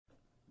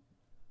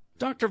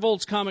Dr.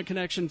 Volt's Comic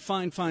Connection,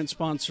 fine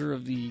sponsor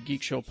of the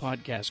Geek Show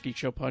podcast,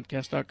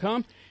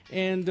 geekshowpodcast.com.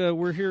 And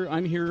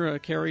I'm here,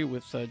 Carrie,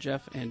 with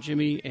Jeff and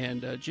Jimmy.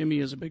 And Jimmy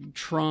is a big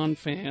Tron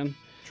fan.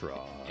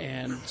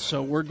 And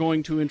so we're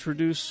going to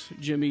introduce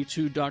Jimmy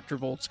to Dr.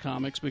 Volt's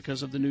Comics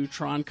because of the new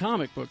Tron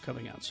comic book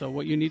coming out. So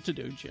what you need to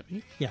do,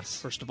 Jimmy,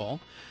 yes, first of all,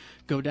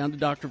 go down to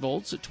Dr.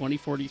 Volt's at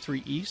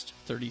 2043 East,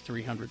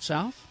 3300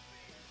 South.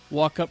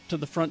 Walk up to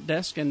the front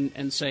desk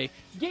and say,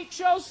 Geek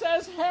Show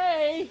says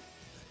hey!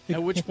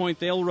 At which point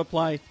they'll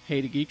reply,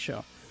 hey to Geek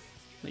Show.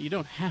 Now, you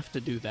don't have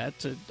to do that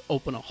to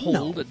open a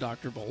hold at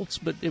Dr. Volt's,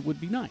 but it would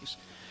be nice.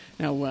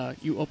 Now,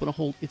 you open a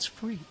hold, it's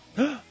free.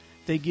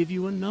 They give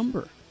you a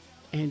number,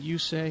 and you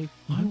say,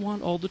 I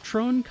want all the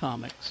Tron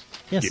comics.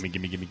 Yes.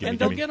 Gimme. And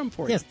they'll get them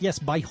for you. Yes,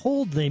 by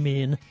hold they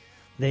mean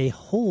they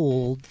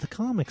hold the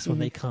comics when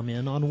they come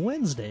in on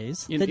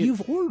Wednesdays that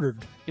you've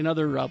ordered. In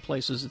other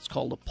places, it's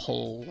called a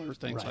pull or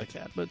things like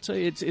that. But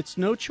it's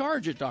no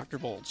charge at Dr.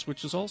 Volt's,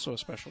 which is also a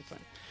special thing.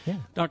 Yeah.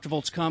 Dr.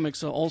 Volt's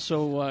Comics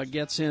also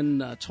gets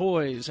in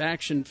toys,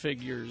 action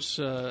figures,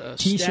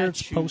 T-shirts,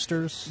 statues,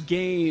 posters,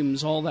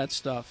 games, all that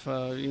stuff.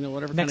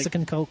 Whatever.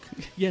 Mexican Coke.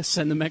 Yes,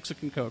 and the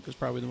Mexican Coke is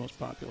probably the most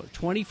popular.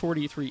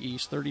 2043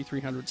 East,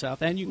 3300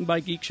 South, and you can buy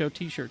Geek Show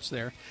T-shirts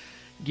there.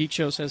 Geek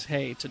Show says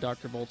hey to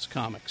Dr. Volt's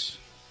Comics.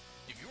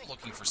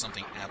 Looking for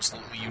something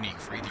absolutely unique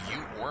for either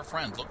you or a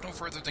friend, look no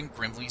further than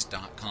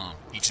Grimleys.com.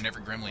 Each and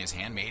every Grimley is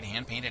handmade,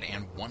 hand-painted,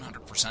 and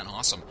 100%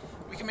 awesome.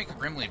 We can make a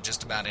Grimley of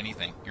just about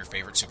anything. Your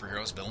favorite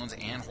superheroes, villains,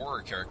 and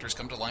horror characters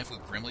come to life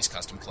with Grimley's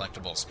custom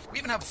collectibles. We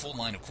even have a full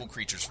line of cool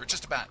creatures for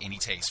just about any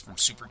taste, from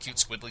super cute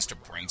squidlies to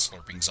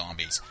brain-slurping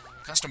zombies.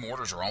 Custom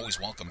orders are always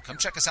welcome. Come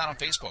check us out on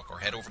Facebook or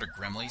head over to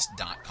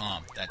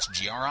Grimleys.com. That's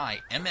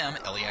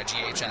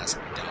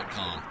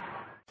GRIMMLEIGHS.com.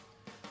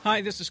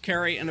 Hi, this is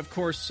Carrie, and of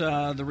course,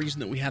 the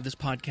reason that we have this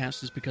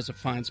podcast is because of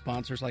fine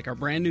sponsors like our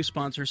brand new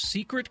sponsor,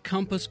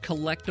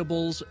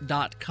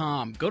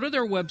 SecretCompassCollectibles.com. Go to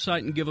their website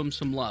and give them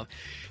some love.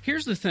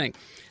 Here's the thing.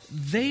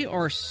 They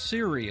are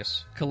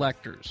serious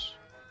collectors,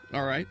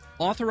 all right?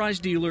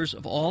 Authorized dealers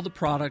of all the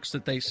products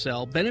that they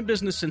sell. Been in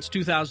business since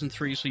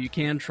 2003, so you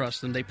can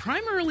trust them. They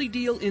primarily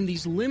deal in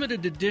these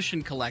limited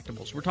edition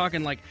collectibles. We're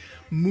talking like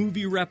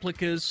movie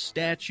replicas,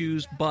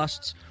 statues,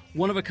 busts,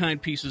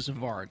 one-of-a-kind pieces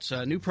of art.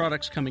 New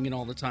products coming in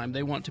all the time.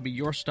 They want to be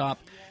your stop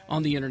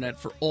on the internet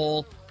for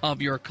all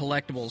of your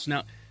collectibles.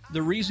 Now,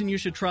 the reason you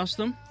should trust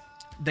them,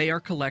 they are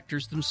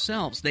collectors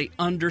themselves. They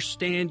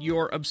understand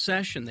your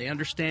obsession. They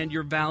understand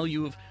your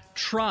value of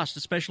trust,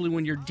 especially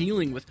when you're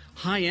dealing with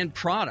high-end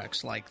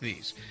products like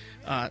these.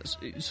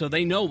 So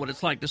they know what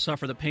it's like to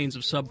suffer the pains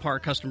of subpar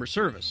customer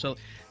service. So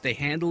they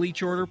handle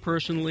each order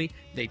personally.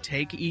 They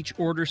take each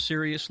order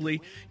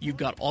seriously. You've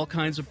got all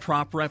kinds of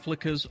prop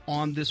replicas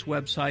on this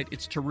website.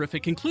 It's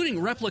terrific, including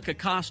replica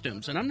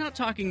costumes. And I'm not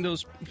talking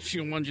those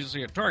ones you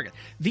see at Target.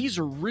 These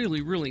are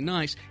really, really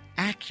nice,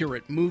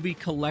 accurate movie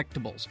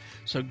collectibles.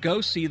 So go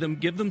see them.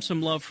 Give them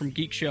some love from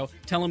Geek Show.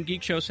 Tell them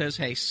Geek Show says,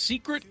 hey,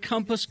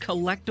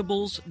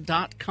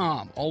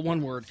 SecretCompassCollectibles.com. All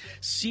one word,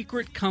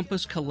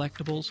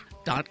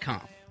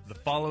 SecretCompassCollectibles.com. The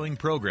following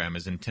program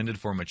is intended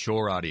for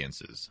mature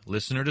audiences.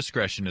 Listener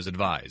discretion is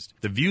advised.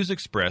 The views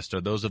expressed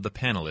are those of the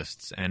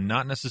panelists and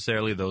not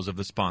necessarily those of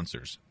the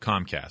sponsors: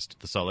 Comcast,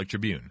 the Salt Lake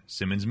Tribune,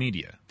 Simmons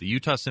Media, the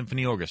Utah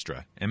Symphony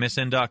Orchestra,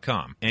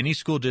 MSN.com, any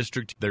school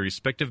district, their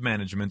respective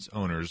managements,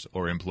 owners,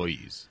 or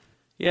employees.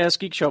 Yes,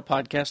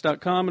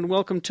 GeekShowPodcast.com, and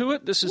welcome to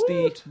it. This is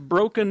the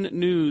broken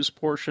news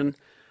portion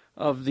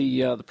of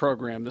the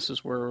program. This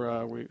is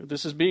where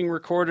this is being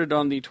recorded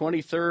on the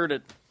 23rd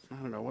at, I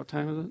don't know, what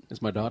time is it?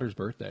 It's my daughter's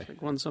birthday.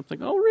 Like one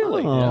something. Oh,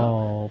 really?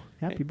 Oh,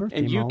 yeah. Happy birthday,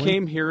 And you Molly.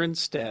 came here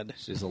instead.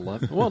 She's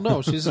 11. Well,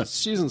 no, she's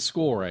in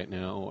school right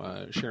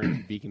now,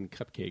 sharing vegan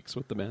cupcakes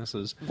with the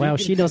masses. Wow,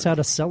 she knows how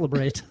to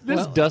celebrate.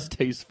 This does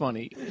taste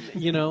funny.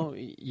 You know,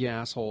 you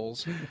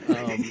assholes.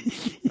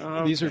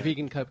 These are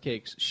vegan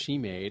cupcakes she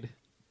made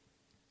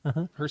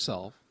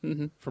herself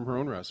from her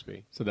own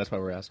recipe, So that's why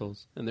we're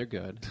assholes. and they're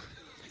good.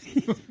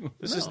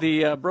 This is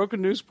the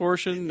broken news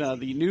portion.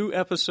 The new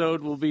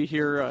episode will be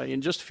here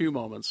in just a few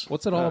moments.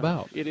 What's it all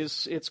about?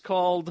 It's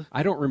called...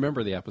 I don't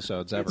remember the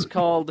episodes ever. It's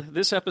called...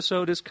 This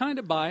episode is Kind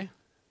of By.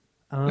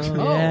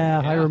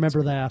 Yeah, I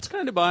remember that.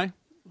 Kind of By.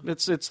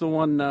 It's the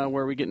one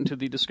where we get into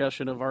the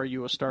discussion of, are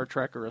you a Star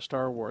Trek or a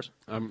Star Wars?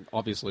 I'm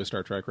obviously a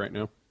Star Trek right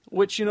now.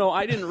 Which,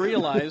 I didn't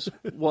realize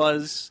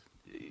was...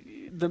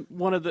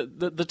 One of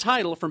the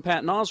title from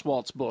Patton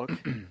Oswalt's book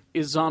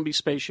is Zombie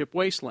Spaceship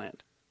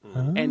Wasteland.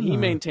 And he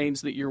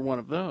maintains that you're one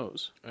of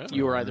those.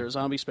 You are either a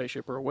zombie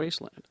spaceship or a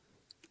wasteland.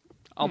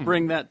 I'll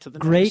bring that to the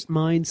Great next.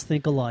 minds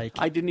think alike.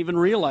 I didn't even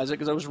realize it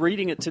because I was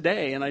reading it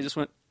today, and I just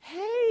went,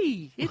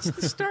 hey, it's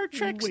the Star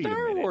Trek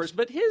Star Wars,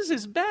 but his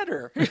is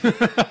better.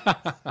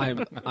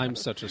 I'm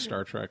such a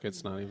Star Trek,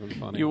 it's not even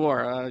funny. You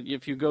are.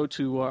 If you go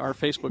to our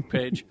Facebook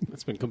page.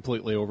 It's been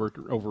completely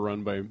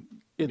overrun by me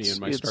and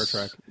my Star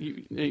Trek.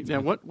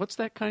 Now, what's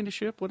that kind of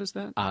ship? What is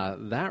that?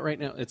 That right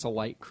now, it's a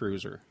light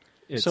cruiser.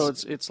 So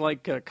it's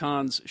like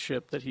Khan's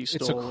ship that he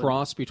stole. It's a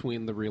cross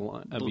between the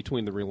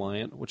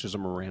Reliant, which is a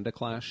Miranda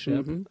class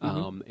ship,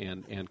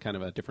 and kind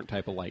of a different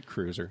type of light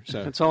cruiser.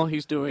 So that's all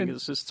he's doing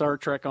is just Star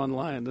Trek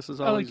Online. This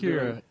is all he's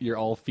doing. Your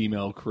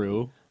all-female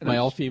crew. My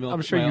all-female.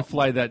 I'm sure you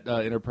fly that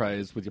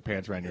Enterprise with your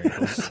pants around your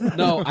ankles.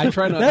 No, I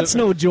try not. That's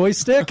no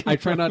joystick. I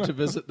try not to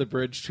visit the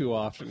bridge too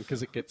often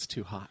because it gets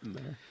too hot in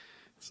there.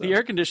 So. The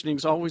air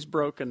conditioning's always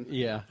broken.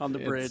 Yeah, on the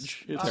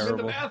bridge. It's terrible.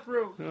 in the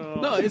bathroom.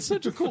 Oh. No, it's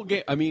such a cool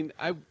game. I mean,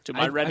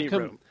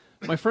 room.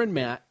 My friend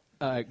Matt,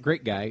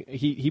 great guy.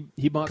 He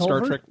bought Culver?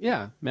 Star Trek.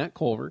 Yeah, Matt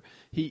Culver.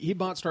 He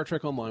bought Star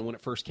Trek Online when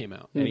it first came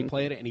out, and he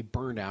played it, and he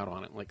burned out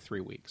on it in like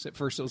 3 weeks. At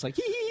first, it was like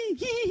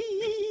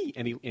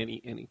and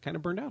he kind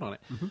of burned out on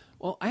it.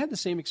 Well, I had the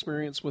same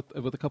experience with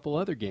a couple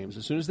other games.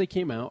 As soon as they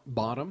came out,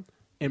 bought them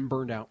and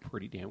burned out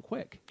pretty damn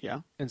quick.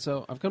 Yeah, and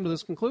so I've come to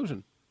this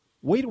conclusion: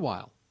 wait a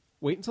while.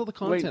 Wait until the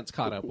content's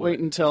caught up.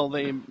 Wait until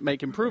they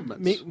make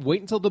improvements.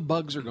 Wait until the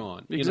bugs are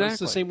gone. Exactly. You know, it's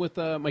the same with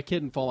my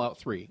kid in Fallout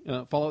 3.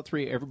 Fallout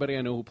 3, everybody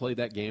I know who played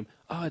that game,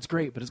 it's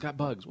great, but it's got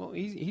bugs. Well,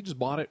 he just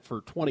bought it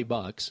for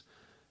 $20,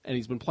 and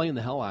he's been playing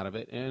the hell out of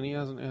it, and he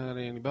hasn't had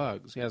any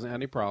bugs. He hasn't had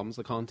any problems.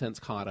 The content's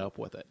caught up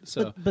with it.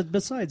 So, but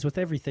besides, with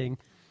everything,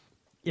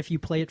 if you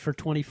play it for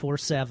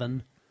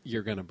 24/7...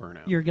 you're going to burn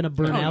out. You're going to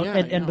burn out, yeah,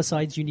 and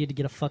besides, you need to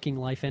get a fucking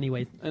life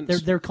anyway. And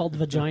They're called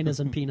vaginas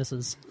and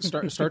penises.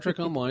 Star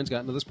Trek Online's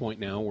gotten to this point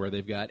now where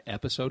they've got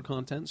episode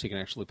content, so you can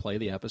actually play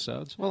the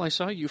episodes. Well, I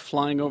saw you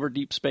flying over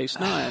Deep Space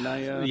Nine.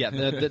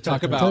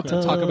 Talk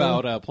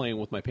about playing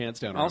with my pants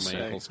down around my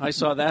ankles. I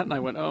saw that and I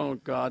went, "Oh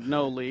God,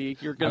 no, Lee!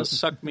 You're going to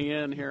suck me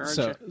in here, aren't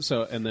you?"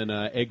 So, and then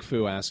Egg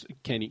Foo asked,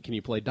 "Can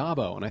you play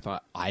Dabo?" And I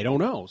thought, I don't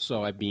know.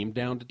 So I beamed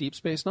down to Deep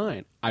Space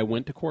Nine. I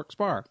went to Quark's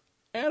Bar.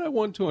 And I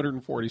won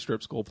 240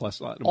 strip school plus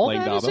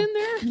playing Dabo. Is in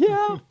there?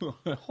 Yeah.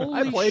 Holy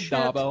I played shit.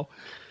 Dabo.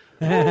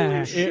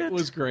 It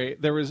was great.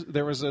 There was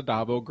a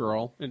Dabo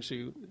girl, and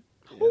she.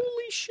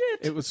 Holy shit!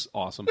 It was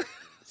awesome.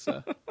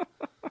 So,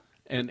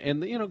 and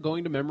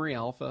going to Memory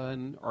Alpha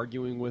and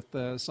arguing with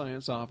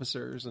science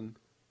officers, and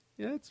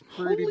it's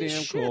pretty Holy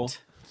damn shit. cool.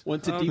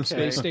 Went to Deep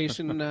Space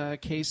Station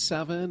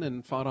K7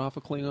 and fought off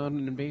a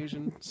Klingon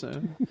invasion. So,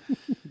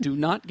 do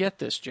not get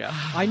this, Jeff.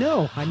 I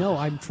know.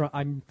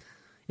 I'm.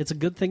 It's a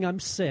good thing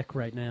I'm sick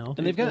right now.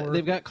 And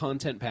they've got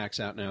content packs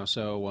out now.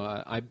 So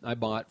I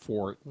bought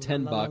for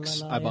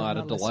 $10. I bought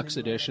a deluxe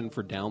edition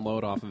for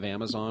download off of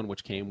Amazon,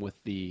 which came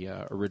with the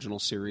original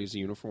series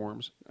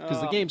uniforms because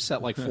the game's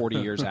set like 40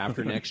 years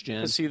after next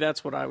gen. See,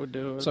 that's what I would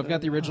do. So I've got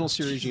the original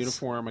series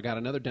uniform. I got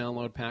another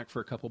download pack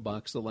for a couple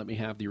bucks that let me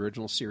have the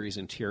original series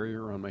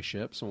interior on my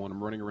ship. So when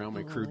I'm running around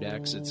my crew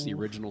decks, it's the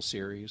original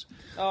series.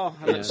 Oh,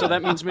 so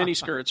that means mini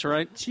skirts,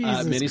 right?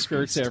 Jesus mini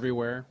skirts Christ.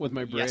 everywhere with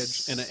my bridge,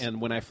 Yes.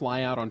 and when I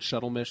fly out on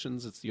shuttle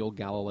missions, it's the old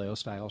Galileo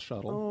style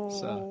shuttle.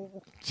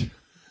 So.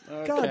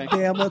 God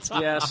damn it!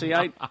 Yeah, see,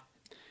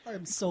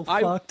 I'm so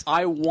fucked.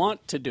 I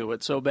want to do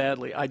it so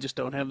badly. I just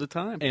don't have the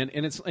time. And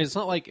it's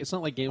not like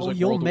games like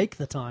You'll make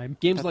the time.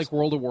 Games like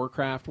World of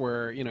Warcraft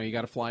where you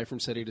got to fly from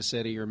city to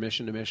city or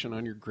mission to mission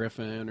on your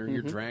Griffin or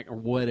your Dragon or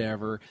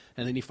whatever,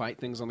 and then you fight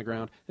things on the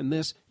ground. In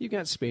this, you've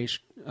got space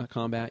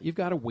combat, you've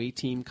got away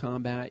team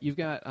combat, you've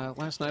got.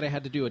 Last night I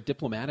had to do a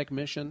diplomatic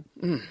mission,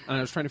 and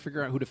I was trying to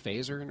figure out who to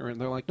phaser, and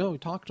they're like, "No,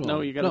 talk to him.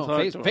 No, you got to talk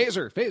to him.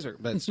 Phaser."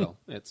 But still,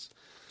 it's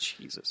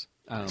Jesus.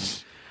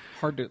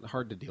 hard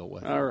to deal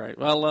with. All right.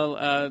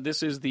 Well,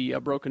 this is the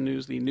Broken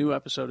News. The new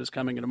episode is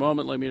coming in a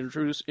moment. Let me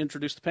introduce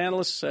the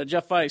panelists.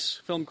 Jeff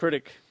Weiss, film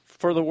critic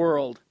for the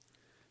world.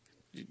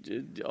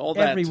 All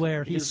that.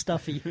 Everywhere. He's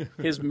stuffy.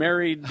 His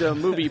married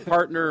movie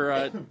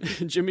partner,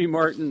 Jimmy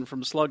Martin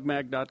from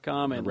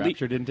slugmag.com. And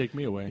Rapture didn't take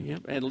me away.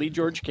 Yep, and Lee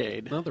George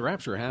Cade. Well, the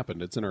rapture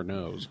happened. It's in our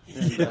nose.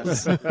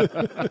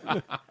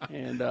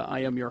 And I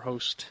am your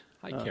host.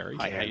 Hi, Carrie.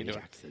 Hi, how you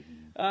doing?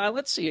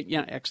 Let's see it.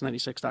 Yeah,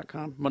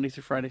 x96.com, Monday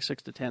through Friday,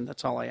 6 to 10.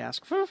 That's all I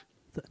ask.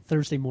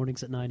 Thursday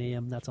mornings at 9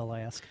 a.m. That's all I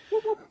ask.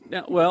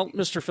 Now, well,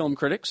 Mr. Film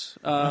Critics,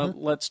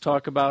 let's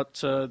talk about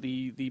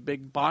the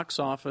big box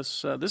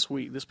office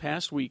this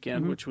past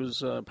weekend, which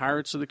was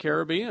Pirates of the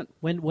Caribbean.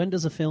 When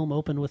does a film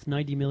open with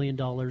 $90 million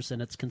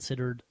and it's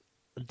considered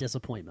a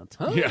disappointment?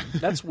 Huh? Yeah,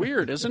 that's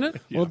weird, isn't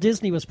it? Well,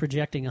 Disney was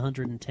projecting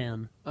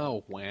 110.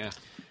 Oh, wow.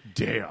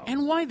 Damn.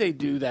 And why they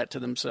do that to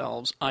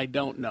themselves, I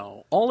don't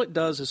know. All it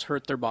does is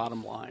hurt their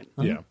bottom line.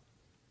 Yeah.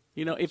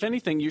 You know, if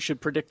anything, you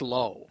should predict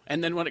low,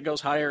 and then when it goes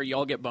higher,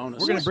 y'all get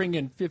bonuses. We're going to bring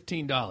in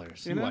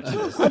 $15. You watch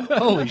this.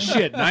 Holy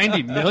shit,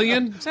 90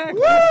 million?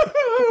 Exactly.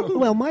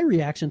 Well, my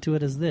reaction to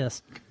it is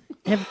this: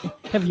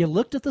 Have you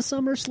looked at the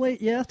summer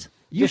slate yet?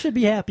 You should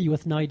be happy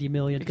with 90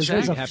 million because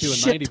Exactly. there's Happy a with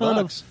shit 90 ton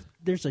bucks.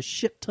 of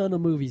shit ton of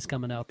movies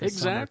coming out this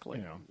Exactly.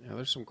 summer. Yeah,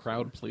 there's some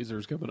crowd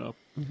pleasers coming up.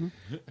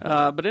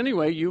 But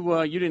anyway, you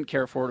didn't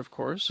care for it, of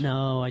course.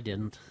 No, I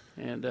didn't.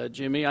 And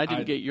Jimmy, I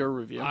didn't get your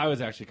review. I was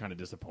actually kind of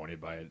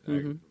disappointed by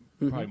it.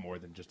 Probably more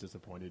than just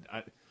disappointed.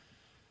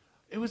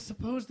 It was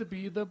supposed to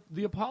be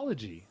the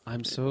apology.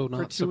 I'm so for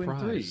not 2 and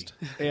 3. surprised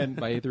and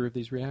by either of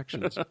these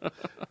reactions.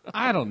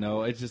 I don't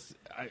know. It's just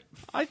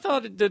I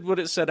thought it did what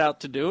it set out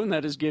to do, and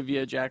that is give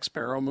you a Jack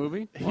Sparrow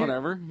movie.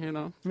 Whatever,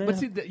 But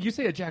see, you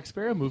say a Jack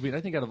Sparrow movie, and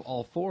I think out of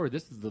all four,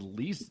 this is the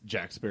least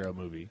Jack Sparrow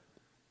movie.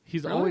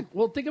 He's always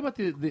think about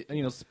the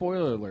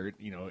spoiler alert.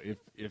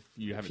 If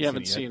you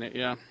haven't seen it,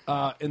 yeah.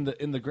 In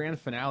the grand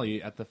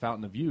finale at the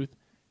Fountain of Youth,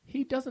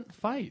 he doesn't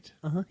fight.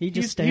 He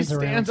just stands He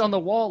around. stands on the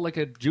wall like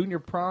a junior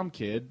prom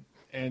kid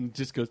and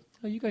just goes,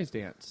 "Oh, you guys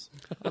dance.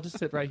 I'll just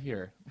sit right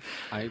here."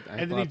 I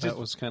then thought he that just-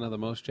 was kind of the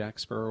most Jack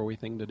Sparrow-y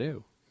thing to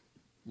do.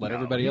 Let No,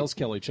 everybody else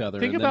kill each other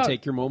think and then about-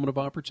 take your moment of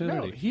No,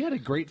 opportunity. he had a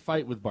great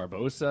fight with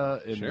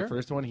Barbosa in Sure. the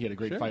first one. He had a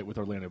great Sure. fight with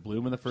Orlando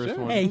Bloom in the first Sure.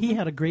 one. Hey, he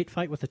had a great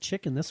fight with a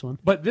chick in this one.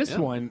 But this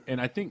one,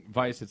 and I think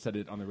Vice had said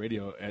it on the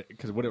radio,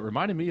 because what it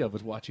reminded me of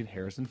was watching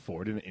Harrison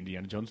Ford in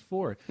Indiana Jones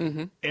 4.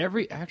 Mm-hmm.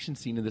 Every action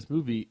scene in this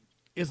movie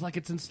is like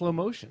it's in slow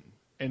motion.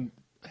 And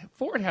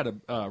Ford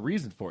had a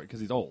reason for it because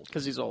he's old.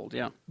 Because he's old,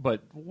 yeah.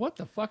 But what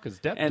the fuck is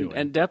Depp And doing?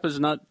 and Depp is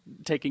not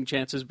taking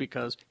chances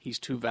because he's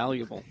too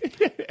valuable.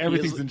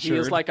 Everything's he is, insured. He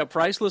is like a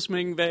priceless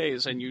Ming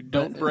vase, and you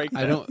don't break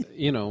that. I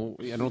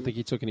don't think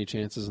he took any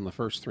chances in the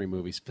first three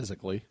movies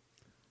physically.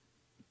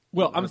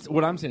 What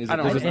I'm saying is that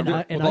I don't there's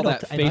know. a- With all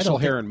that and I facial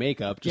don't hair think- and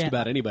makeup, just Yeah.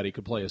 about anybody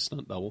could play a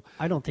stunt double.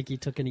 I don't think he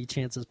took any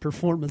chances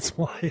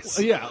performance-wise.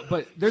 yeah,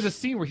 but there's a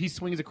scene where he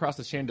swings across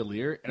the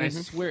chandelier, and Mm-hmm.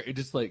 I swear it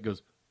just like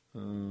goes.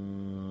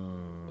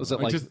 Was it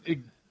like it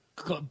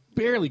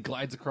barely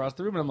glides across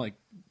the room, and I'm like,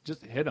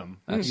 just hit him.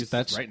 He's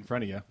that's- right in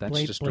front of you. that's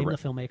blame just blame the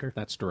direct- filmmaker.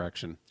 That's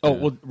direction. Oh,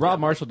 well, Rob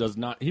Marshall does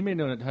not. He may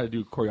know how to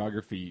do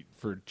choreography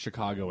for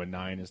Chicago and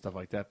 9 and stuff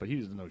like that, but he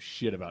doesn't know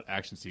shit about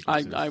action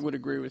sequences. I would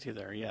agree with you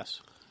there. Yes,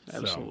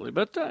 absolutely.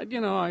 But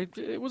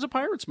it was a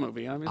Pirates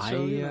movie. I mean,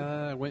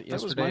 so, went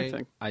that was my yesterday.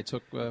 thing. I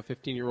took a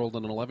 15-year-old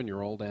and an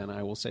 11-year-old, and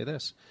I will say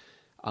this.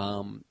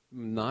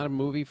 Not a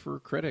movie for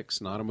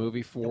critics. Not a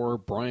movie for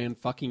Brian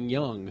fucking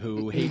Young,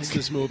 who hates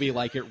this movie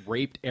like it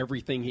raped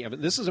everything he...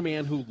 This is a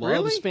man who loves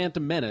Really?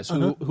 Phantom Menace,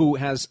 who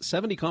has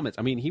 70 comments.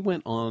 I mean, he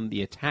went on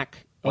The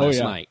Attack last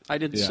yeah. night. I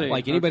didn't Yeah. see.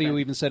 Like anybody Okay. who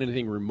even said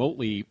anything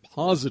remotely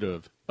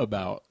positive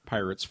about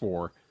Pirates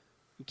 4,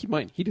 keep in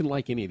mind, he didn't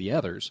like any of the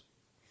others.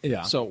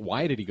 Yeah. So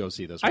why did he go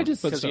see this I one?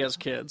 just- because he so- has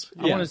kids.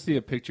 I want to see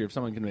a picture if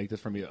someone can make this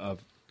for me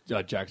of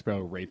Jack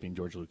Sparrow raping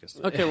George Lucas.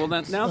 Okay, well now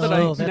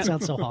that that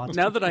sounds so hot.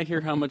 Now that I hear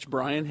how much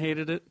Brian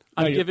hated it,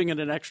 I'm you- giving it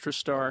an extra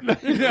star. No,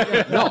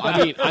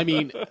 I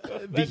mean,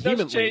 That vehemently,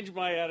 does change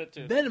my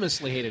attitude.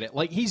 venomously hated it.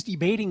 Like he's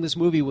debating this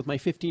movie with my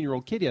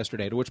 15-year-old kid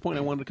yesterday. To which point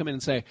I wanted to come in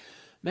and say,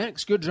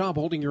 Max, good job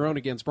holding your own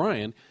against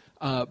Brian.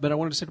 But I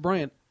wanted to say to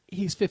Brian,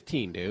 he's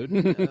 15,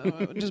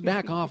 dude. Just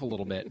back off a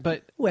little bit.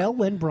 But Well,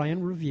 when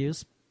Brian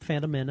reviews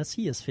Phantom Menace,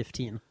 he is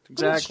 15.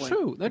 Exactly. That's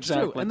true. That's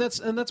Exactly. true.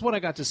 And that's what I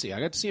got to see. I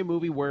got to see a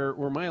movie where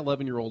my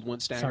 11-year-old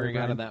went staggering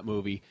out Brian. of that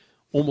movie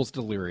almost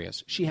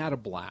delirious. She had a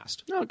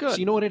blast. Oh, good. So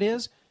you know what it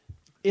is?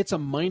 It's a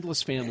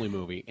mindless family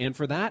movie, and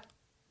for that,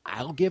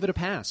 I'll give it a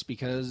pass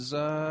because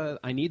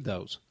I need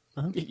those.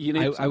 You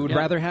need I would yeah.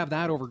 rather have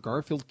that over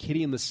Garfield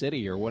Kitty in the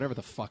City or whatever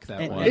the fuck that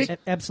And- was.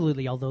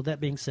 absolutely. Although that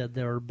being said,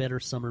 there are better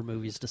summer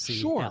movies to see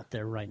Sure. out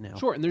there right now.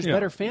 Sure, and there's Yeah.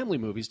 better family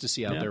movies to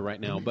see out there right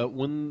now. But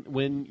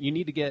when you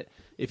need to get,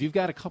 if you've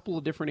got a couple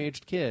of different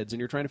aged kids and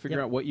you're trying to figure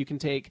Yep. out what you can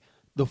take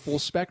the full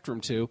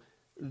spectrum to,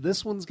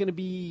 this one's going to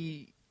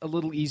be a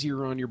little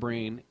easier on your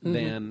brain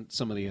than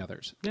some of the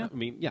others. Yeah. I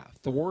mean,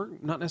 Thor,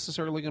 not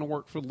necessarily going to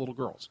work for the little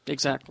girls.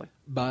 Exactly.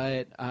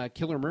 But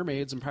Killer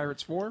Mermaids and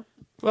Pirates 4,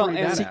 Well, pretty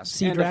and badass.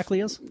 See And a-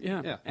 Dracula's?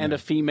 Yeah. Yeah. And a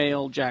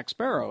female Jack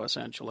Sparrow,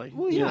 essentially.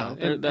 Well, You yeah. know,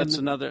 there- And- that's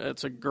and- another.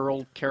 It's a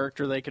girl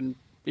character they can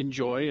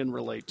enjoy and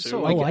relate to.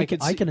 So, Oh, I I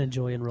could can, see-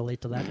 enjoy and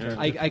relate to that character.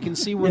 I can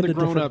see where In the a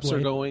different grown-ups are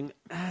way. going,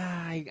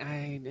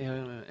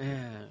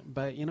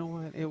 but you know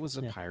what? It was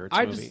a Pirates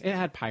I movie. just- It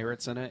had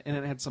pirates in it, and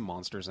it had some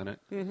monsters in it.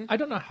 I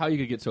don't know how you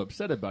could get so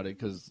upset about it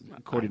because,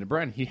 according to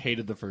Brian, he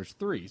hated the first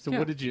 3. So Yeah.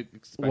 what did you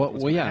expect Well,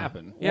 was well, going to yeah.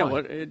 happen? yeah. Why?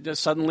 What?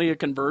 Just suddenly a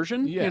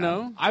conversion. Yeah, You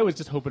know. I was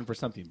just hoping for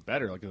something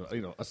better, like a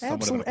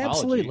somewhat of an apology.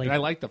 Absolutely. And I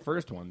liked the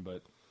first one,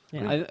 but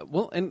Yeah.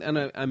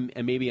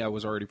 And maybe I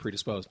was already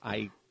predisposed.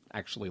 I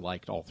actually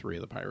liked all three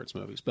of the Pirates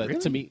movies, but Really?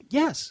 to me,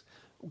 yes,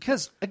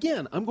 because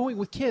again, I'm going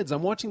with kids.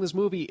 I'm watching this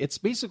movie. It's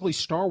basically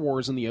Star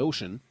Wars in the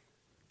ocean.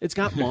 It's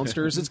got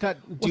monsters. It's got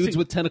dudes see,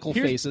 with tentacle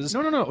here's- faces.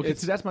 No. Okay,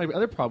 so that's my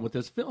other problem with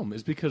this film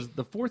is because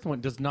the fourth one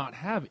does not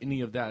have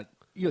any of that.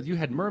 You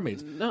had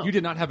mermaids. No. You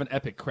did not have an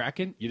epic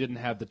kraken. You didn't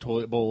have the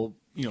toilet bowl.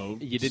 You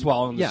didn't-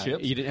 swallowing the yeah,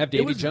 ships. you didn't have It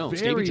Davy was Jones.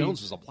 very- Davy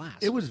Jones was a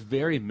blast. It was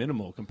very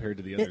minimal compared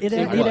to the other. It two.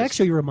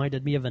 actually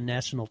reminded me of a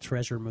National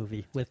Treasure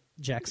movie with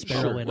Jack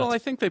Sparrow in Well, it. I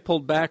think they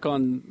pulled back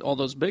on all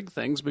those big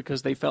things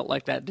because they felt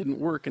like that didn't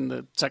work in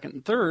the second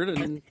and third,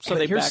 and so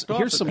they here's- backed off.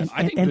 here's of some- it.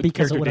 I think and the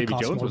because it character would've Davy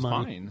cost Jones more was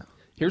money. fine.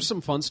 Here's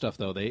some fun stuff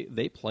though.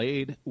 They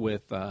played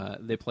with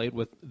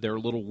their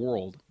little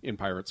world in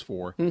Pirates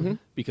 4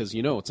 because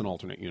it's an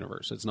alternate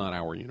universe. It's not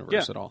our universe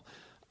Yeah. at all.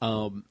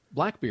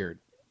 Blackbeard.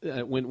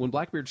 When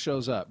Blackbeard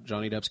shows up,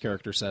 Johnny Depp's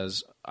character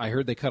says, I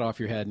heard they cut off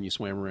your head and you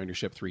swam around your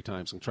ship 3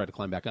 times and tried to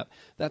climb back up.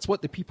 That's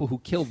what the people who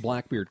killed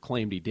Blackbeard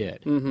claimed he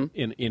did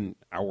in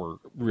our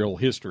real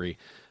history.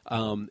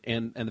 And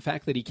the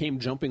fact that he came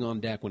jumping on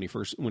deck when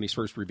he's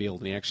first revealed,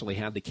 and he actually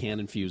had the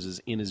cannon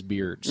fuses in his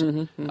beards.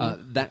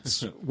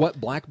 That's what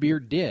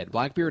Blackbeard did.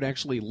 Blackbeard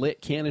actually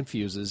lit cannon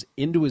fuses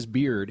into his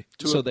beard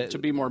to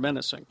be more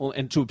menacing. Well,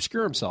 and to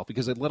obscure himself,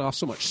 because it let off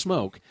so much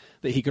smoke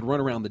that he could run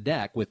around the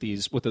deck with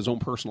his own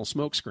personal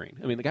smoke screen.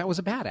 I mean, the guy was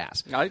a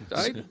badass.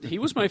 He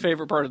was my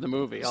favorite part of the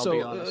movie. I'll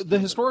be honest. The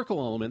historical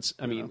elements,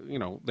 I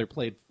mean, they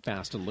played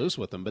fast and loose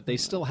with them, but they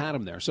still had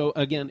him there. So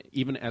again,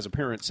 even as a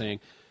parent saying,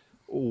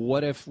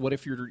 what if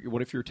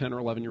your 10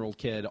 or 11-year-old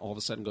kid all of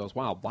a sudden goes,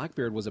 wow,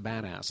 Blackbeard was a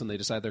badass, and they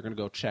decide they're going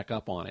to go check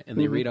up on it, and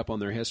they read up on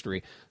their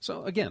history.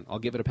 So again, I'll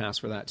give it a pass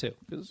for that too,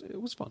 because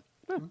it was fun.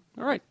 Yeah,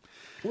 all right.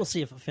 We'll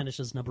see if it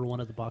finishes number 1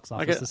 at the box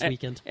office this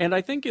weekend. And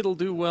I think it'll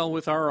do well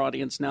with our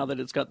audience now that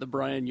it's got the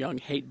Brian Young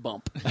hate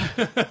bump.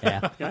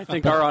 Yeah. I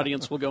think our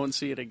audience will go and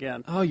see it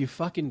again. Oh, you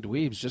fucking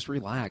dweebs, just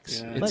relax.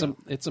 Yeah.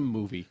 It's a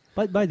movie.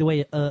 By the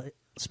way,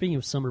 speaking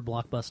of summer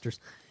blockbusters,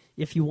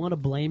 if you want to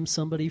blame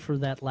somebody for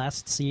that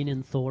last scene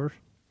in Thor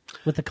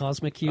with the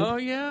Cosmic Cube, Oh,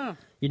 yeah.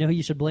 you know who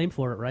you should blame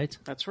for it, right?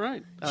 That's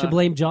right. You should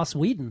blame Joss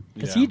Whedon,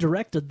 because he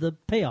directed the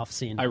payoff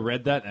scene. I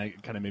read that, and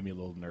it kind of made me a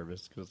little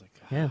nervous because I was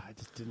like, Yeah. I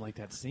just didn't like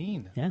that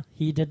scene. Yeah,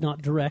 he did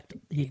not direct.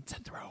 It's a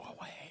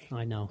throwaway.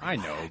 I know. I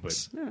know,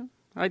 but Yeah.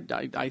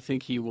 I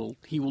think he will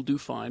do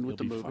fine with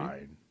he'll the be movie.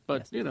 fine.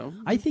 But,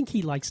 I think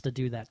he likes to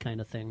do that kind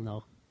of thing,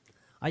 though.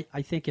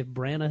 I think if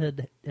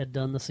Branagh had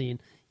done the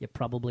scene, it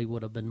probably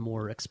would have been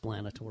more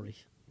explanatory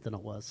than it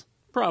was.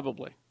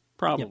 probably.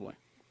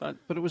 But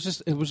But it was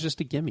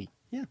just a gimme.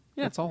 Yeah.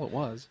 That's all it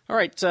was. all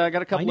right, got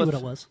a couple knew of what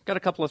it was. got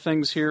a couple of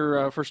things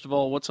here. First of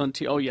all, what's on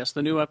Oh yes,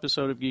 the new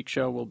episode of Geek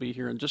Show will be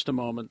here in just a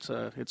moment.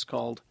 It's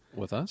called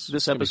With us, This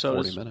It's gonna be episode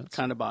 40 is minutes.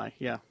 kind of by,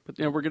 yeah. But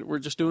we're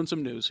just doing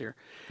some news here.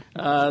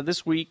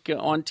 This week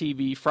on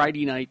TV,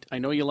 Friday night. I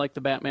know you like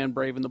the Batman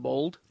Brave and the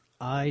Bold.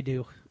 I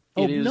do.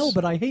 It Oh, is- no,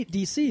 but I hate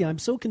DC. I'm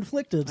so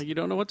conflicted. You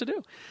don't know what to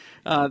do.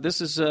 This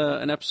is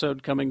an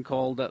episode coming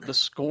called "The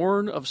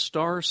Scorn of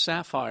Star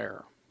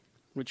Sapphire,"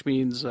 which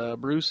means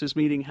Bruce is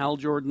meeting Hal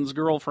Jordan's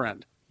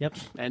girlfriend, Yep.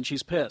 and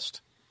she's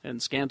pissed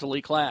and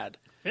scantily clad.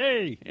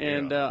 hey,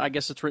 And I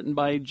guess it's written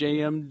by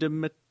J.M.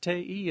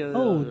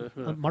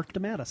 DeMatteis. Mark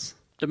DeMatteis.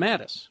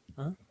 DeMatteis.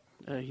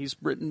 He's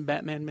written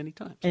Batman many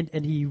times.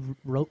 And he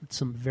wrote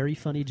some very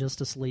funny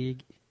Justice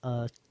League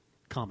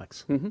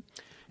comics. Mm-hmm.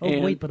 Oh,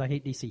 And- wait, but I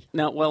hate DC.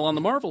 Now, well, on the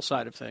Marvel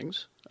side of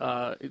things,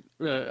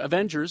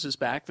 Avengers is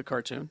back, the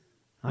cartoon,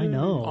 I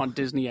know. on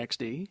Disney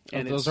XD.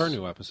 And those it's- are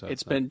new episodes,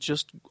 It's then. been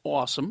just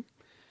awesome.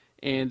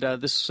 And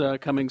this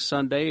coming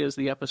Sunday is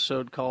the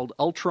episode called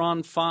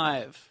Ultron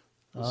 5.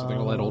 So they're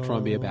gonna let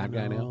Ultron be a bad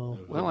guy now.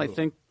 Well, I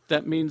think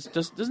that means...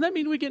 Doesn't that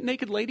mean we get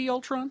Naked Lady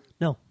Ultron?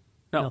 No.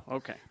 No.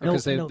 Okay. No,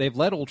 Because no. they've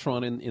let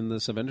Ultron in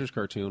this Avengers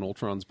cartoon.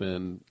 Ultron's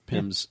been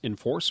Pym's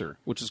enforcer,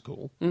 which is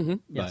cool. Mm-hmm.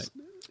 Yes.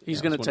 He's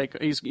Yeah, going to that's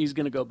take... He's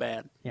going to go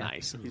bad. Yeah.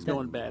 Nice. He's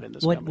going bad in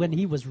this When coming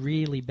he was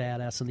really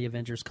badass in the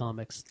Avengers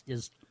comics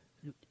is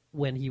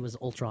when he was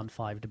Ultron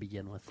 5 to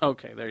begin with.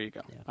 Okay, there you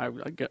go.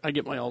 I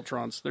get my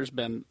Ultrons. There's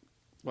been,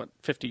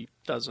 50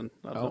 dozen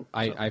of them.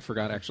 I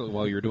forgot actually.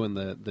 While you're doing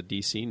the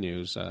DC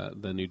news,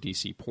 the new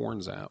DC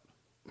porn's out.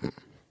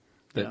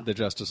 The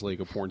Justice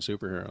League of Porn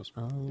Superheroes.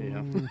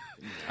 Yeah.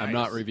 I'm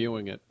not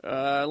reviewing it.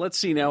 Let's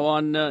see now.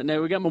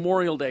 Now we got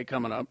Memorial Day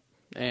coming up,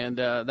 and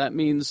that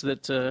means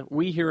that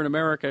we here in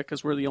America,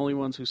 because we're the only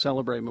ones who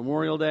celebrate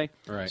Memorial Day,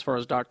 Right. as far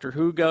as Doctor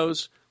Who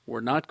goes,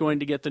 we're not going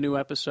to get the new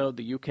episode.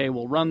 The UK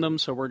will run them,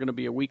 so we're going to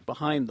be a week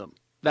behind them.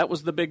 That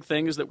was the big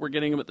thing, is that we're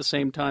getting them at the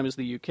same time as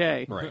the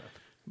UK. Right.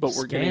 But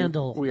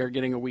Scandal. we are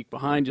getting a week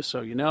behind, just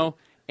so you know.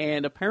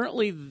 And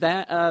apparently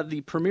that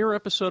the premiere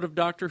episode of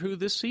Doctor Who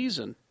this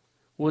season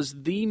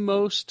was the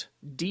most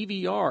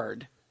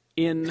DVR'd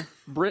in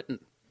Britain.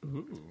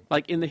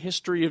 Like in the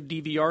history of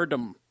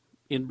DVRdom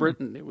in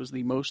Britain, it was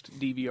the most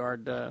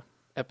DVR'd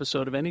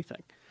episode of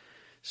anything.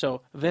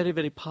 So very,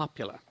 very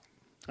popular.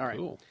 All right.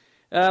 Cool.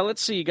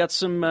 Let's see. You got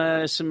some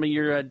of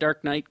your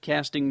Dark Knight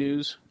casting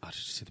news. Oh, did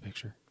you see the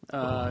picture?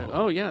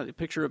 Oh yeah, the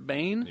picture of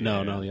Bane.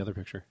 No, the other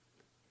picture.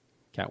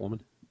 Catwoman.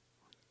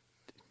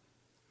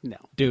 No.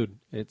 Dude,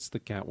 it's the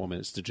Catwoman.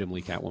 It's the Jim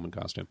Lee Catwoman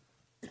costume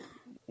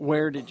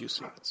Where did you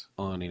see this?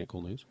 on Ain't It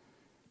Cool News.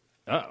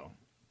 oh,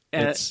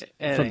 It's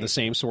it from ain't- the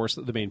same source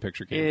that the main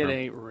picture came It from.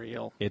 ain't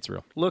real. It's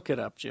real. Look it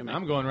up, Jimmy.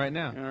 I'm going right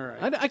now. All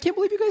right. I can't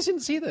believe you guys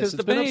didn't see this. 'Cause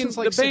It's the been up Bane- since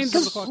like the Bane-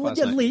 6 o'clock last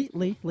night.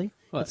 Lee.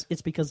 What?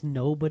 It's because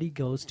nobody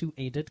goes to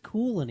Ain't It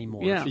Cool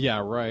anymore. Yeah. Yeah,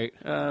 right.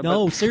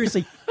 No,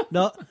 seriously.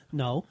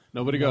 No.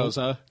 Nobody goes,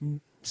 huh?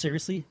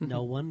 Seriously,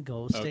 no one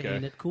goes Okay. to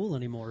Ain't It Cool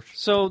anymore.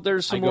 So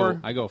there's some more.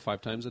 I go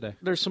 5 times a day.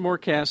 There's some more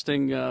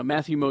casting.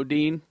 Matthew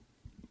Modine,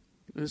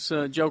 this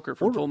Joker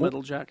from Full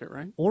Metal Jacket,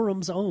 right?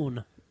 Orum's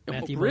own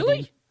Matthew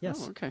Really? Modine.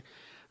 Yes. Oh,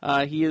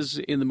 okay. He is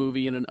in the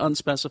movie in an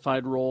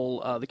unspecified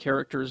role. The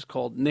character is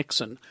called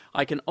Nixon.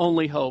 I can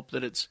only hope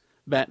that it's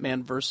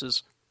Batman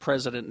versus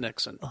President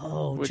Nixon.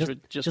 Oh, which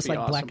would just be like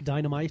awesome. Black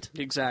Dynamite.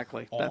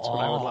 Exactly. That's what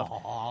I would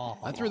love.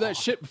 I threw that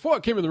shit before I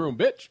came in the room,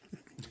 bitch.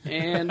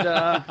 And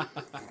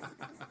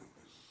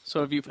so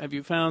have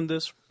you found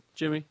this,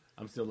 Jimmy?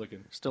 I'm still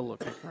looking. Still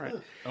looking. All right.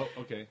 Oh,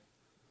 okay.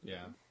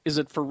 Yeah. Is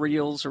it for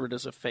reals or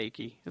is it a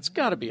fakie? It's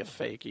got to be a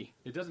fakie.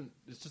 It doesn't.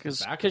 It's just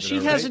the back of Because it, she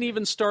right? hasn't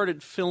even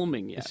started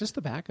filming yet. It's just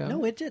the back of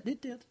No, it did.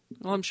 It did.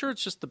 Well, I'm sure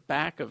it's just the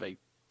back of a. It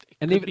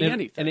and could even be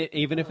anything.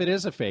 even if it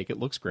is a fake, it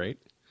looks great.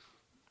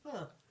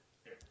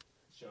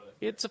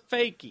 It's a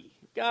fakie.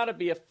 Got to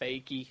be a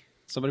fakie.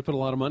 Somebody put a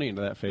lot of money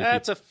into that fake.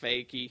 That's a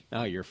fakie.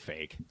 Oh, you're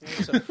fake.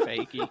 It's a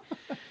fakie.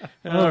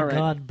 Oh All right.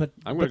 God! But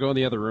I'm going to go in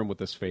the other room with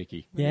this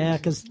fakie. yeah,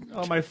 because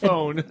On my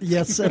phone.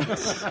 yes,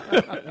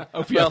 Oh,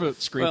 if you have a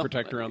screen well,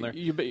 protector on there.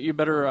 You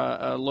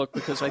better look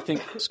because I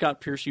think Scott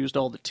Pierce used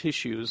all the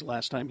tissues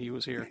last time he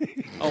was here.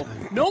 Oh,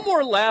 no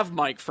more lav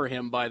mic for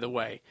him, by the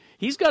way.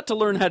 He's got to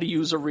learn how to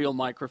use a real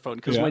microphone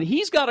because Yeah. when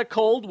he's got a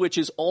cold, which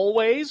is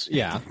always,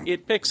 Yeah.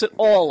 it picks it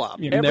all up.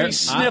 mean, Every there-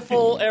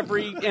 sniffle,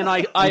 and I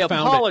We found it.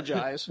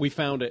 apologize. We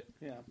found it.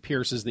 Yeah.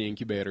 Pierce is the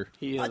incubator.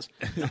 He is.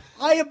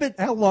 I have been.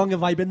 How long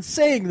have I been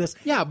saying this?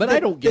 Yeah, but I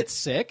don't get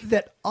sick.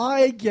 That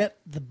I get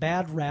the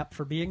bad rap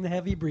for being the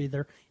heavy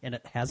breather, and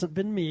it hasn't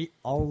been me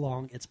all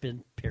along. It's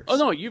been Pierce. Oh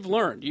no, you've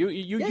learned. You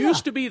Yeah.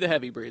 used to be the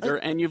heavy breather,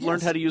 and you've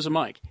learned yes. how to use a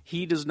mic.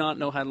 He does not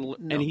know how to,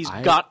 and he's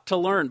got to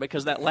learn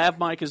because that lav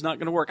mic is not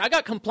going to work. I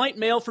got complaint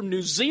mail from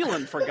New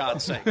Zealand, for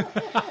God's sake,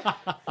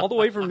 all the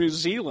way from New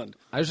Zealand.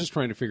 I was just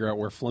trying to figure out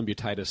where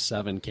Flumbutitis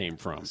 7 came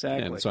from.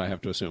 Exactly. And so I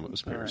have to assume it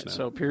was All Pierce right, now.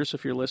 so Pierce,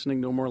 if you're listening,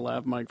 no more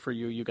lav mic for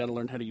you. You got to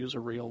learn how to use a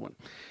real one.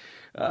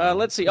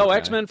 Let's see. Oh,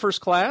 X-Men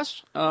First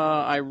Class.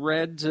 I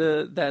read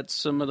that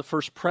some of the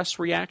first press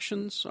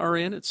reactions are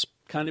in. It's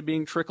kind of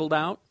being trickled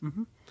out,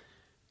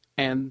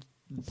 and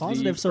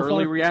Positive the so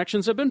early far.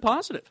 reactions have been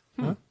positive.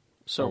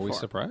 So Are we far.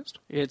 surprised?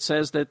 It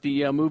says that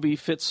the movie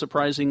fits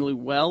surprisingly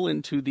well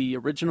into the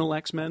original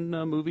X-Men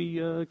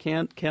movie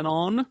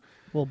canon.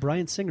 Well,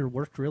 Bryan Singer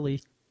worked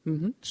really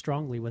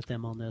strongly with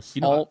them on this.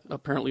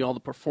 Apparently all the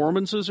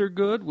performances are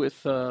good,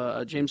 with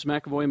James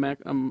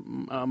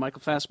McAvoy,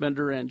 Michael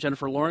Fassbender, and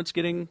Jennifer Lawrence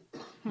getting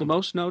the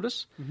most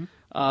notice.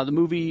 The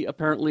movie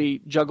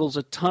apparently juggles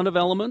a ton of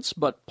elements,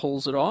 but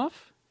pulls it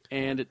off,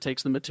 and it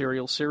takes the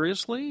material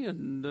seriously,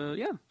 and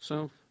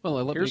so Well,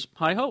 I love here's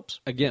high hopes.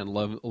 Again,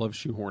 love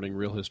shoehorning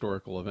real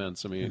historical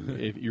events. I mean,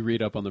 if you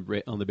read up on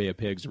the Bay of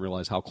Pigs and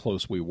realize how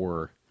close we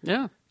were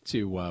Yeah.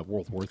 to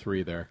World War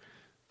III there.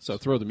 So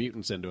throw the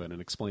mutants into it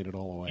and explain it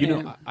all away. You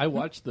know, I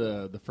watched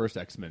the first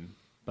X-Men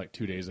like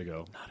 2 days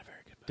ago. Not a very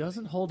good movie.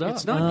 Doesn't hold up.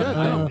 It's not good,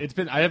 no. It's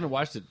been. I haven't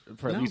watched it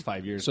for at least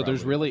 5 years. So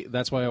there's probably. really,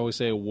 that's why I always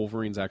say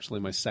Wolverine's actually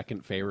my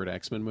second favorite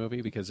X-Men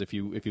movie, because if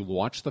you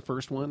watch the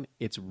first one,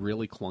 it's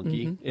really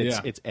clunky.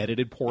 Yeah. It's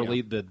edited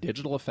poorly. The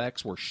digital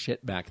effects were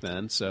shit back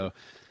then. So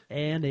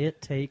And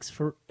it takes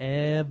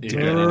forever.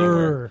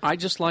 anywhere.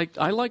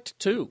 I liked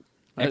two.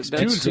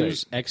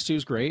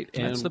 X2's great.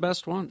 And That's the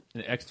best one.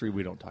 And X3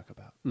 we don't talk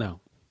about. No.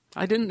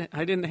 I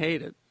didn't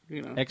hate it.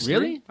 You know, X3?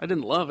 Really? I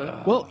didn't love it.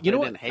 Well, you know I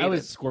what? didn't hate I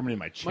was it. squirming in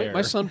my chair.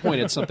 My son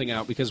pointed something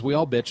out because we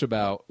all bitch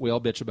about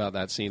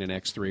that scene in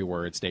X3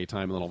 where it's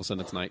daytime and then all of a sudden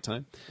it's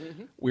nighttime.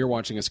 We were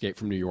watching Escape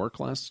from New York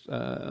last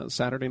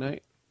Saturday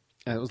night.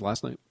 It was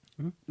last night.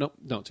 No,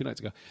 2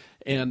 nights ago.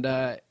 And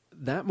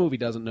that movie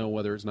doesn't know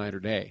whether it's night or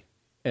day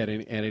at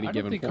any I don't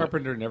given think point.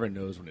 Carpenter never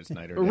knows when it's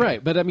night or day.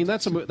 Right, but I mean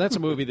that's a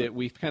movie that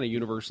we've kind of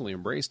universally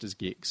embraced as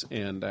geeks,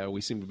 and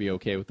we seem to be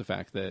okay with the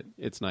fact that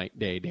it's night,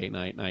 day,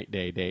 night,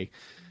 day, day.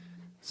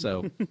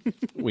 So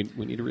we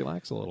need to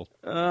relax a little.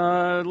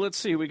 Let's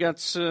see. We got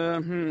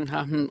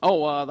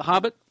The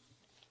Hobbit.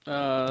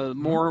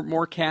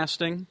 More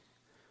casting.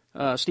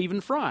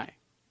 Stephen Fry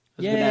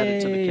has been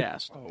added to the Yay.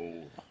 cast.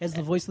 As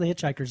the voice of the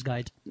Hitchhiker's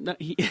Guide. No,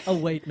 he, Oh,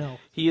 wait, no.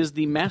 he is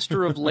the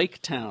master of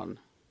Lake Town.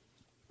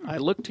 I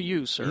look to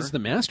you, sir. He's the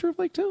master of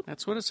Lake Town?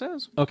 That's what it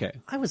says. Okay.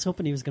 I was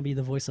hoping he was going to be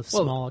the voice of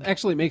Well, Smaug.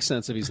 actually, it makes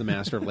sense if he's the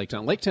master of Lake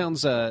Town. Lake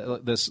Town's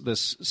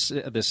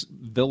this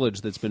village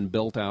that's been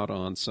built out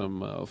on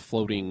some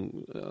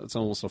floating. It's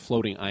almost a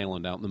floating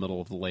island out in the middle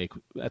of the lake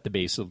at the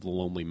base of the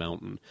Lonely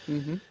Mountain.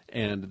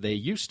 And they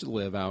used to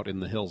live out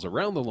in the hills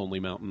around the Lonely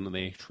Mountain, and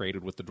they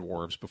traded with the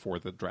dwarves before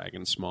the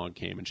dragon Smaug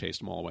came and chased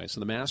them all away. So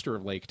the master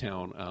of Lake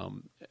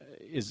Town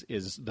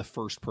is the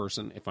first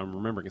person, if I'm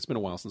remembering, it's been a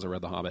while since I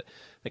read The Hobbit,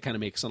 that kind of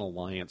makes an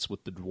alliance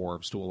with the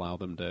dwarves to allow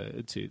them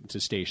to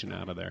station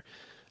out of there.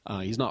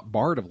 He's not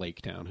Bard of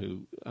Lake Town,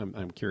 who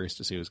I'm curious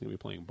to see who's going to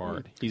be playing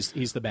Bard. He's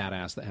the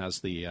badass that has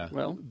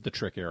the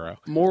trick arrow.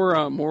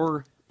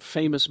 More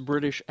famous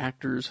British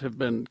actors have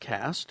been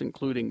cast,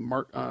 including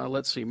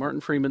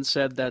Martin Freeman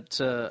said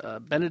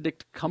that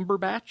Benedict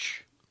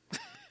Cumberbatch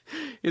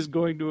is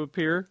going to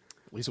appear.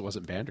 At least it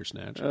wasn't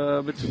Bandersnatch.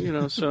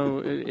 But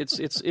so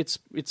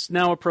it's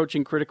now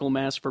approaching critical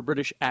mass for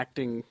British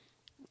acting.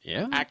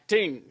 Yeah.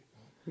 Acting,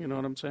 you know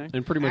what I'm saying?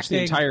 And pretty much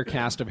the entire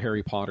cast of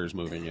Harry Potter's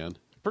moving in.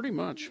 Pretty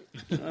much.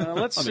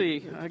 Let's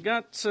see. I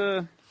got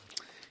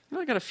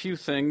a few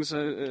things,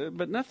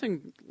 but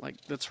nothing like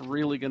that's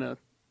really gonna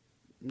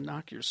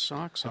knock your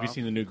socks Have off. you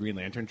seen the new Green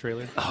Lantern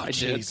trailer? I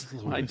did.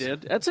 I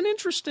did. That's an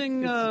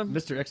interesting.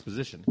 Mr.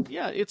 Exposition.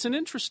 Yeah, it's an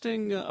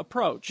interesting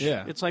approach.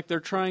 Yeah. It's like they're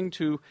trying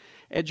to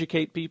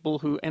educate people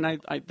who, and I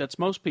that's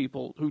most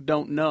people who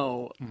don't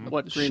know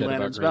what Green Shit about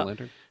Lantern's Green about.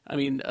 Lantern. I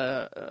mean,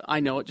 I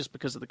know it just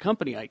because of the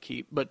company I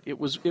keep, but it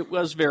was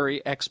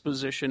very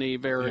exposition-y,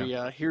 very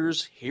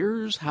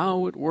here's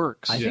how it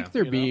works. I think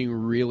they're being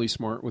really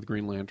smart with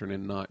Green Lantern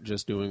and not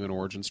just doing an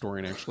origin story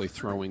and actually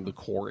throwing the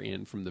core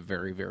in from the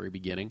very, very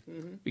beginning.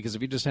 Because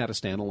if you just had a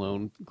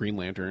standalone Green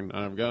Lantern,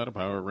 I've got a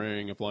power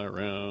ring, I fly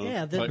around,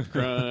 Yeah, fight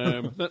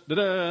crime,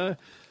 da-da-da,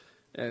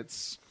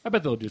 it's I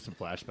bet they'll do some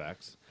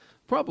flashbacks.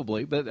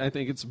 probably, but I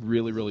think it's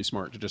really, really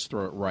smart to just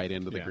throw it right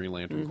into the Yeah. Green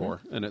Lantern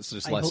core, and it's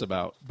just I less hope-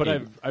 about. But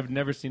I've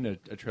never seen a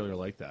trailer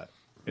like that.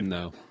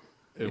 no.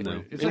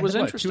 It's It was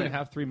like, interesting.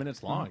 2.5, 3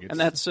 minutes long.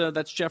 It's, and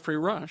that's Jeffrey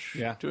Rush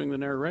doing the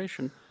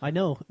narration. I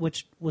know,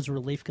 which was a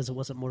relief because it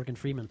wasn't Morgan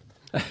Freeman.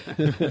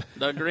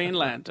 The Green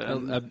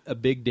Lantern. A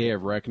big day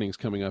of reckoning's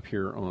coming up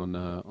here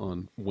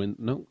on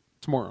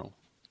tomorrow,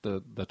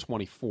 the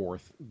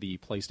 24th. The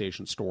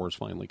PlayStation Store is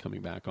finally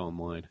coming back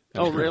online.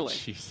 Oh, really?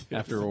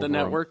 After The over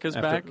network is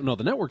back? No,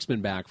 the network's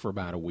been back for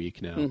about a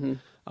week now.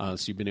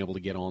 So you've been able to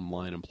get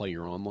online and play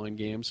your online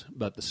games,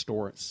 but the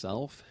store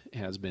itself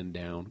has been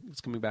down.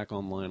 It's coming back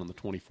online on the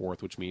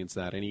 24th, which means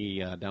that any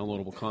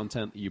downloadable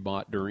content that you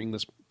bought during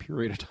this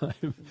period of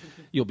time,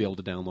 you'll be able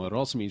to download. It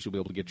also means you'll be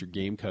able to get your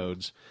game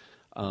codes.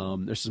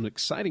 There's some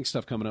exciting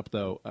stuff coming up,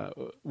 though,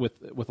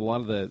 with a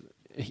lot of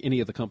any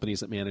of the companies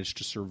that managed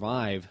to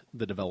survive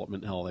the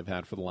development hell they've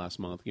had for the last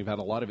month. You've had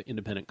a lot of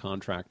independent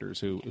contractors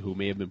who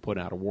may have been put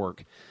out of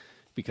work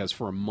because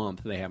for a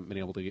month they haven't been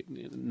able to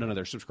none of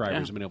their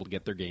subscribers have been able to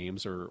get their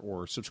games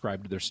or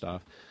subscribe to their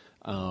stuff.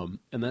 And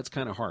that's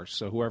kind of harsh.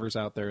 So whoever's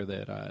out there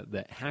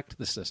that hacked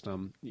the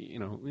system,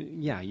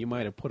 you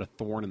might have put a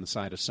thorn in the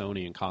side of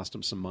Sony and cost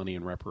them some money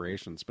in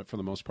reparations, but for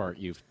the most part,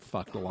 you've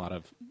fucked a lot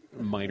of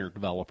minor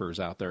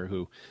developers out there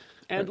who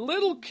And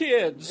little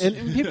kids.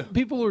 and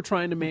people who are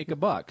trying to make a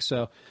buck.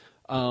 So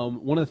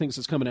one of the things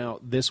that's coming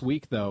out this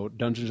week, though,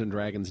 Dungeons &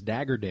 Dragons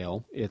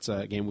Daggerdale. It's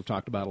a game we've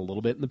talked about a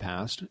little bit in the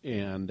past,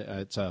 and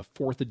it's a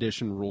 4th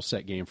edition rule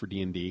set game for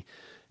D&D,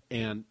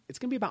 and it's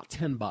going to be about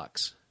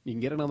 $10. You can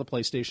get it on the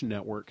PlayStation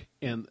Network,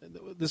 and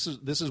this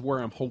is where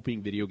I'm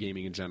hoping video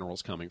gaming in general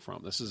is coming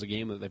from. This is a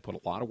game that they put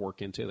a lot of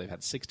work into. They've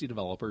had 60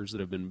 developers that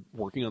have been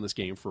working on this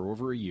game for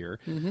over a year.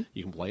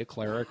 You can play a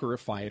cleric or a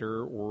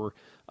fighter or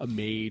a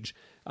mage.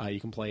 You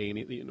can play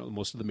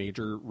most of the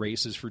major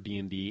races for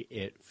D&D.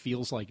 It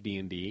feels like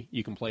D&D.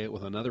 You can play it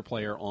with another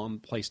player on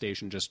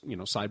PlayStation, just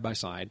side by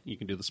side. You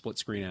can do the split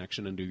screen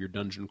action and do your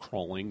dungeon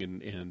crawling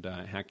and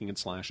hacking and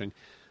slashing.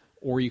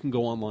 Or you can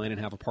go online and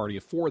have a party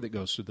of 4 that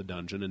goes through the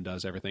dungeon and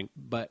does everything.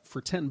 But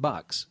for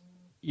 $10,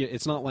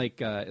 it's not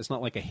like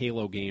a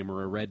Halo game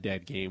or a Red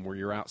Dead game where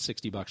you're out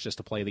 $60 just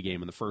to play the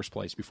game in the first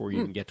place before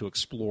you even get to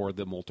explore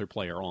the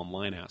multiplayer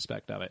online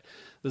aspect of it.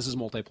 This is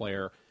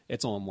multiplayer.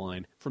 It's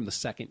online from the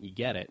second you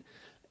get it,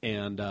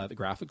 and the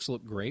graphics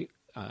look great.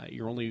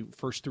 You're only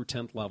 1st through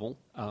 10th level.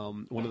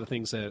 One of the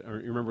things that you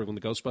remember when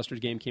the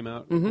Ghostbusters game came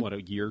out, a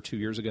year, 2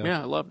 years ago?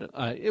 Yeah, I loved it.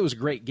 It was a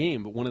great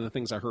game, but one of the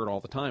things I heard all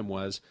the time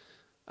was,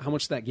 how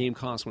much did that game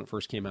cost when it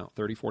first came out?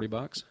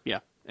 $30-$40? Yeah.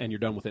 And you're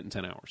done with it in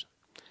 10 hours.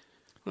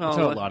 Well, That's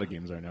how a lot of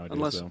games are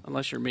nowadays.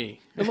 Unless you're me.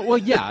 Well,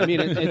 yeah. I mean,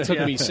 it took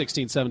me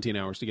 16, 17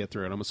 hours to get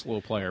through it. I'm a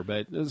slow player.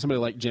 But somebody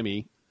like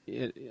Jimmy,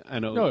 I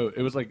know. No,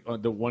 it was like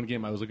the one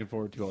game I was looking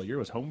forward to all year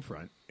was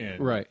Homefront. And,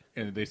 Right.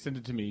 And they sent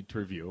it to me to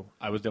review.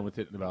 I was done with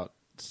it in about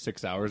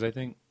 6 hours, I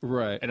think.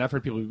 Right. And I've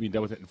heard people being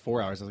done with it in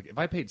 4 hours. I was like, if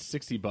I paid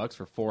 $60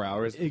 for 4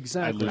 hours,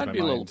 Exactly. I'd lose I'd my be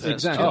a little mind. pissed.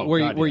 Exactly. Oh, where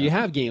God, you yeah.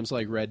 have games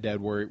like Red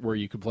Dead where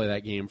you could play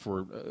that game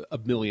for a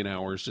million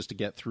hours just to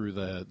get through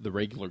the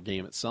regular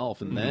game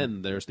itself, and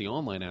then there's the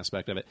online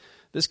aspect of it.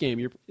 This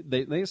game,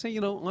 they say,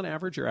 on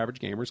average, your average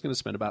gamer is going to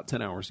spend about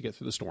 10 hours to get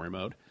through the story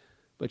mode,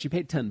 but you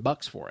paid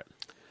 $10 for it.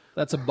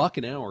 That's $1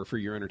 an hour for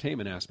your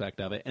entertainment aspect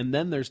of it, and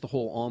then there's the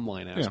whole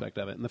online aspect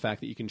of it, and the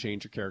fact that you can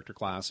change your character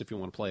class if you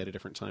want to play at a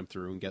different time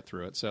through and get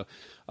through it. So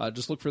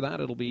just look for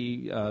that. It'll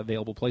be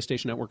available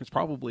PlayStation Network. It's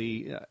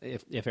probably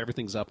if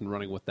everything's up and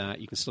running with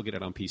that, you can still get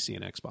it on PC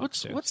and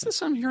Xbox. What's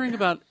this I'm hearing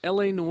about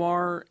L.A.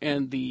 Noire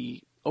and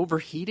the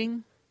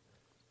overheating?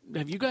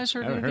 Have you guys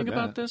heard I haven't anything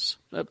heard about that. this?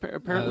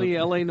 Apparently,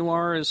 L.A.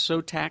 Noire is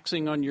so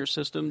taxing on your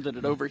system that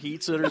it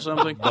overheats it or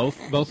something.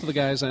 Both of the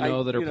guys I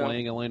know that are you know-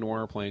 playing L.A.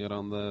 Noire are playing it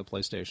on the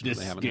PlayStation. This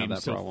They haven't game's had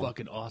that so problem.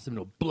 fucking awesome.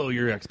 It'll blow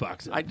your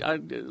Xbox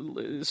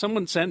up.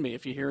 Someone send me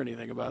if you hear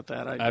anything about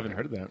that. I haven't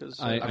heard of that. 'cause,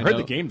 I I've heard know-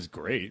 the game's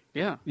great.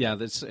 yeah. Yeah,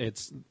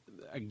 it's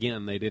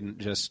again, they didn't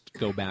just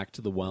go back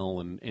to the well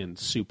and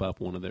soup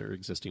up one of their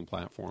existing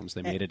platforms.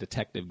 They made a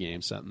detective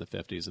game set in the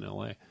 50s in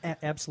L.A.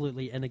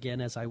 Absolutely. And again,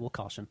 as I will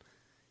caution,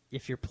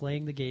 if you're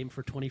playing the game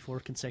for 24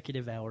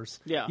 consecutive hours,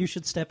 Yeah. you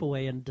should step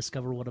away and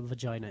discover what a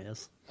vagina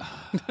is.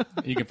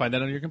 You can find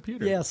that on your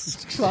computer.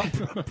 Yes,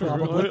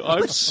 probably.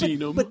 I've seen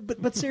them.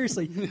 But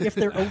seriously, if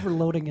they're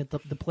overloading it, the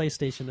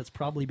PlayStation, it's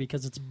probably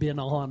because it's been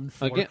on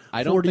for Again,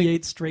 I don't 48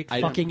 think- straight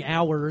I don't- fucking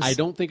hours. I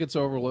don't think it's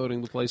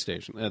overloading the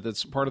PlayStation.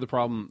 That's part of the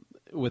problem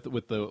with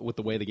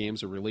the way the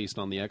games are released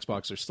on the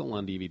Xbox. They're still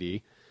on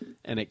DVD,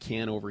 and it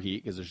can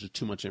overheat because there's just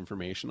too much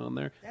information on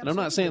there. And I'm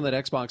not saying that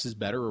Xbox is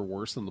better or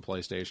worse than the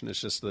PlayStation. It's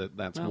just that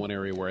that's one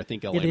area where I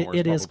think LA Noire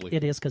is probably.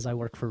 It is because I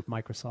work for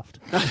Microsoft.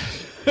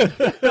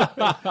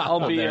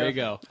 I'll be there you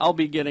go. I'll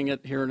be getting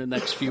it here in the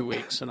next few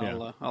weeks, and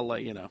I'll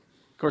let you know.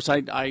 Of course,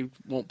 I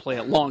won't play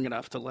it long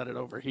enough to let it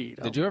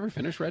overheat. Did you ever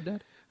finish Red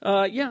Dead?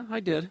 Yeah, I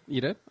did.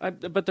 You did?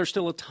 But there's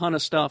still a ton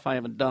of stuff I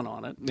haven't done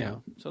on it. Yeah.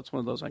 So it's one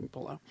of those I can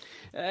pull out.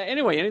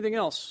 Anyway, anything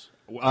else?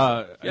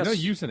 I Yes. know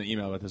you sent an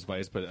email about this,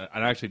 Vice, but I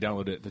actually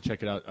downloaded it to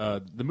check it out.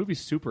 The movie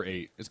Super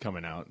 8 is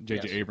coming out,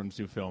 J.J. Yes. Abrams'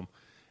 new film,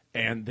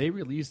 and they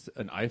released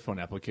an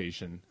iPhone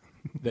application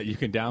that you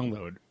can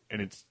download,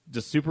 and it's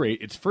just Super 8.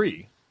 It's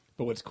free,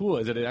 but what's cool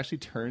is that it actually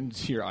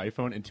turns your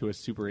iPhone into a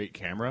Super 8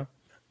 camera.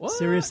 What?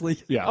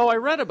 Seriously? Yeah. Oh, I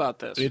read about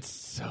this. It's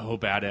so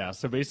badass.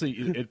 So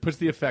basically, it puts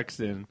the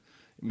effects in,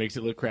 makes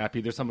it look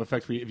crappy. There's some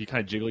effects where if you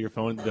kind of jiggle your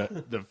phone,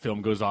 the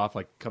film goes off,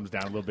 like comes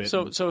down a little bit.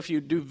 so if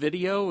you do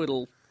video,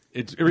 it'll.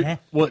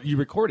 Well, you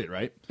record it,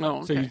 right?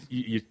 Oh, So okay.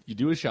 you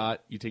do a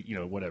shot, you take,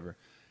 whatever.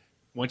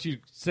 Once you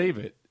save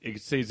it, it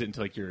saves it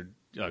into like your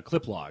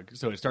clip log.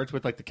 So it starts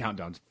with like the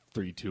countdowns,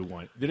 3, 2,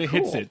 1. Then it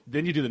hits Cool. it.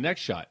 Then you do the next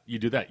shot. You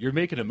do that. You're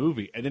making a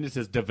movie, and then it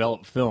says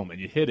develop film,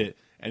 and you hit it,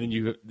 and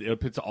then it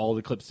puts all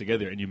the clips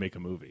together, and you make a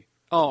movie.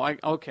 Oh,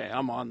 okay.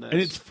 I'm on this. And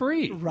it's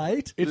free,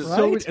 Right? It's Right?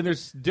 so, and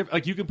there's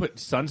like you can put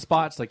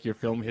sunspots, like your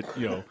film hit,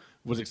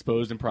 was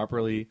exposed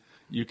improperly.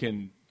 You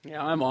can.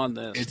 Yeah, I'm on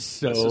this. It's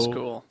so This is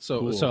cool.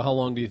 So how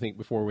long do you think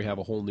before we have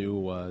a whole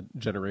new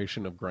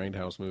generation of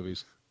Grindhouse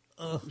movies?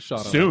 Shot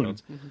on Soon.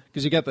 iPhones?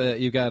 Because you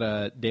got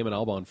Damon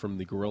Albarn from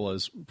the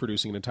Gorillaz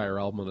producing an entire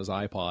album on his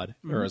iPod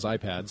or his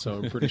iPad. So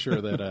I'm pretty sure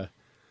that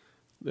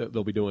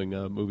they'll be doing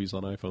movies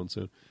on iPhone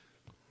soon.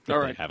 If All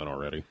they right. haven't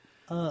already.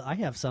 I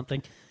have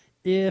something.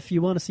 If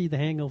you want to see The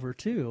Hangover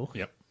 2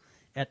 Yep.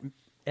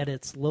 at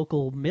its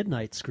local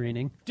midnight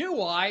screening,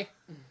 Do I?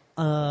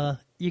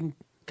 you can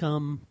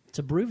come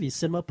to Broovies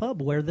Cinema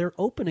Pub where they're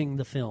opening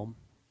the film.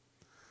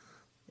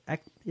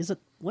 Is it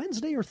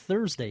Wednesday or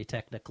Thursday,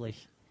 technically?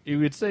 You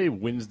would say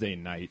Wednesday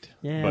night.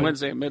 Yeah. but-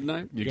 Wednesday at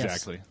midnight.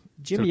 Exactly. Yes.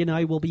 Jimmy and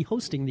I will be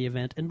hosting the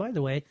event. And by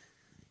the way,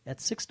 at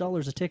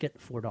 $6 a ticket,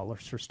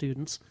 $4 for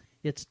students,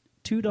 it's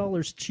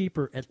 $2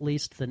 cheaper at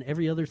least than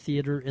every other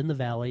theater in the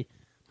Valley.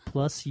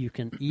 Plus, you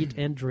can eat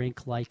and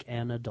drink like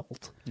an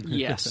adult.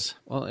 Yes.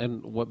 Well,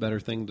 and what better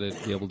thing to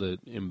be able to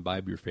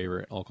imbibe your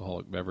favorite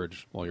alcoholic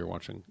beverage while you're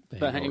watching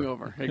The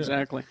Hangover.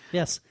 Exactly.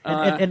 Yes.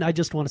 And I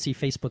just want to see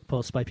Facebook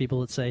posts by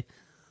people that say,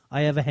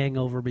 I have a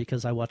hangover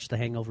because I watched The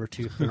Hangover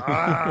 2.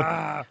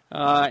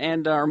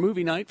 And our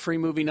movie night, free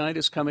movie night,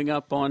 is coming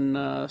up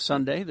on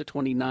Sunday, the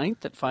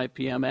 29th at 5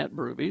 p.m. at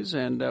Broovies.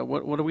 And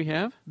what do we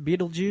have?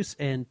 Beetlejuice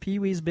and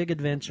Pee-wee's Big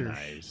Adventure.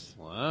 Nice.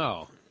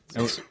 Wow.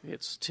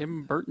 It's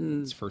Tim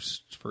Burton's.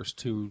 First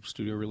two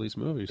studio release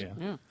movies.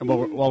 Yeah. And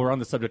while we're on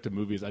the subject of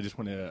movies, I just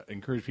want to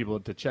encourage people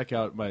to check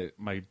out my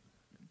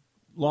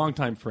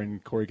longtime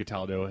friend Corey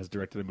Cataldo has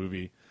directed a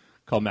movie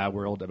called Mad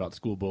World about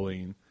school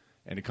bullying,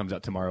 and it comes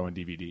out tomorrow on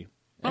DVD.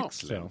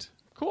 Excellent. So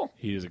Cool.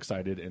 he is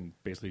excited and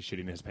basically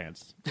shitting his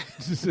pants.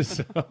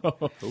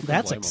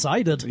 That's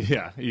excited.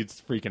 Yeah, he's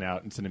freaking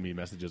out and sending me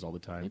messages all the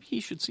time. Maybe he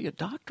should see a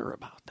doctor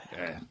about that.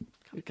 Yeah.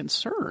 I'm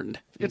concerned.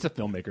 It's a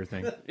filmmaker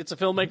thing. It's a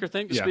filmmaker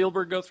thing. Does Yeah.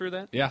 Spielberg go through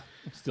that? Yeah,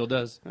 still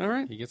does. All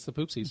right. He gets the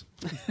poopsies.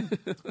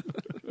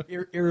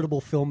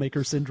 Irritable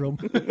filmmaker syndrome.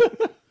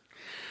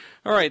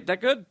 All right. That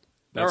good?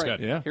 That's All right.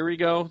 good. Yeah. Here we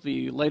go.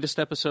 The latest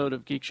episode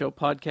of Geek Show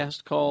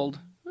Podcast called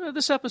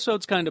This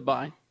Episode's Kind of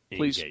By.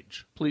 Please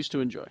to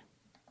enjoy.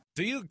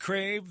 Do you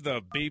crave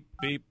the beep,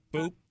 beep,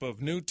 boop of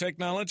new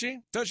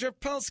technology? Does your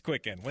pulse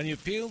quicken when you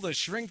peel the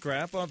shrink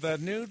wrap of that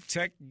new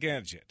tech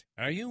gadget?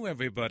 Are you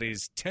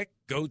everybody's tech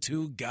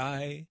go-to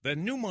guy? The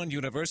Newmont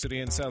University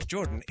in South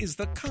Jordan is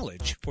the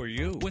college for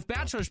you. With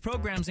bachelor's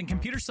programs in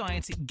computer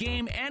science,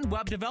 game, and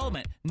web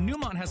development,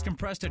 Newmont has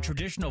compressed a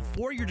traditional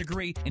 4-year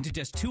degree into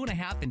just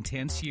 2.5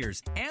 intense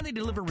years. And they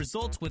deliver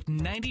results with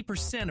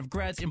 90% of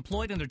grads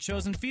employed in their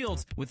chosen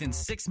fields within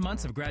 6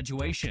 months of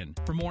graduation.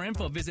 For more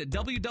info, visit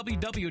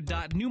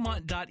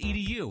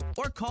www.newmont.edu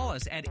or call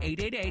us at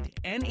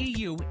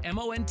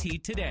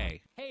 888-NEU-MONT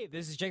today. Hey,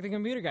 this is Jake the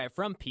Computer Guy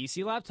from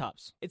PC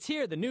Laptops. It's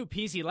here, the new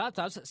PC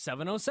Laptops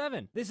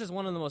 707. This is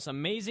one of the most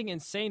amazing,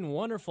 insane,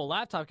 wonderful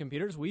laptop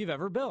computers we've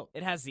ever built.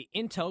 It has the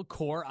Intel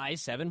Core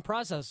i7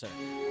 processor.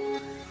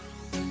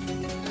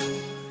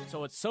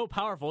 So it's so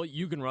powerful,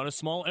 you can run a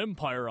small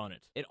empire on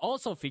it. It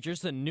also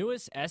features the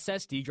newest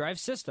SSD drive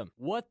system.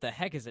 What the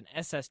heck is an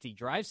SSD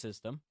drive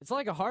system? It's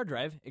like a hard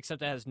drive,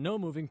 except it has no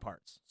moving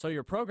parts. So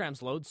your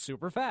programs load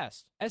super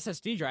fast.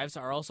 SSD drives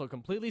are also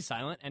completely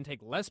silent and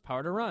take less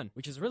power to run,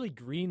 which is really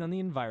green on the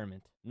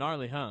environment.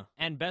 Gnarly, huh?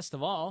 And best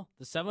of all,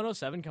 the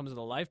 707 comes with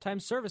a lifetime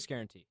service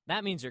guarantee.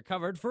 That means you're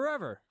covered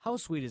forever. How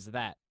sweet is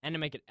that? And to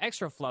make it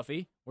extra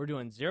fluffy, we're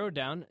doing 0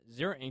 down,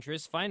 0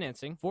 interest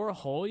financing for a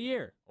whole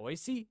year.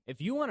 OIC.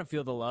 If you want to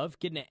feel the love,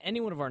 get into any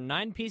one of our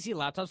 9 PC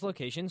Laptops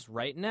locations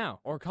right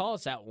now. Or call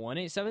us at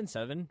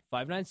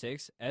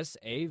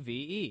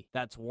 1-877-596-SAVE.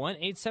 That's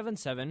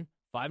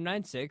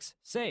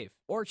 1-877-596-SAVE.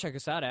 Or check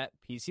us out at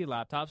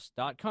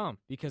PCLaptops.com.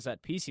 Because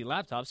at PC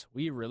Laptops,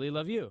 we really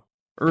love you.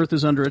 Earth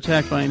is under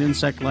attack by an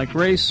insect-like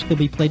race. He'll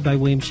be played by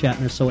William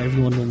Shatner, so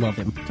everyone will love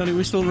him. Tony,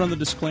 we still run the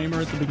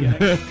disclaimer at the beginning.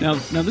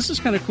 now this is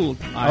kind of cool.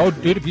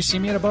 Dude, have you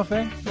seen me at a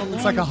buffet?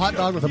 It's like a hot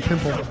dog with a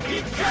pimple.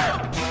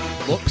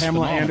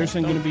 Pamela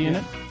Anderson going to be in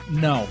it?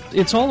 No.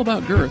 It's all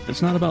about girth.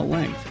 It's not about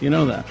length. You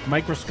know that.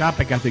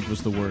 Microscopic, I think,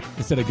 was the word.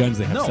 Instead of guns,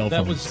 they have cell phones.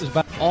 That was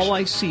about... All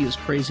I see is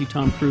crazy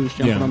Tom Cruise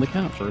jumping on the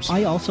couch.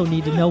 I also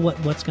need to know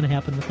what's going to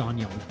happen with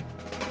Onion.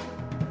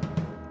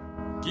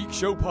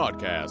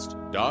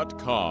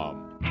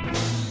 GeekShowPodcast.com.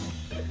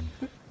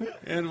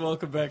 And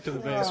welcome back to the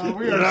basement.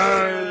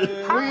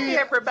 Hi,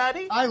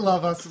 everybody. I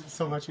love us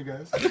so much, you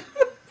guys.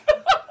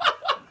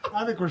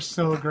 I think we're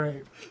so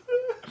great.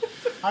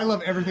 I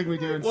love everything we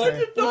do and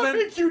say. Well,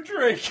 make you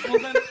drink.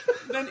 Well,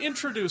 then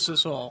introduce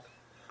us all.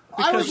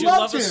 I would Because you love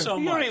love to. us so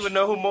much. You don't even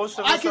know who most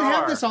of us are. I can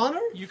have this honor?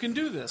 You can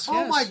do this. Oh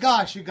yes. my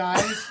gosh, you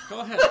guys. Go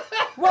ahead.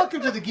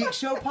 Welcome to the Geek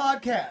Show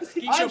Podcast.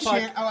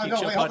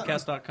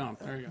 GeekShowPodcast.com.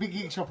 There you go. Big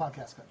Geek Show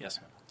Podcast. Yes.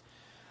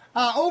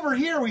 Over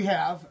here we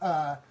have,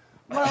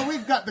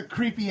 we've got the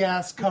creepy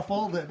ass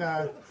couple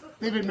that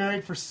they've been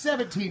married for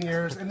 17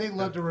 years and they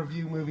love to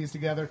review movies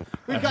together.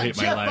 We've got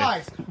Jeff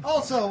Weiss,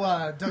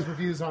 also does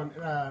reviews on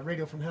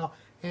Radio from Hell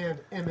and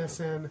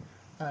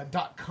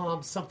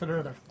MSN.com, something or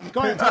other. Go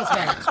ahead and tell us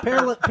about it.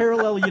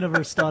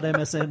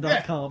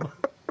 Paralleluniverse.msn.com.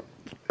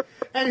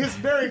 And his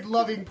very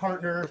loving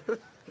partner,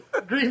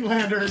 Green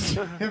Lantern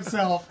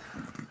himself,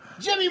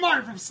 Jimmy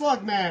Martin from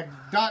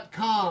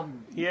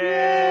SlugMag.com.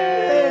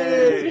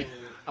 Yay!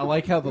 I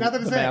like how the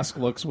Nothing to say. mask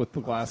looks with the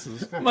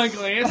glasses. My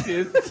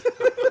glasses.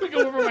 Look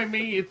over my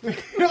meat.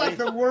 You're like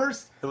the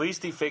worst. At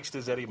least he fixed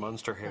his Eddie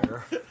Munster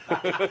hair.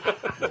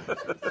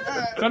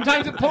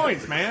 Sometimes it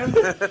points, man.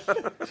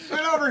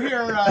 And over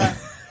here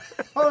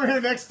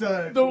next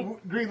to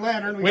Green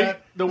Lantern, we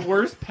got the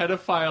worst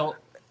pedophile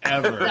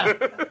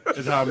ever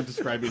is how I'm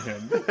describing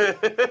him. Do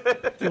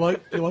you like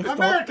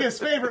America's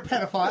favorite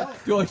pedophile.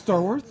 Do you like Star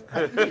Wars?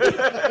 Hey,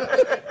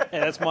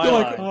 that's my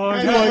line. Do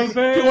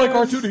you like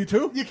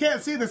R2-D2? You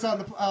can't see this on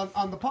the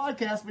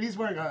podcast, but he's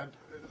wearing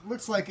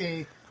looks like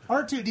a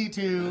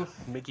R2-D2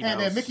 Mickey and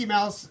Mouse. a Mickey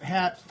Mouse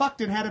hat,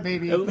 fucked and had a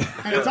baby, and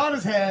it's on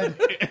his head.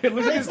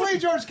 It's Lee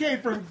George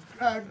Cade from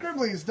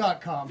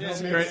Grimleys.com.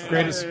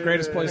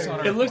 Greatest place on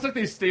It earth. looks like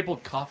they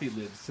stapled coffee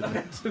lids to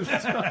it.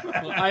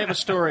 Well, I have a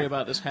story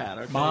about this hat.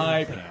 Okay?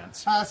 My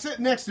pants.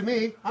 Sitting next to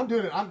me, I'm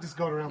just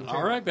going around the table.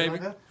 All right, baby.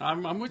 Kinda.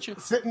 I'm with you.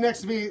 Sitting next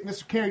to me,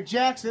 Mr. Kerry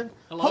Jackson,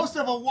 Hello. host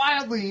of a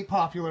wildly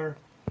popular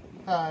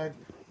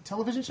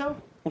television show.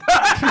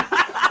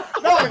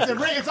 No,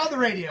 it's on the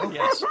radio.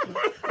 Yes.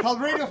 Called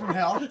Radio from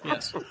Hell.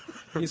 Yes.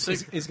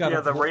 He's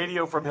got The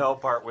radio from hell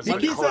part was He a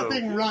keeps that clue.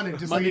 thing running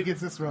just like he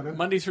gets this running.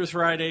 Monday through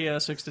Friday,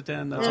 6 to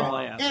 10. That's all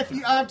I ask.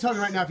 I'm telling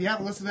you right now, if you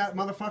haven't listened to that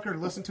motherfucker,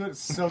 listen to it.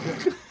 It's so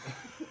good.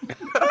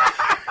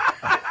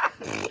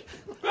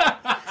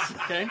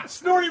 Okay.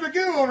 Snorty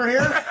Magoo over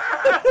here.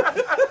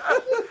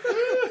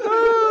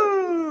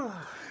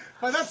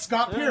 Well, that's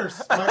Scott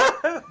Pierce.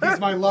 He's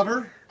my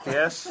lover.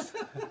 Yes.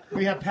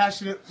 We have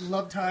passionate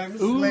love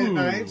times late at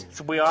night.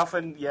 So we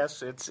often,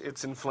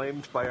 it's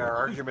inflamed by our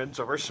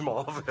arguments over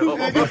Smallville.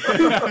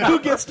 Who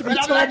gets to be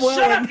Tom Shut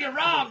Welling? up, you're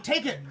wrong.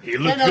 Take it. He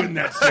looked good in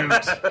that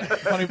suit.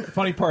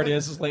 funny part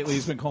is lately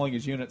he's been calling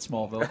his unit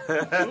Smallville.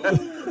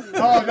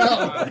 Oh,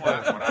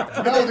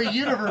 no. No, the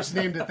universe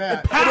named it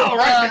that. All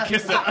right,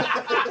 kiss it.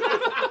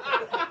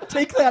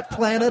 Take that,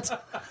 planet.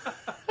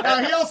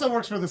 He also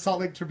works for the Salt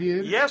Lake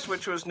Tribune. Yes,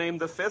 which was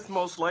named the 5th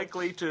most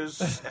likely to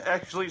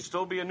actually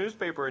still be a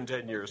newspaper in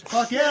 10 years.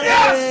 Fuck yeah.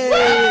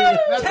 Yes!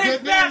 That's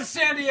good news.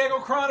 San Diego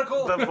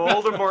Chronicle! The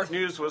Voldemort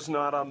news was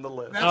not on the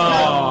list.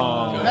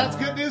 That's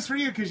good news for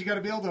you because you got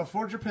to be able to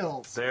afford your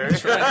pills. There you go.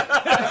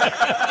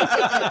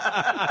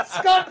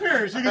 Scott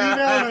Pierce. You can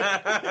email him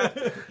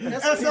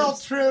at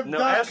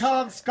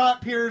sltrib.com,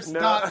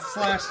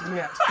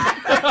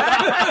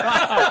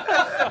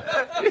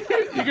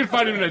 scottpierce.net. You can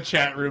find him in a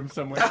chat room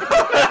somewhere.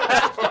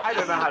 I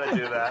don't know how to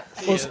do that.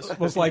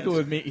 Most likely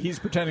with me, he's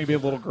pretending to be a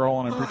little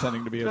girl and I'm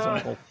pretending to be his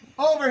uncle.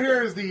 Over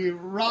here is the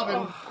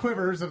Robin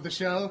Quivers of the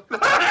show.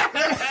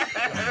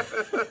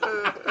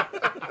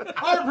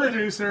 Our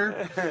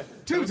producer,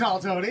 Too Tall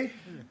Tony.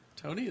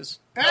 Tony is.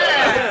 Hey!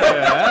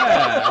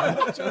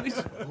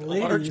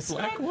 Large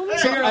black woman.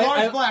 So you're a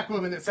large black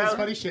woman that says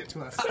funny shit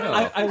to us.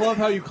 I love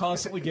how you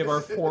constantly give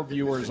our 4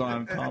 viewers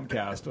on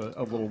Comcast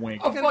a little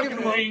wink.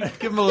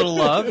 Give him a little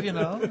love, you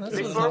know.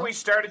 Before we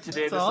started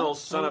today, this little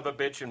son of a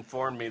bitch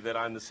informed me that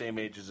I'm the same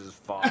age as his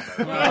father.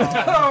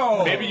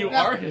 Maybe you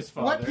Now, are his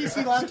father. What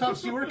PC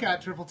laptops do you work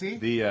at, Triple T?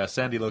 The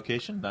Sandy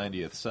location,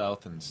 90th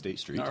South and State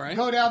Street. All right.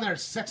 Go down there,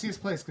 sexiest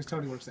place, because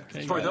Tony works there.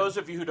 For those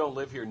of you who don't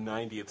live here,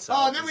 90th South.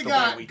 Oh, and then is we the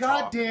got, way we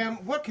talk. goddamn,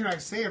 what can I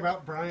say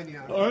about Brian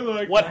Young?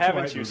 What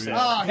haven't you said?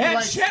 Oh, he And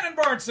likes, Shannon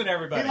Barneson,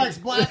 everybody. he likes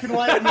black and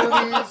white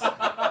movies.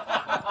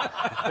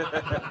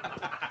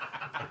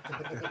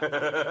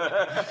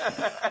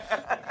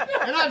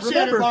 And I'm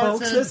Shannon Remember,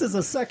 folks, Barneson. this is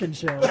a second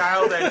show.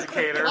 Child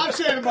educator. I'm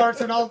Shannon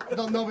Barneson.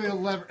 Nobody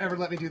will ever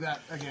let me do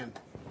that again.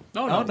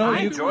 No, Oh, no,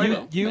 I you, enjoyed you,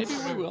 it. you, Maybe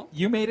we will.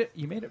 you made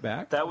it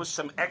back. That was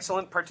some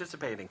excellent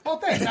participating. Well,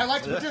 thanks. I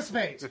like to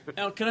participate.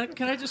 Now, can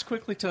I just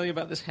quickly tell you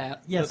about this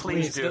hat? Yes, that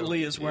please do. That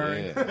Lee is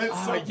wearing.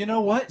 Yeah. You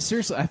know what?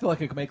 Seriously, I feel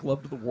like I could make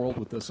love to the world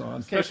with this on.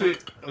 Especially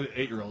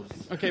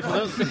 8-year-olds. Okay, for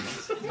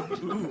those.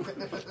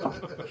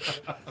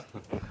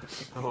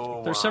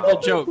 Oh, There's several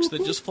jokes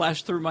that just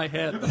flashed through my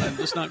head that I'm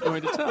just not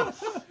going to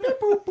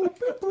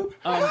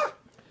tell.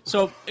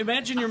 So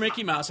imagine your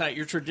Mickey Mouse hat,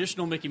 your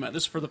traditional Mickey Mouse.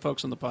 This is for the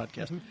folks on the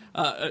podcast.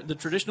 The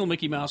traditional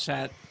Mickey Mouse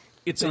hat.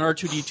 It's an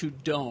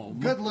R2D2 dome.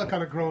 Good look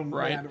on a grown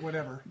Right. man,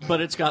 whatever. But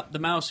it's got the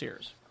mouse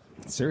ears.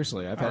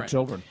 Seriously, I've All had right.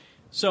 children.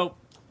 So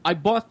I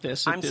bought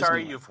this. At I'm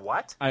sorry, Disneyland. you've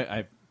what?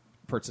 I've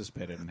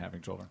participated in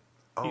having children.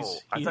 Oh,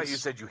 I thought you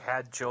said you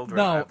had children.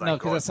 No, I'm like, no,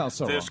 'cause going, that sounds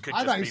so this wrong. Could I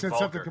just thought you be said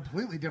vulgar. something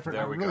completely different.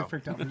 There I we really go.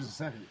 freaked out for just a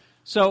second.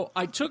 So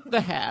I took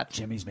the hat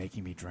Jimmy's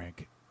making me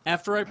drink.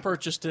 after I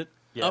purchased it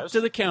up Yes.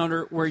 to the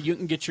counter where you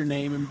can get your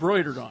name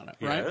embroidered on it,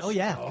 right? Yes. Oh,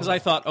 yeah. Because I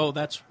thought,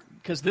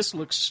 because this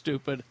looks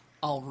stupid.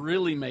 I'll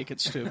really make it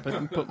stupid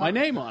and put my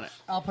name on it.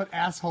 I'll put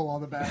asshole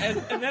on the back.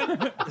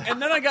 And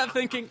then I got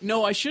thinking,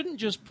 no, I shouldn't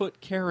just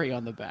put Carrie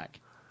on the back.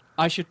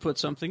 I should put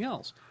something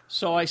else.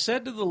 So I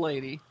said to the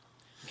lady,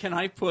 can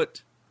I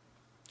put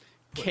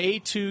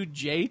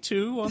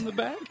K2J2 on the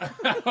back?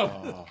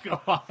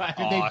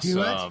 Did they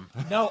do it?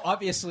 No,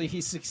 obviously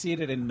he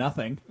succeeded in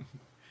nothing.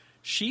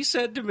 She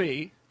said to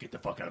me, Get the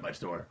fuck out of my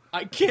store.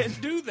 I can't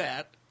do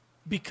that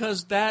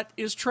because that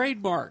is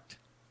trademarked.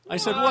 I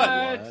said,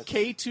 what?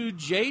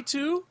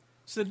 K2J2?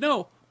 Said,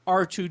 no,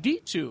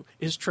 R2D2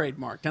 is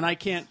trademarked, and I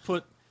can't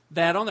put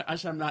that on there. I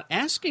said, I'm not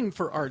asking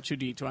for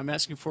R2D2. I'm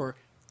asking for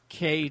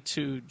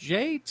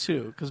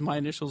K2J2 because my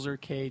initials are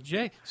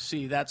KJ.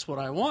 See, that's what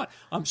I want.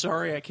 I'm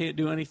sorry, I can't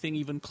do anything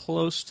even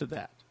close to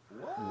that.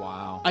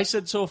 Wow. I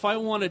said, so if I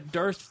wanted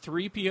Darth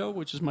 3PO,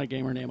 which is my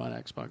gamer name on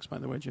Xbox, by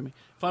the way, Jimmy,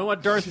 if I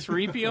want Darth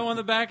 3PO on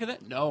the back of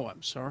that, no,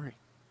 I'm sorry.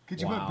 Could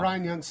you put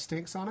Brian Young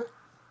Stinks on it?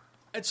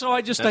 And so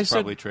I That's said,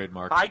 probably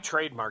trademarked. I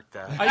trademarked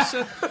that. I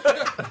said,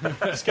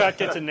 Scott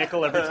gets a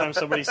nickel every time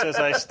somebody says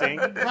I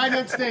stink. Brian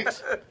Young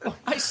Stinks.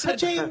 I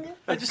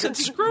just said,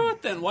 screw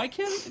it then. Why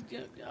can't?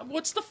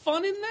 What's the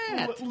fun in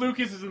that?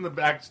 Lucas is in the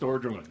back store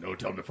going, no,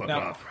 tell him to fuck Now,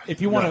 off. if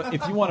you want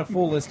a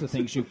full list of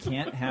things you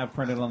can't have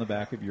printed on the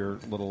back of your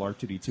little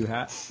R2D2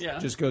 hat, Yeah.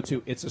 just go to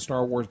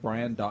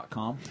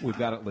itsastarwarsbrian.com. We've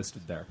got it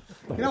listed there.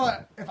 You know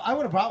what? If I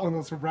would have brought one of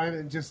those for Brian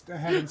and just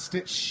had him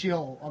stitch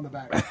shill on the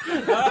back.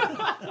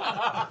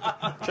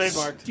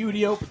 Trademarked.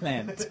 Studio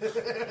plant.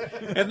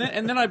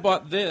 And then I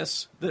bought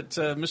this that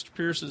Mr.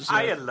 Pierce is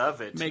I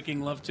love it.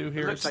 making love to It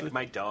here. looks It's like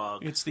my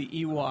dog. It's the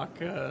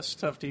Ewok,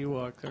 stuffed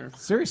Ewok there.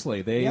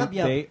 Seriously,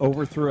 they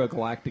overthrew a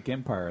galactic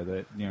empire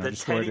that The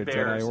destroyed teddy a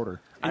bears. Jedi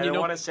Order. And I you know-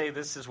 want to say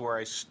this is where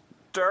I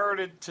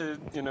started to,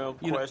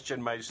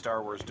 question my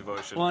Star Wars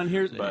devotion. Well, and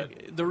here's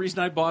But the reason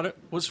I bought it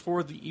was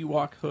for the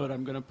Ewok hood.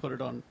 I'm going to put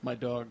it on my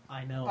dog.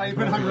 I know. Oh, you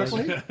put it on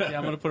Ripley? Yeah,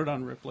 I'm going to put it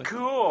on Ripley.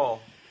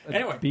 cool.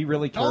 Anyway, Be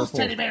really careful. Those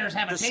teddy bears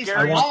have a The taste for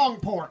scariest- long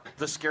pork.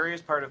 The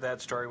scariest part of that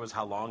story was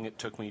how long it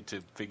took me to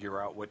figure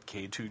out what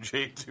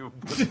K2J2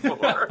 was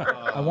for.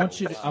 I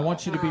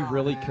want you to be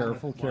really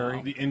careful,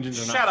 Carrie, The engines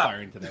are Shut not up.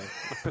 firing today.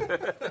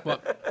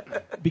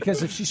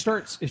 because if she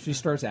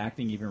starts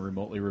acting even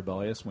remotely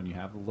rebellious when you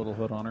have the little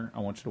hood on her, I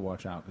want you to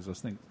watch out because those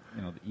things,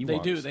 the Ewoks. they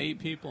do. They eat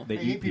people. They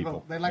They eat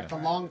people. They like Yeah.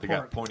 the long They pork.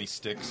 got pointy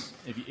sticks.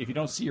 If you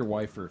don't see your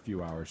wife for a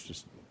few hours,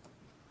 just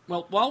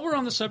Well, while we're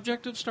on the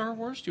subject of Star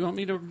Wars, do you want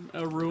me to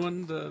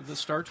ruin the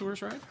Star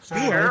Tours ride?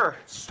 Sure.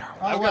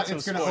 I've what, got some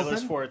it's gonna spoilers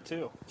open? for it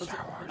too.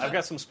 I've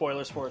got some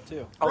spoilers for it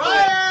too.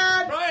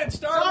 Brian,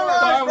 Star Wars!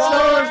 Star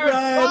Wars,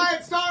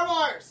 Brian! Star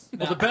Wars!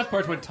 Well, the best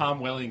part's when Tom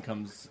Welling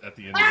comes at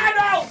the end. I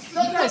know!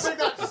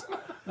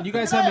 you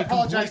guys I have a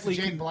apologize to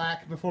completely Jake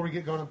Black before we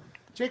get going.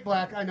 Jake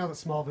Black, I know that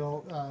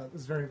Smallville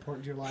is very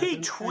important to your life. He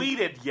and-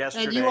 tweeted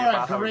yesterday and you are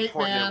about a how great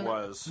important man, it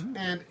was.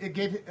 and it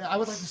gave. I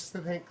would like to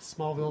thank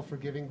Smallville for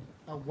giving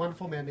a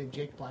wonderful man named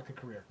Jake Black a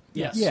career.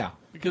 Yes. Yeah.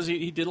 Because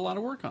he did a lot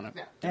of work on it.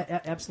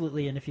 Yeah.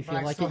 Absolutely, and if you But feel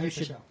I like still it, you hate the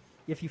should. show.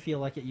 If you feel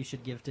like it, you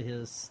should give to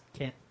his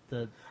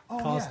the Oh,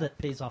 cause yeah. that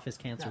pays off his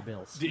cancer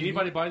bills. Did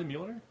anybody buy the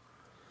Mueller?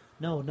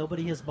 No,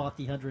 nobody has bought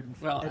the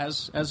 100. Well,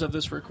 as of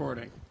this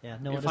recording. Yeah,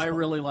 no. If I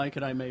really like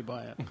it, I may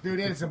buy it. Dude,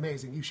 it is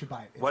amazing. You should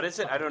buy it. What is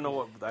it? I don't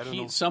know.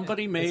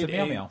 Somebody made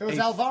It was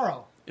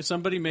Alvaro,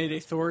 Somebody made a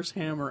Thor's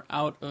hammer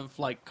out of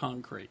like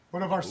concrete.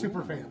 one of our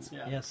super fans.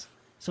 Yeah. Yes.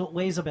 So it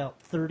weighs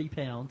about 30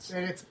 pounds.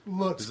 And it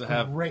looks Does it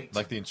have great.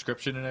 like the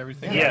inscription and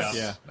everything? Yes.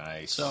 Yeah.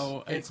 Nice.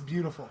 So It's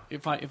beautiful.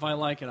 If I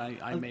like it,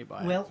 I may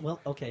buy it. Well,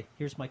 okay.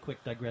 Here's my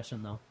quick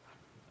digression, though.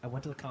 I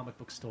went to the comic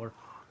book store.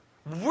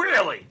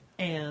 Really?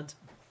 And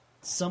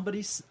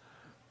somebody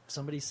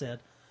said,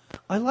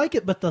 "I like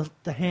it, but the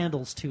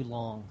handle's too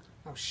long."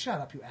 Oh, shut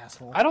up, you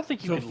asshole. I don't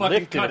think you So could fucking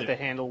lift it cut if the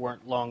handle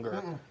weren't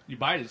longer. You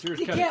buy it, it's yours.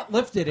 You cut can't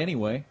lift it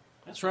anyway.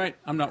 That's right.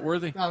 I'm not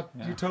worthy. No,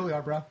 you totally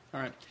are, bro. All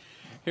right.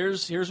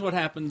 Here's what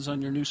happens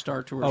on your new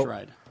Star Tours Oh,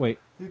 ride. wait.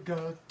 You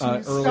go to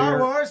Earlier, Star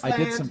Wars I did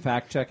land. some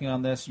fact checking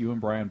on this. You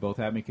and Brian both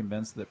have me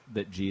convinced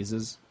that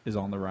Jesus is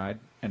on the ride,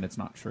 and it's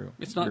not true.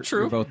 It's not You're- true?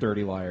 You're both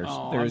dirty liars.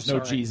 Oh, There I'm is no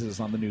sorry. Jesus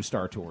on the new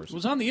Star Tours. It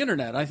was on the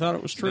internet. I thought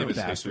it was true.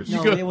 Bastards.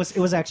 No, it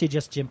was actually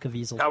just Jim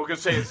Caviezel. I was going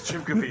to say it's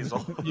Jim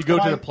Caviezel. You go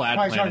to the Plaid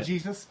Plaid Planet.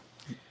 Jesus.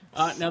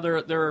 Now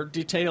there are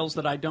details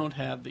that I don't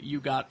have that you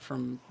got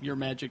from your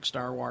Magic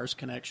Star Wars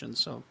connection.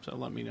 So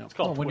let me know. It's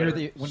Oh, when you're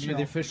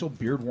the official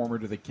beard warmer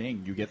to the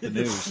king, you get the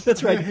news.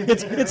 That's right.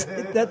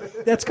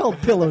 That's called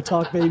pillow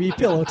talk, baby.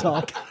 Pillow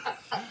talk.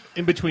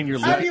 In between your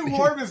How do lips. you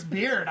warm his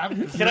beard? I'm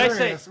curious. Can I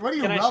say? What do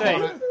you can rub I say?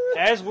 on it?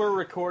 As we're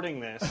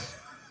recording this,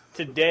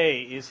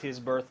 today is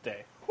his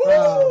birthday.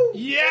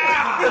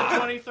 Yeah,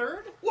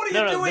 23rd. What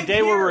are you doing? The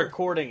day we're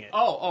recording it.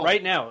 Oh.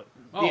 right now.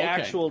 The Oh, okay.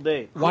 actual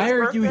date. Why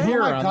are you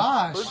here? Oh my on-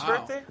 gosh. Whose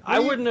birthday? I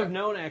wouldn't have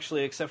known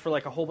actually, except for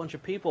like a whole bunch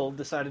of people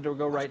decided to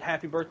go write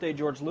 "Happy Birthday,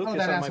 George Lucas"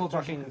 that on my asshole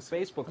George fucking Lucas.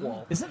 Facebook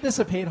wall. Isn't this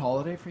a paid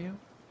holiday for you?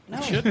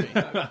 It should be.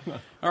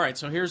 All right.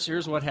 So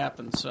here's what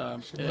happens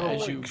as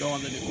you go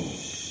on the new.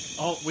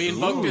 Oh, we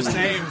invoked his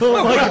name.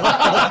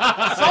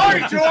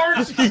 Sorry,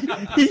 George.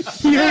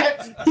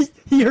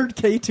 He heard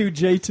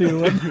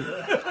K2J2.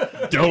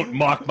 And Don't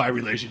mock my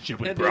relationship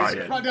with It is.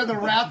 Brian. Brought down the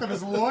wrath of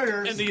his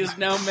lawyers. And he is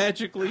now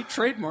magically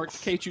trademarked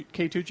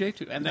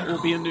K2J2, and that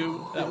will be a new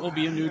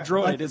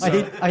droid. It's,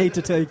 I hate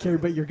to tell you, Kerry,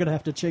 but you're going to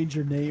have to change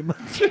your name.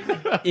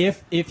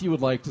 If you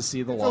would like to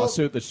see the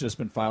lawsuit that's just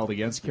been filed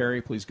against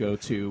Carrie, please go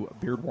to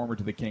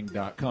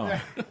beardwarmertotheking.com.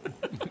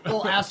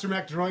 Little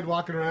astromech droid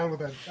walking around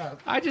with a.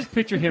 I just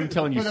picture him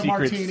telling you With a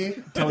secrets. martini.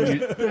 Telling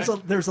you.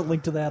 There's a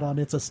link to that on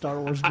It's a Star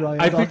Wars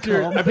Brian. I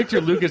picture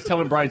Lucas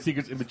telling Brian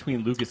secrets in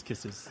between Lucas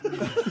kisses.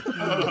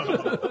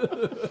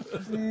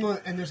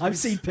 And there's I've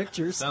seen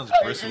pictures. Sounds And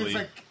bristly. it's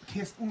like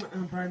kiss,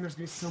 Brian. There's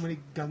gonna be so many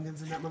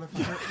Gungans in that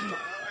motherfucker.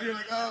 You're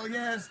like, oh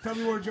yes, tell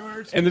me more,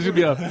 George. And there's going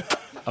to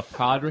be a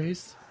pod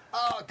race.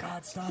 Oh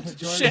God, stop it,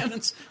 George.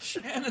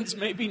 Shannon's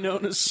may be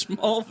known as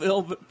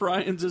Smallville, but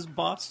Brian's is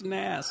Boss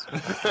Nass.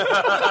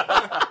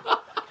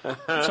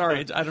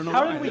 Sorry, I don't know.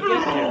 How why. did we get here?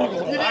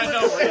 I know.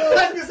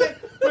 I was gonna say,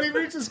 when he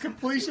reaches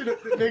completion,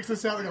 it makes a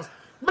sound that goes.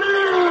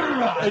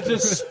 It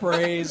just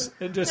sprays.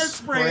 It just It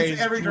sprays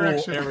every drool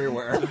direction.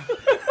 everywhere.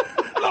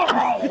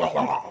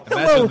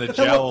 Imagine the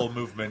jowl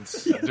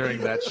movements during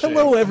that shit.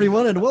 Hello,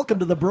 everyone, and welcome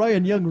to the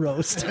Brian Young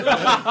Roast.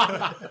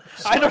 I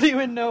don't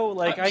even know.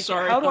 Like,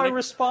 sorry, how do I honey.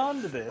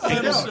 respond to this? I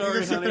know. You sorry,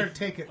 just sit honey. there and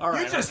take it. All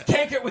right. You just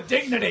take it with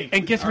dignity.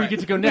 And guess where you get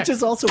to go Which next?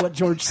 is also what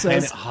George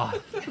Planet says.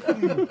 Hoth.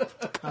 Oh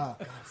God,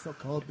 it's so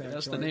cold there.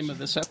 That's the George. name of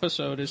this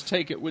episode is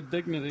Take It With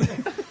Dignity.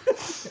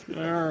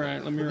 All right,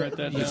 let me write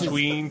that down.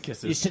 Between You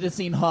kisses. should have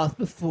seen Hoth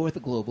before the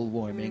global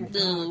warming.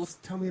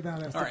 Tell me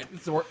about it. All right,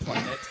 It's the work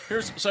planet.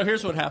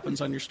 here's what happens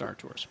on your Star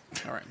Tours.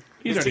 All right.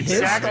 It's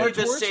exactly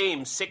the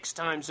same 6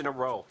 times in a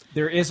row.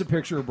 There is a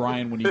picture of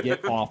Brian when you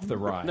get off the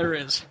ride. There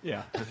is.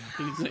 Yeah.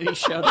 He's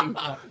shouting.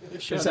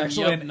 There's shouting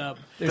actually yub nub.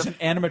 there's an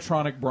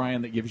animatronic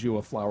Brian that gives you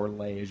a flower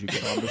lei as you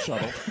get on the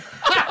shuttle.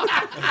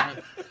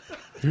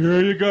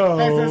 Here you go.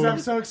 Hey, sis, I'm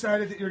so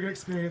excited that you're gonna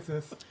experience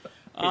this.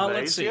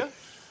 Let's see.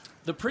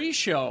 The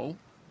pre-show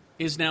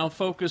is now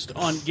focused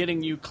on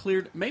getting you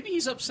cleared. Maybe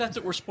he's upset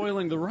that we're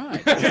spoiling the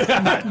ride.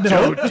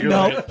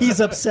 No,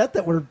 he's upset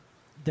that we're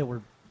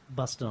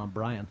busting on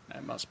Brian.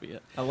 That must be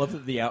it. I love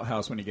that the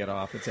outhouse when you get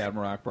off, it's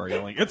Admiral Akbar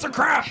yelling, "It's a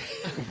crap!"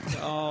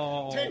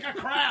 Oh. Take a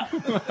crap.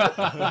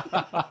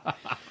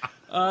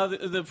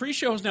 The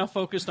pre-show is now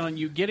focused on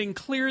you getting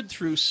cleared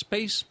through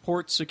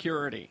spaceport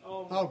security.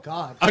 Oh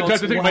God. I got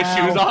to take my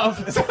shoes off.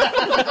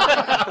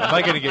 Am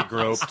I going to get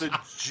groped? The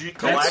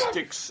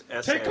Galactics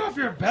SA. Take off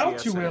your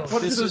belt, you will.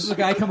 What does the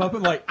guy come up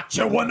and like,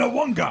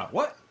 "Chawanda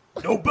What?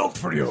 No belt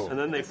for you." And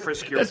then they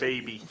frisk your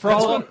baby. For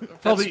all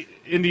the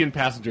Indian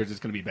passengers, it's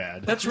going to be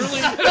bad. That's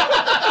really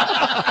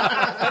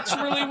that's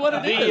really what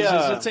it is.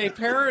 It's a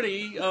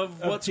parody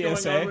of what's going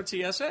TSA? on with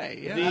TSA.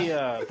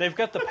 Yeah. They've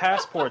got the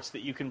passports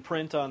that you can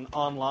print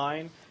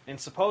online, and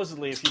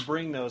supposedly if you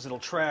bring those, it'll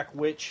track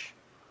which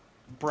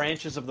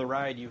branches of the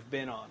ride you've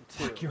been on,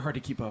 too. You're hard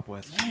to keep up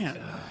with. Man.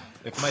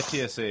 If my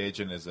TSA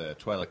agent is a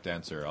Twi'lek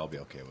dancer, I'll be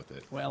okay with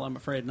it. Well, I'm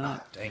afraid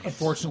not. Dang it.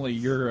 Unfortunately,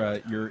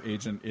 your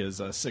agent is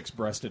a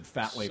six-breasted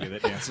fat lady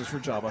that dances for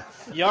Jabba.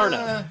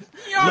 Yarna.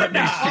 Let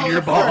me see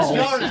your balls.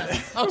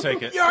 I'll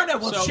take it. Yarna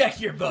will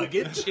check your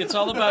baggage. It's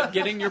all about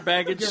getting your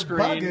baggage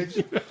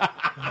screened.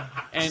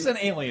 It's an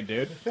alien,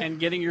 dude. And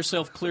getting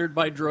yourself cleared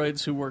by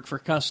droids who work for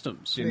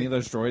customs. Do any of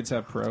those droids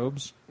have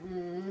probes?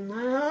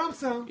 I hope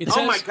so.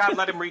 Oh my God!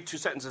 Let him read 2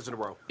 sentences in a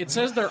row. It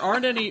says there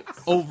aren't any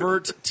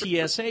overt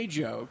TSA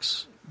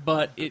jokes,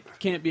 but it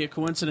can't be a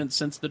coincidence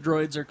since the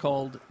droids are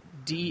called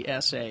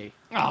DSA.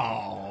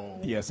 Oh.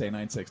 DSA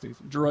 960s.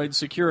 Droid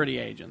security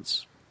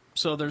agents.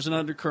 So there's an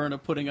undercurrent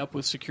of putting up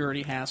with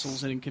security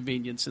hassles and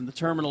inconvenience in the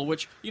terminal,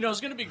 which, you know, is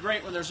going to be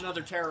great when there's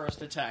another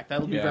terrorist attack.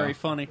 That'll be very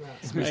funny.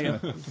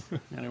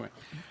 Anyway,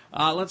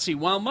 let's see.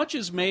 While much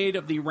is made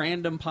of the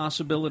random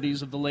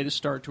possibilities of the latest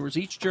Star Tours,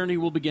 each journey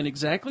will begin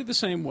exactly the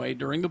same way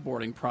during the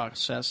boarding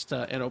process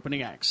at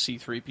opening acts.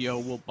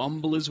 C-3PO will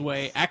bumble his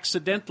way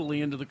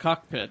accidentally into the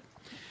cockpit,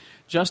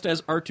 just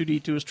as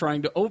R2-D2 is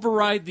trying to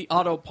override the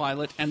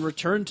autopilot and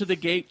return to the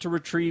gate to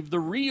retrieve the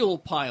real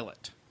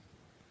pilot.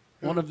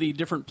 One of the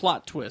different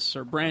plot twists,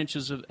 or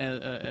branches,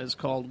 as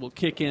called, will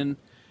kick in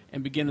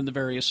and begin in the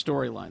various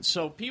storylines.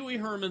 So Pee Wee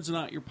Herman's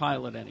not your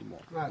pilot anymore.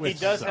 He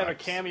does have a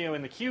cameo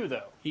in the queue,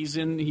 though. He's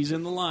in the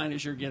line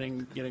as you're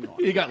getting on.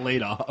 He got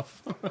laid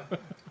off.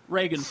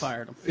 Reagan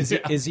fired him.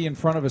 Is he in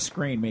front of a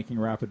screen making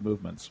rapid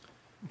movements?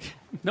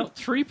 No,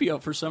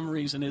 3PO for some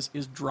reason is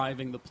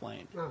driving the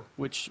plane, Oh.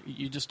 which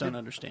you just don't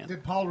understand.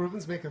 Did Paul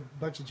Rubens make a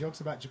bunch of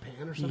jokes about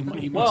Japan or something?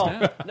 He must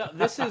have. No,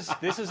 this is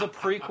a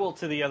prequel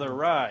to The Other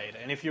Ride,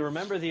 and if you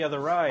remember The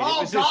Other Ride, Oh,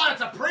 it was God,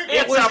 it's a prequel!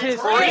 It was his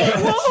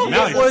prequel!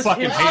 Now you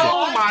fucking hate it.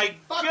 Oh my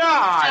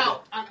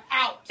God! I'm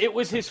out! It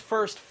was his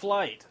first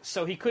flight,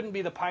 so he couldn't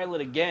be the pilot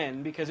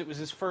again because it was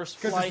his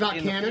first 'Cause it's flight not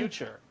in canon? the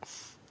future.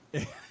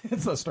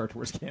 It's a Star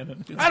Wars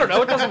canon. I don't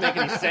know. It doesn't make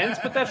any sense,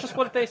 but that's just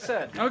what they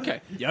said. Okay.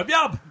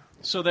 Yup.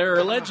 So there are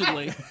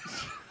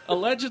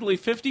allegedly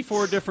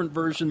 54 different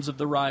versions of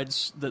the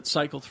rides that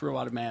cycle through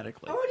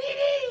automatically.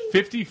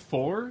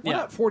 54? Why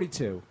not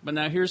 42? But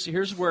now here's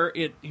where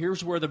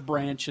the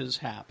branches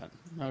happen.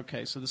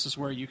 Okay, so this is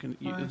where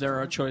there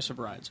are a choice of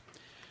rides.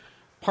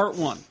 Part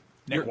 1.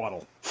 Nick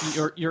Waddle.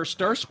 Your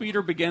star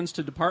speeder begins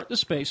to depart the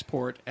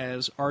spaceport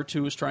as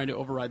R2 is trying to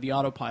override the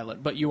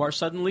autopilot, but you are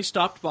suddenly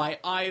stopped by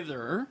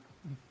either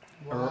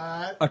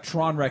What? A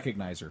Tron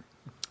recognizer.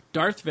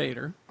 Darth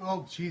Vader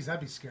Oh, jeez, that'd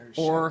be scary. as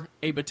or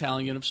a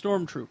battalion of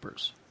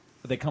stormtroopers.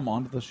 They come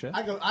onto the ship?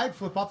 shit. I'd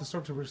flip off the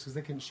stormtroopers because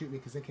they couldn't shoot me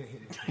because they can't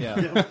hit it.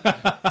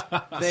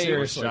 Yeah.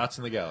 Seriously. Shots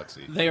in the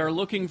galaxy. They are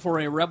looking for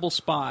a rebel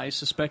spy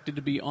suspected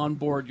to be on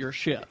board your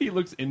ship. He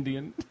looks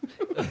Indian.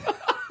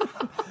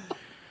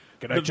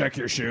 Can I check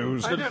your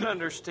shoes? I don't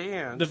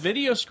understand. The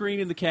video screen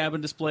in the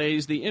cabin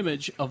displays the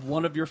image of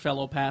one of your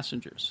fellow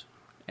passengers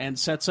and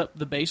sets up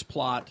the base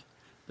plot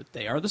that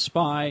they are the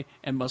spy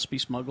and must be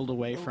smuggled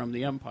away from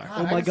the Empire.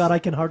 Oh my God, I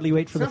can hardly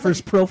wait for the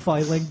first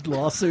profiling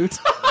lawsuit.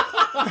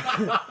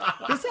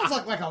 This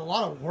sounds like a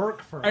lot of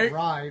work for a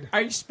ride.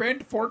 I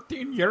spent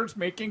 14 years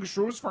making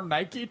shoes for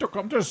Nike to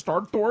come to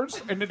Star Tours,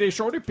 and then they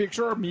showed a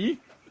picture of me.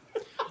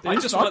 I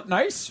just want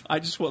nice. I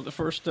just want the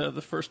first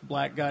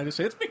black guy to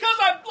say it's because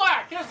I'm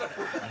black, isn't it?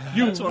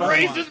 You That's what I want.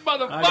 racist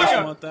motherfucker! I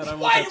just want that. I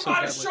want Why that you so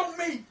gotta badly. show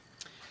me?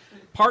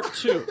 Part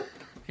 2.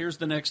 Here's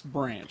the next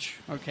branch.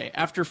 Okay,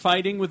 after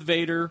fighting with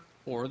Vader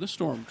or the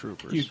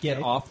stormtroopers, You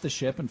get off the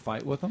ship and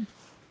fight with them?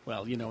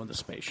 well, in the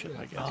spaceship,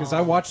 I guess. Because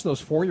I watched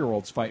those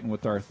 4-year-olds fighting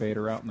with Darth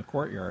Vader out in the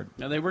courtyard.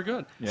 Now they were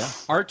good. Yeah.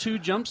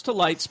 R2 jumps to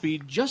light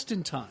speed just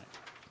in time.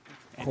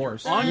 Of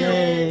course. On your,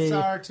 It's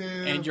R2.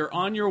 and you're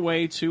on your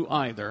way to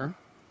either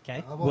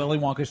Okay. Willy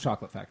Wonka's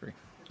Chocolate Factory.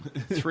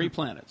 3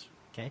 planets: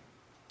 Okay.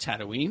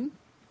 Tatooine,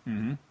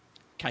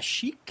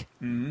 Kashyyyk,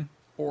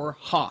 or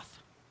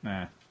Hoth.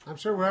 Nah. I'm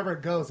sure wherever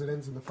it goes, it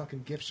ends in the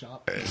fucking gift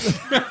shop.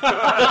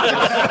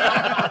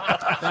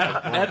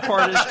 That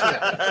part is true.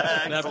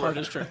 That part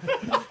is true.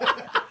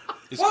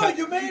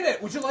 You made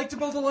it! Would you like to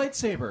build a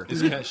lightsaber?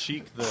 Is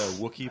Kashyyyk the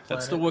Wookiee planet?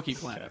 That's the Wookiee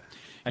planet.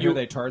 I hear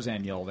they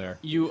Tarzan yell there.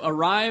 You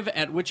arrive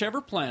at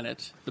whichever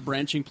planet the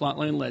branching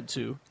plotline led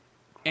to,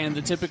 and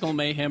the typical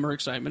mayhem or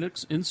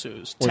excitement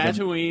ensues. Or the-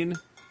 Tatooine.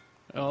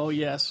 Oh,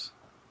 yes.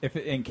 If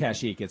in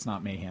Kashyyyk, it's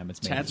not mayhem,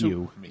 it's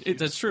mayhew.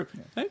 That's true.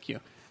 Thank you.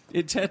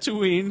 In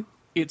Tatooine,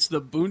 it's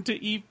the Boonta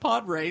Eve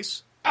pod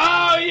race.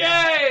 Oh,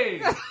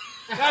 yay!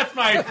 That's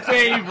my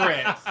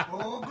favorite.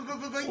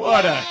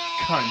 What a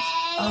cunt.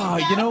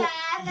 Oh, you know...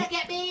 Look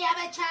at me,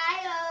 I'm a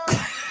child.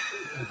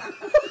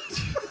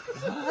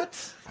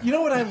 What? You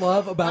know what I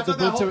love about That's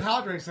the what that whole Boonta...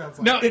 pod race sounds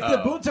like. No,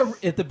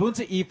 If the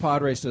Boonta Eve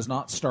pod race does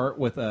not start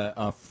with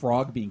a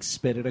frog being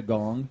spit at a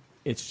gong,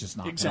 it's just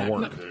not Exactly.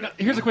 going to work. Now,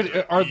 here's a question: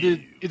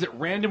 is it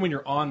random when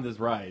you're on this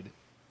ride?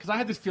 Because I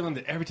had this feeling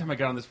that every time I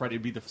got on this ride,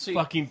 it'd be the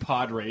fucking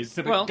pod race.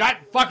 So Well, God,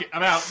 fuck it,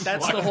 I'm out.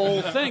 That's the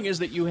whole thing, is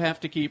that you have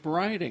to keep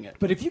riding it.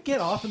 But if you get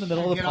off in the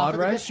middle of the Get off pod at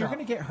the race, gift you're shop.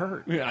 going to get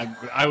hurt. Yeah,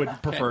 I would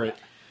prefer it.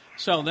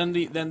 So then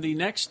the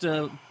next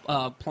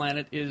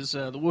planet is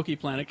the Wookiee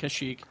planet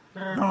Kashyyyk,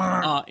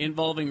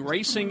 involving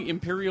racing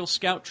Imperial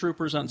Scout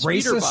troopers on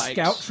speeder Racist bikes.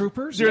 Scout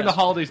troopers? During the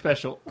holiday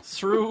special.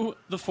 Through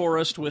the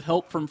forest with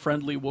help from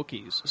friendly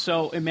Wookiees.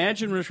 So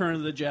imagine Return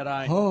of the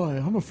Jedi. Hi,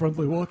 I'm a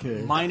friendly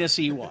Wookiee. Minus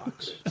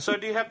Ewoks. So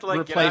do you have to get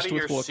out Replaced of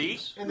your with seat?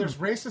 Wookiees. And there's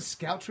racist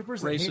scout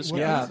troopers that hate Racist Wookiees?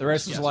 Yeah, the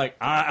racists are like,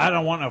 I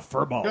don't want no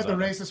furballs. You know,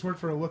 the racist word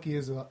for a Wookiee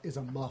is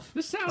a muff.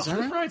 This sounds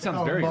muffs.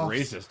 very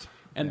racist.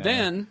 And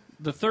then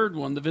the third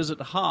one, the Visit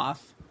to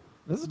Hoth,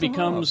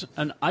 becomes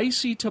an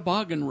icy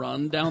toboggan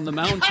run down the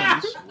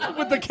mountains.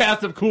 With the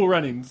cast of Cool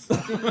Runnings.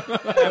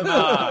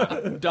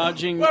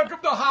 Dodging Welcome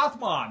to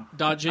Hothmon.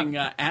 dodging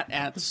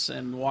at-ats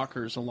and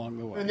walkers along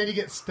the way. And then you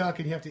get stuck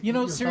and you have to You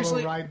know, eat your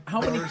seriously, fellow ride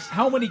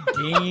how many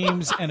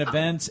games and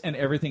events and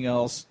everything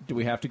else do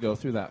we have to go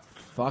through that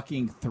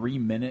fucking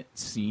 3-minute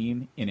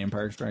scene in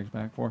Empire Strikes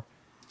Back for?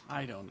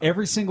 I don't know.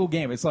 Every single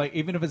game. It's like,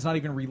 even if it's not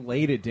even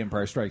related to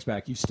Empire Strikes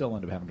Back, you still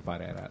end up having to fight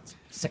AT-ATs.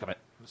 Sick of it.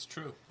 That's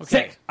true.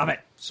 Sick of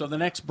it. So the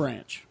next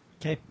branch,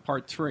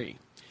 part 3.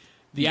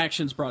 The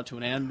action's brought to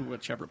an end,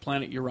 whichever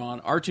planet you're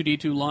on.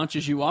 R2-D2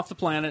 launches you off the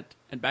planet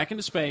and back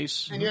into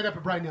space. And you end up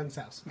at Brian Young's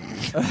house.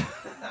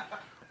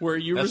 Where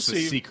you That's the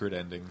receive secret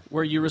ending.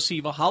 Where you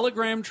receive a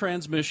hologram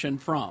transmission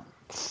from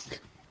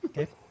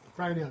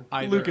Brian Young.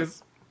 either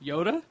Lucas.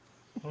 Yoda,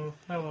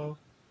 Hello.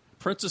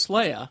 Princess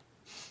Leia,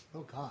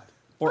 Oh, God.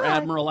 or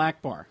Admiral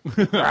Akbar.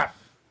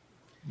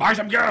 Buy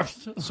some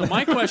gifts. So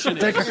my question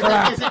is,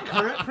 Is it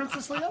current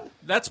Princess Leia?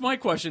 that's my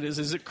question is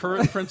it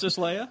current Princess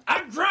Leia?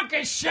 I'm drunk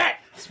as shit.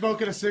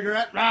 Smoking a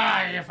cigarette?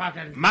 Ah, you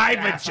fucking... My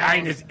assholes.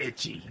 vagina's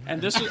itchy.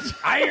 And this is,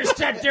 I used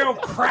to do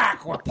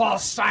crack with Paul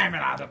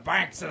Simon on the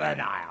banks of the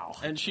Nile.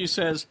 and she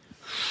says,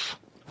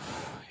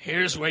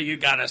 here's where you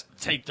gotta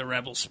take the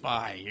rebel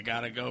spy. You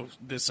gotta go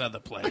this other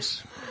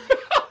place.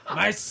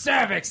 My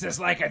cervix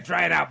is like a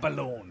dried out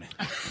balloon.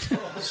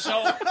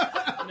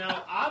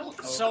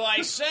 So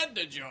I said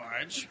to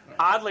George,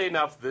 Oddly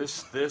enough,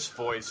 this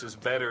voice is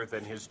better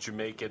than his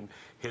Jamaican,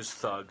 his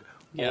thug,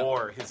 Yeah.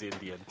 or his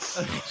Indian.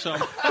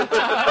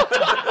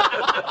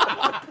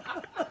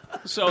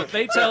 so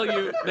they tell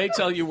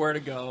you where to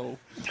go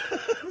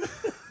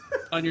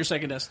on your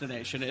second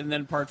destination, and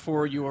then part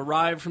 4, you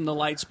arrive from the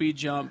lightspeed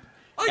jump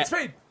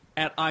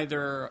at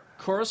either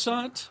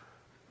Coruscant,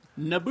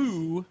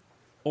 Naboo,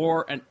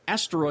 or an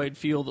asteroid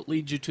field that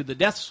leads you to the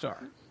Death Star.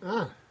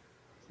 Man,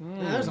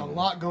 there's a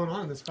lot going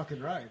on in this fucking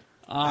ride.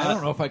 I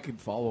don't know if I could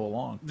follow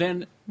along.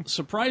 Then,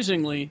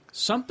 surprisingly,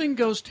 something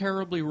goes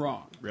terribly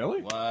wrong.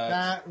 Really? What?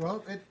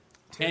 It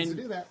tends And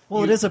to do that.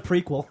 Well, it is a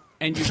prequel.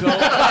 And you go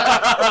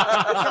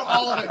So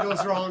all of it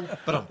goes wrong.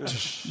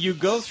 you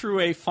go through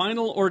a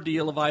final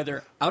ordeal of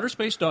either outer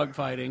space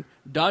dogfighting,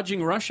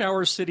 dodging rush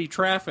hour city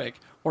traffic,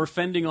 or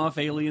fending off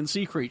alien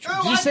sea creatures.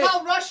 Oh, I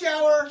called Rush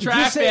Hour!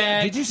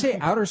 Did you say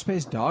outer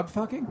space dog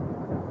fucking?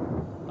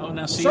 Oh,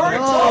 now see. Sorry,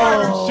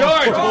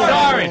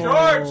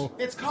 George!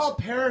 It's called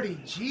parody.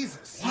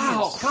 Jesus.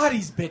 Wow, God,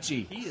 he's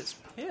bitchy. He is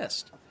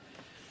pissed.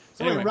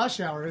 So anyway, Rush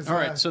Hour is... All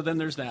right, so then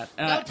there's that.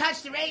 Don't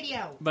touch the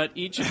radio. But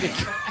each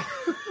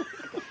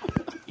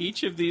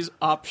of these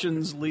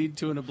options lead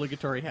to an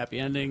obligatory happy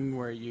ending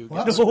where you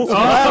get Tell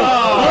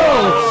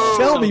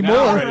me more.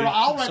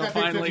 I'll write So that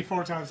thing finally-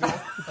 54 times now.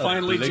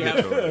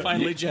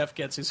 finally Jeff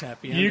gets his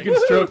happy ending. You can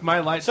stroke my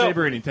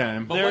lightsaber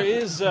anytime. But There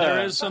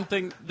is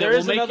something that there will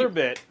is make another you,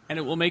 bit. and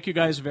it will make you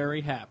guys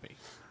very happy.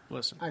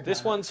 Listen,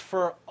 This one's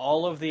for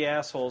all of the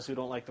assholes who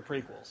don't like the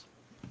prequels.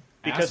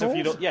 Because if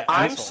you don't,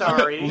 I'm assholes.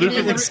 sorry.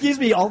 Excuse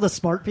me, all the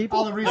smart people?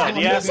 All the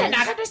reasonable the assholes.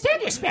 movies.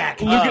 understand you,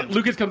 Spec.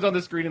 Lucas comes on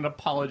the screen and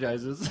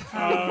apologizes.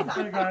 Hey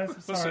guys,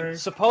 I'm sorry.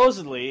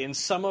 Supposedly, in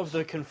some of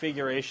the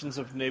configurations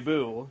of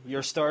Naboo,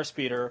 your star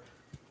speeder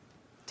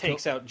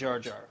takes out Jar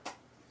Jar.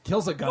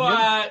 Kills a Gungan?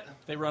 what?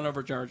 They run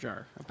over Jar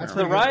Jar.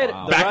 The ride,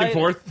 the Back ride, and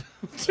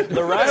forth.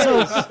 The ride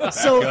is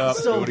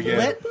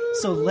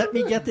So let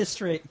me get this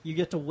straight. You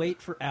get to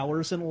wait for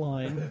hours in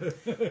line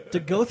to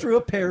go through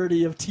a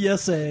parody of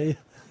TSA.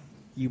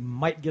 You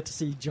might get to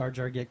see Jar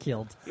Jar get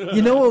killed.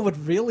 You know what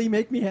would really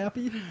make me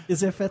happy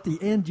is if at the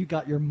end you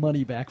got your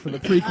money back for the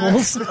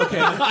prequels. Okay,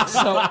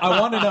 so I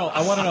want to know.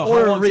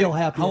 Or how a real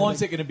happy How long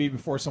is ending. it going to be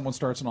before someone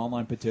starts an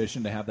online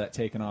petition to have that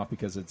taken off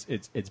because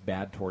it's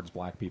bad towards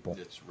black people?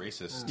 It's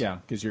racist. Yeah,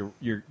 because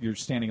you're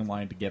standing in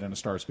line to get in a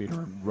star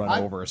speeder and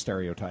run over a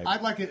stereotype.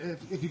 I'd like it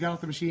if you got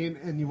off the machine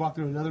and you walked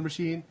through another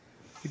machine,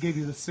 it gave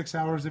you the 6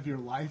 hours of your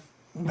life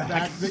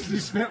back that you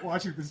spent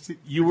watching this.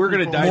 You were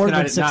going to die More tonight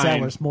than at 6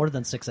 9. hours. More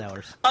than 6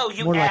 hours. Oh,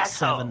 you More like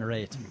asshole. 7 or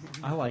 8.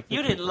 I like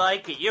You didn't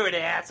like it. You're an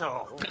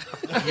asshole.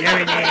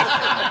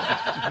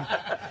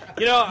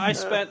 You know, I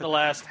spent the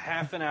last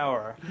half an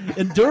hour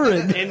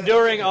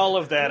enduring all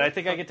of that. I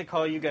think I get to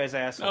call you guys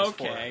assholes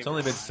for it. It's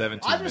only been 17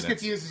 I just minutes. get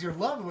to use as your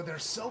love when they're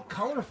so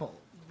colorful.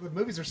 The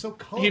movies are so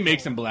colorful. He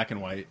makes them black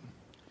and white.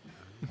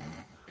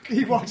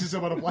 He watches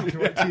them on a black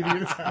and white TV in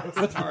his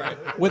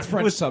house. With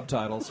French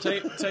subtitles.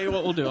 Tell you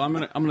what we'll do. I'm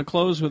gonna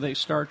close with a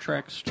Star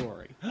Trek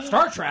story.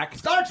 Star Trek.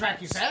 Star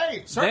Trek, you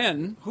say?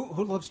 Then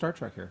who loves Star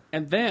Trek here?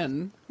 And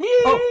then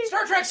Oh,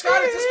 Star Trek, Scott!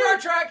 It's a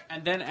Star Trek.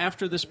 And then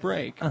after this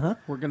break,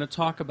 we're going to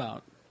talk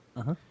about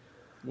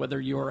whether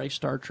you're a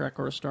Star Trek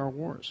or a Star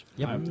Wars.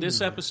 Yep.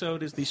 This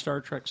episode is the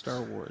Star Trek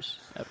Star Wars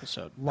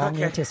episode.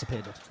 Long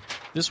anticipated.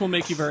 This will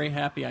make you very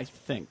happy, I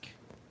think.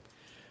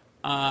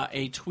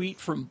 A tweet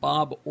from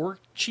Bob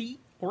Orky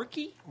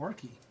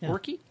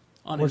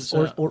on his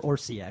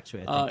Orsi,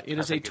 actually. I think. it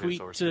is a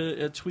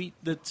tweet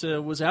that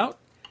was out.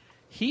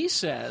 He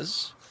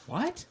says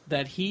what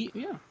that he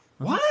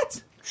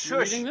what You're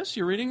reading this?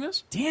 You're reading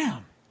this?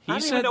 Damn. I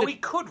didn't even know he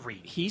could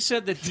read. He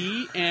said that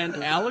he and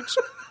Alex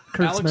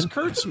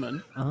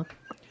Kurtzman.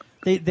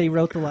 They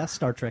wrote the last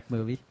Star Trek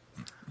movie.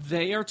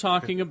 They are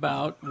talking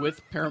about,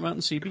 with Paramount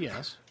and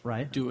CBS,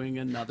 right, doing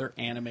another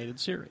animated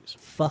series.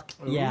 Fuck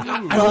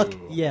yeah. Fuck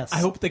yes. I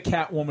hope the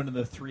Catwoman and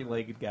the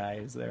three-legged guy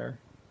is there.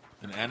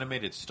 An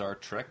animated Star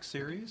Trek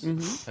series?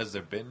 Mhm. Has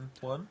there been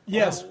one?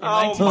 Yes. Oh,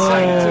 in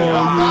my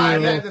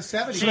 1992. God. The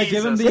 70s. Should I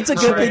give him the? It's a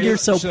good thing you're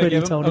so Should I pretty,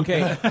 give him- Tony.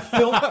 Okay.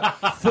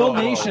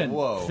 Filmation.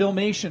 Whoa.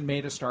 Filmation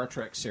made a Star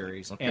Trek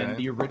series, Okay. and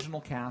the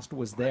original cast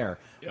was there,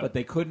 Yep. but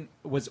they couldn't.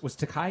 Was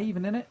Takei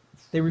even in it?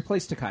 They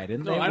replaced Takei,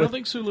 didn't No, they? I don't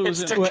think Sulu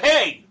was It's in it.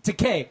 Takei!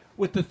 Takei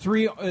with the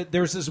three.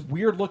 There's this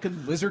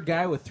weird-looking lizard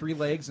guy with 3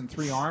 legs and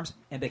 3 arms,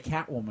 and a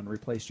Catwoman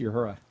replaced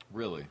Uhura.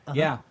 Really?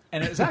 Yeah,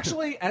 and it was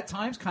actually at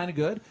times kind of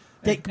good.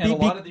 They- And a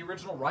be- lot of the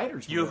original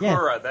writers were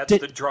Uhura, that's Did-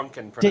 the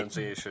drunken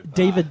pronunciation.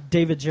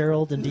 David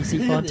Gerald and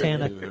DC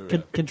Fontana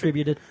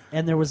contributed,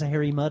 and there was a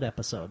Harry Mudd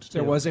episode.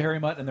 There too. was a Harry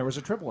Mutt, and there was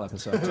a triple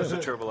episode. There was a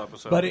triple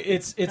episode. But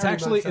it's Harry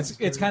actually Mudd sounds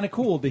it's kind of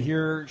cool to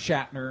hear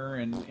Shatner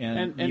and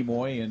And-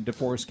 Nimoy and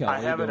DeForest Kelly.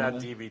 I have it doing on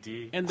it.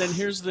 DVD. And then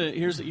here's the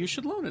you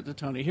should loan it to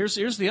Tony. Here's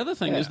the other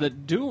thing is Yeah.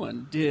 that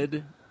Doohan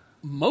did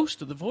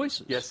most of the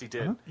voices. Yes, he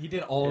did. He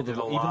did all of He the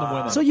did a even the lot.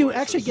 women. So you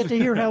actually get to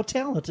hear how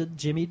talented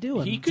Jimmy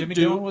Doohan. He could Jimmy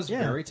do. Doohan was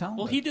yeah. very talented.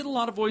 Well, he did a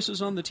lot of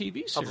voices on the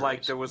TV series. Of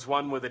like, there was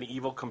one with an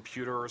evil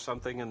computer or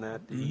something, and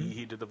that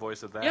he did the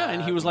voice of that. yeah,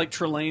 and he was like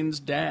Trelane's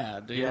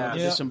dad. You know, Yeah. the Yeah.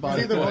 Is he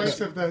disembodied the voice.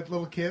 voice of the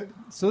little kid?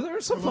 So there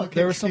was some Little fun.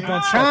 There was some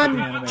fun stuff. in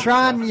the animated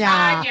stuff.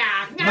 Tranya.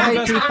 My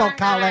best- people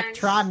call it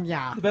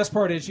Tranya. The best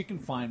part is you can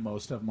find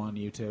most of them on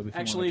YouTube.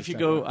 Actually, if you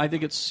go, I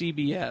think it's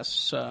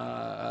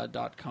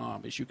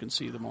CBS.com, as you can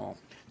see them all.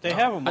 They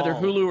have them Either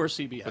all. Hulu or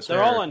CBS.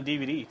 They're all on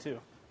DVD too.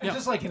 And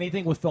just like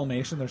anything with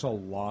Filmation, there's a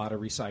lot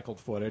of recycled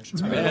footage.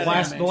 I mean, bad the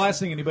animation. last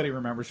thing anybody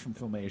remembers from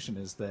Filmation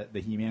is the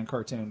He-Man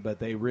cartoon, but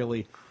they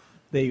really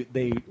they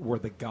were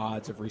the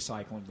gods of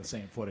recycling the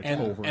same footage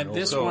And- over and and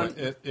this over. one-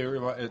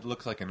 It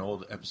looks like an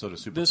old episode of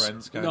Super This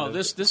Friends, kind no, of.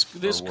 this or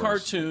worse?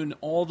 cartoon,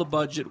 all the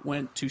budget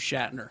went to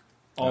Shatner.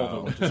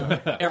 All of them.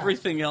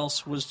 Everything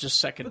else was just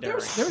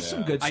secondary. There's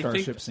some good I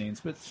think- Starship scenes,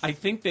 but I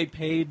think they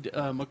paid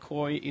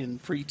McCoy in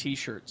free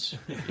T-shirts.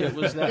 It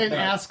was that And bad.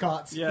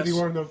 ascots Yes. that he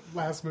wore in the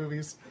last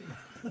movies.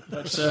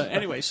 But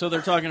anyway, so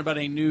they're talking about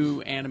a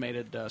new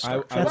animated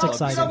Star Trek. That's Well,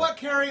 exciting. You know what,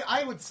 Carrie?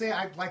 I would say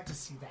I'd like to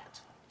see that.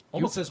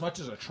 almost as much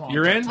as a Tron.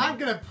 You're in? I'm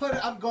going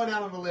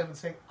out on a limb and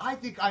saying I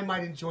think I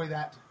might enjoy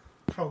that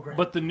program.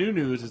 But the new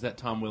news is that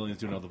Tom Williams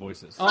doing all the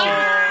voices.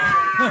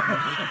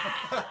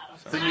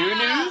 The new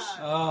news?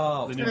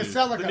 Oh, The it's new going to news.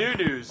 sound like The a new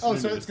news. Oh, New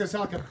so news. it's going to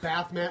sound like a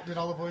Bathmat did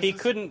all the voices. He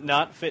couldn't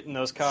not fit in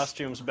those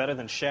costumes better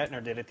than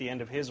Shatner did at the end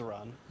of his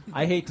run.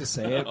 I hate to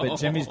say it, but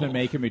Jimmy's been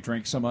making me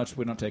drink so much. If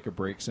we don't take a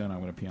break soon, I'm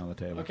going to pee on the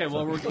table. Okay,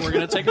 well, we're going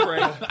to take a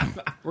break.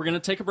 We're going to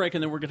take a break,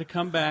 and then we're going to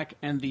come back,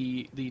 and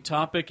the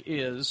topic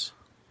is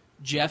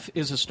Jeff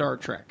is a Star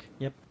Trek.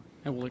 Yep.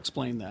 And we'll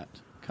explain that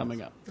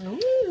coming up.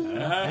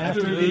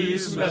 After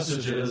these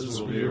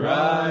messages, we'll be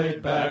right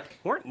back.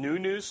 Weren't new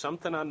news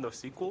something on the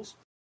sequels?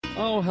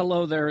 Oh,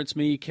 hello there. It's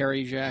me,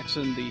 Kerry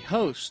Jackson, the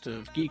host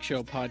of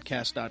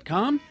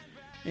GeekShowPodcast.com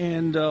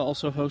and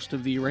also host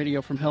of the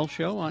Radio from Hell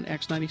show on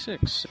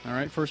X96. All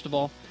right, first of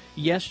all,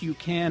 yes, you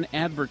can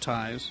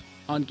advertise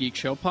on Geek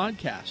Show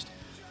Podcast.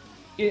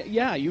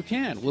 Yeah, you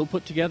can. We'll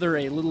put together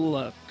a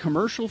little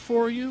commercial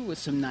for you with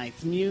some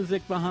nice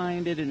music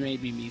behind it and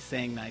maybe me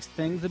saying nice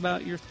things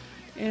about your...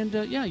 And,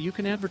 yeah, you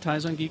can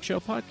advertise on Geek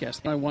Show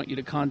Podcast. I want you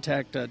to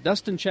contact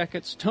Dustin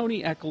Checketts,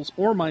 Tony Eccles,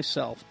 or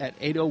myself at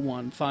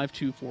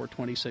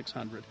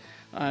 801-524-2600.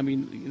 I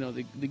mean, you know,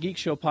 the Geek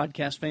Show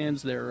Podcast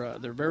fans, they're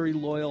very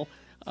loyal.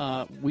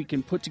 We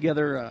can put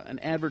together an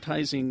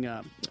advertising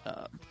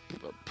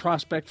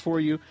prospect for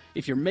you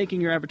if you're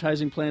making your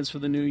advertising plans for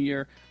the new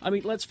year. I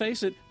mean, let's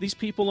face it, these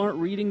people aren't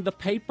reading the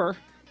paper.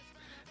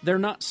 They're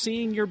not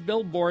seeing your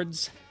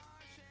billboards.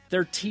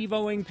 They're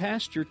TiVoing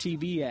past your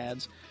TV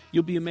ads.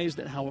 You'll be amazed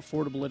at how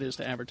affordable it is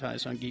to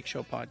advertise on Geek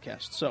Show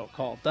Podcast. So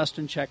call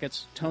Dustin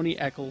Checketts, Tony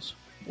Eccles,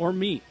 or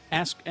me.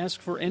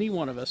 Ask for any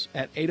one of us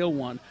at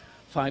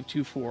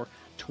 801-524-2600.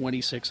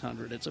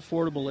 2600. It's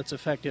affordable, it's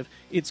effective.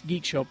 It's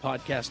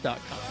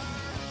geekshowpodcast.com.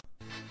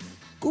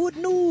 Good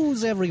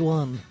news,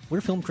 everyone! We're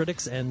film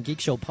critics and Geek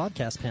Show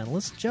podcast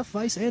panelists, Jeff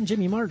Weiss and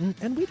Jimmy Martin,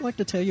 and we'd like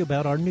to tell you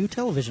about our new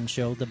television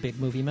show, The Big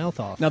Movie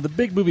Mouth-Off. Now, The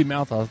Big Movie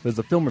Mouth-Off is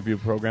a film review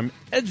program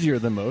edgier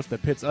than most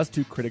that pits us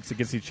two critics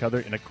against each other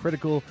in a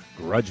critical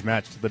grudge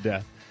match to the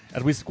death,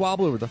 as we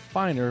squabble over the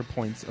finer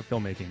points of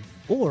filmmaking.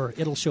 Or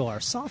it'll show our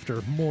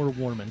softer, more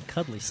warm and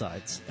cuddly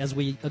sides, as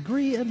we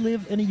agree and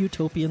live in a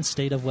utopian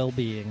state of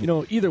well-being. You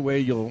know, either way,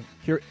 you'll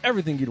hear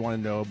everything you'd want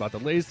to know about the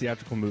latest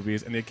theatrical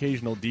movies and the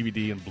occasional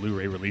DVD and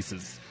Blu-ray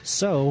releases.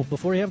 So,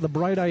 before you have the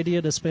bright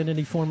idea to spend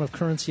any form of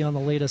currency on the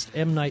latest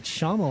M. Night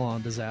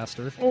Shyamalan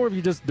disaster, or if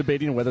you're just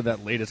debating whether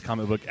that latest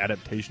comic book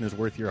adaptation is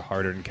worth your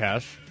hard-earned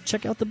cash,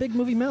 check out The Big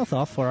Movie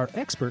Mouth-Off for our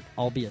expert,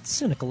 albeit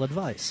cynical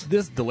advice.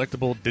 This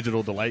delectable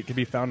digital delight can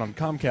be found on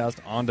Comcast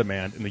On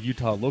Demand in the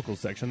Utah local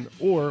section,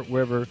 or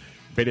wherever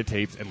beta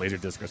tapes and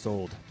Laserdisc are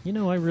sold. You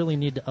know, I really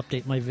need to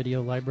update my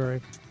video library.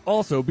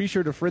 Also, be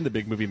sure to friend The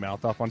Big Movie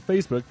Mouth-Off on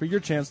Facebook for your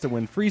chance to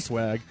win free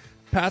swag,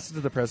 passes to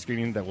the press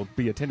screening that will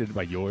be attended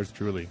by yours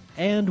truly.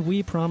 And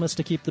we promise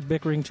to keep the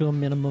bickering to a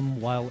minimum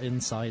while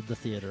inside the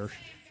theater.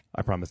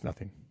 I promise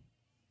nothing.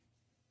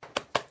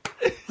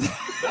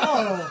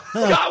 Oh,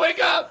 Scott,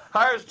 wake up!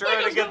 I was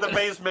trying to get the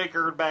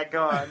pacemaker back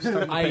on. Start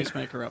the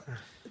pacemaker up.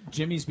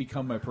 Jimmy's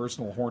become my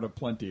personal horn of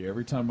plenty.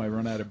 Every time I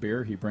run out of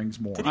beer, he brings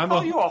more. Did he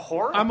call you a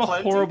whore? I'm a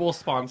horrible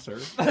sponsor.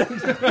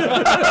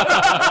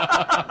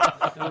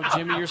 No,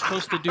 Jimmy, you're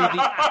supposed to do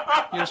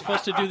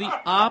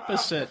the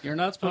opposite. You're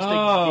not supposed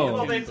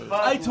to give him booze.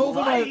 I told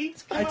him I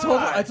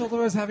told him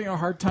I was having a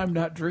hard time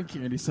not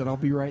drinking, and he said, "I'll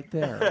be right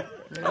there."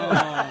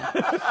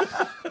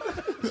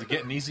 Is it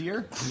getting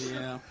easier?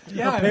 Yeah.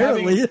 Yeah,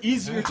 apparently. I'm having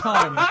easier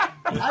time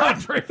not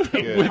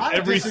drinking with I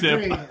every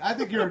disagree. sip. I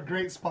think you're a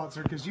great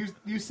sponsor because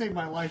you saved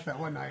my life that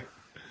one night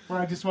where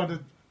I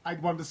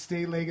wanted to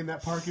stay laying in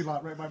that parking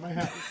lot right by my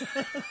house.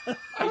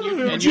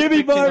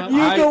 Jimmy Martin,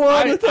 you go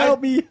on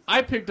without me.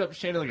 I picked up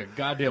Shannon like a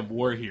goddamn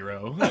war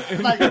hero.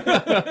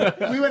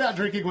 We went out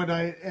drinking one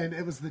night, and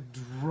it was the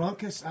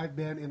drunkest I've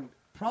been in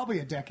probably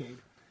a decade.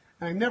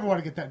 And I never want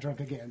to get that drunk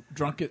again.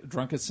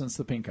 Drunkest since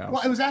the Pink House.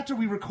 Well, it was after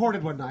we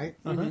recorded one night,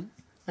 and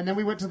then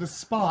we went to the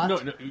spot. No,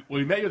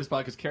 we met you at the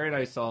spot because Carrie and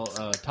I saw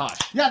Tosh.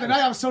 Yeah, the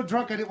night I was so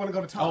drunk I didn't want to go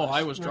to Tosh. Oh,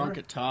 I was remember? drunk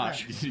at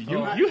Tosh.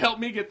 Yeah. You helped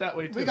me get that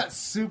way too. We got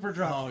super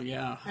drunk. Oh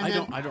yeah,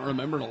 And I don't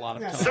remember a lot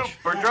of Yeah. Tosh.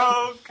 Super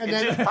drunk. And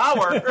It's then- his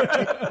power.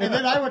 And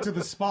then I went to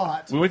the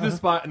spot. We went to the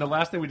spot, and the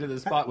last thing we did at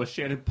the spot was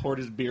Shannon poured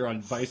his beer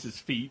on Vice's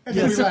feet. And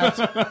then we left.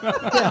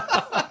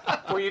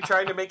 Were you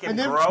trying to make it And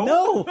then- grow?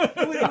 No,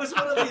 it was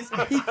one of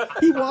these.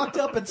 He walked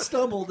up and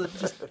stumbled and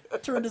just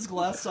turned his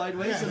glass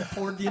sideways and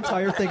poured the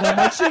entire thing on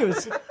my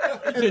shoes.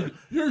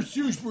 Your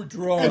shoes were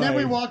dry. And then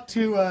we walked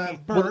to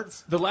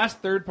Burt's. The last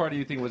third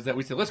party thing was that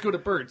we said, let's go to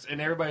Burt's. And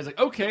everybody's like,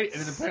 okay.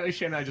 And then apparently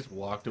Shannon and I just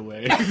walked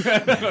away.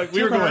 Like,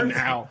 we were going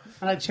now.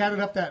 And I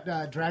chatted up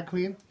that drag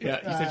queen. Yeah,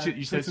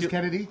 you said Princess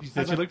Kennedy. You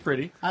said she looked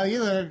pretty. Oh,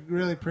 you look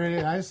really pretty.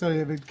 I just don't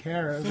even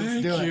care.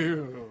 Let's do it.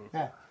 you.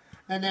 Yeah.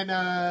 And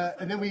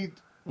then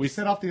we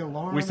set off the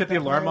alarm. We set at the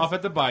that alarm place. off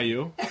at the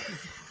bayou.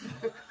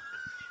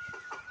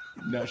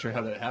 Not sure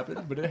how that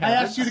happened, but it I happened.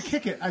 asked you to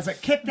kick it. I was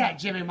like, kick that,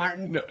 Jimmy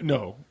Martin.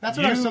 No. That's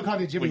what I was still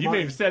calling you, Jimmy Well, you Martin.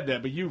 may have said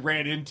that, but you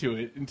ran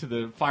into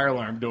the fire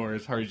alarm door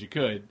as hard as you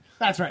could.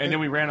 That's right. And then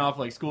we ran off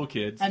like school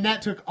kids. And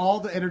that took all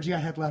the energy I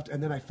had left,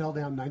 and then I fell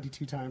down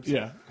 92 times.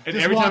 Yeah, and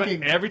Just every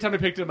walking. time I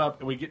picked him up,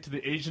 and we get to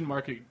the Asian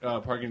Market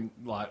parking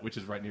lot, which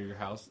is right near your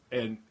house,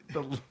 and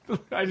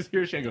I just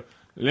hear Shane go,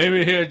 "Leave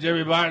me here,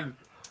 Jimmy Martin.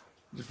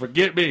 Just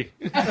forget me."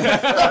 And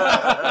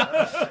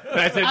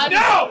I said,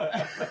 "No,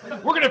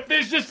 we're gonna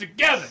finish this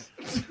together."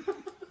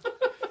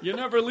 You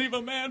never leave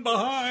a man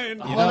behind.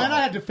 Well, then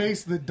I had to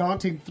face the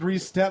daunting 3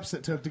 steps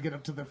it took to get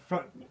up to the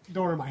front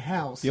door of my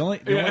house. The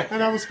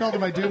and I almost fell to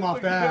my doom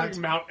off that.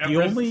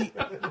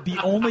 The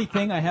only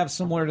thing I have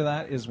similar to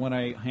that is when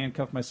I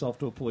handcuff myself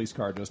to a police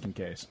car just in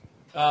case.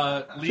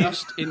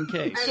 Just in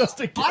case.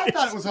 Just in case. I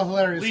thought it was a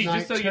hilarious Lee, night.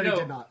 just so you Cherry know,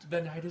 did not.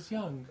 the night is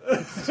young.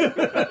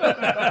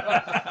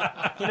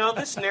 You know,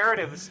 this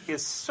narrative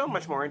is so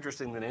much more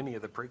interesting than any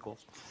of the prequels.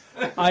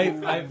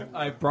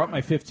 I've brought my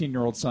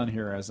 15-year-old son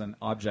here as an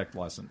object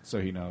lesson, so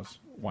he knows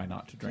why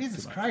not to drink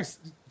Jesus too much. Christ.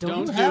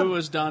 Don't do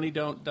as Donnie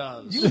Don't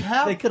does. You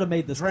have They could have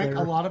made this drank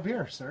clearer. a lot of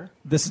beer, sir.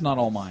 This is not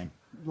all mine.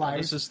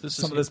 Lies.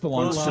 Some of this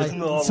belongs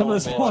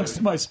Lies.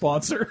 to my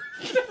sponsor.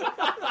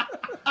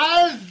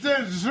 I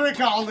didn't drink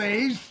all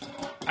these.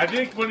 I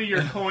think one of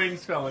your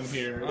coins fell in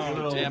here.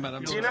 Oh, damn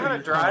it. Do you know how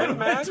to drive,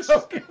 Max? Do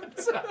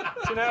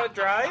you know how to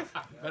drive?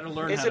 Better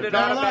learn Is how it to an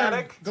drive.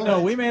 automatic?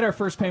 No, we made our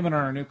first payment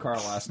on our new car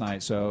last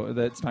night, so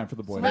it's time for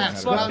the boy to learn how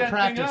Max, to go out drive. and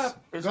practice.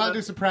 Is Go out it- and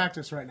do some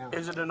practice right now.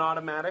 Is it an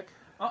automatic?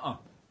 No,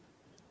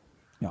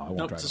 I won't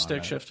Nope, drive it's a it on stick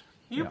that. shift.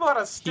 You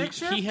bought a stick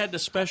shift? He had the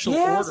special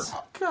Yes. order.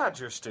 Oh, God,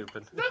 you're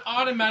stupid. The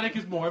automatic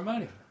is more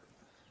money.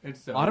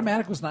 It's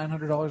Automatic was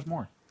 $900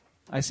 more.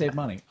 I saved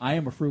money. I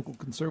am a frugal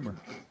consumer.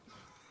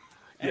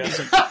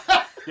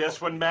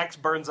 Yes, when Max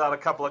burns out a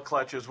couple of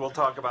clutches, we'll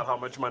talk about how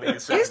much money he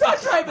saved. He's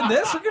not driving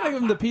this. We're going to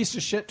give him the piece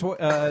of shit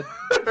Volkswagen.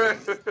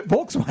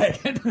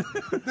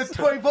 The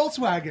toy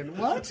Volkswagen.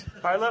 What?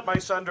 I let my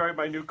son drive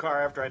my new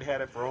car after I'd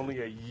had it for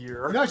only a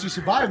year. You know what you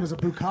should buy him was a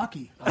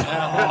Bukkake.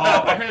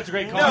 I heard it's a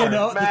great car. You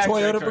know, Max, the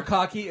Toyota Victor.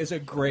 Bukkake is a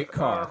great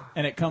car,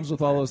 and it comes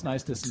with all those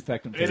nice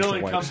disinfectant. It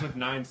only wipes. comes with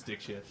 9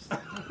 stick shifts.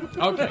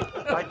 Okay.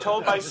 I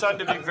told my son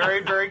to be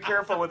very, very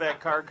careful with that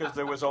car because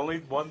there was only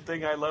one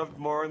thing I loved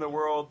more in the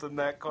world than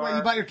that car. Wait,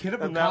 you bought your kid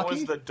a and that Bukkake?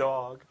 was the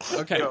dog.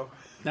 Okay. So,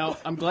 Now,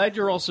 I'm glad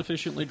you're all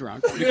sufficiently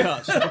drunk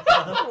because...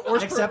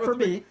 Except for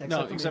me.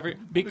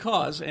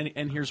 Because,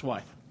 and here's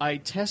why. I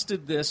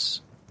tested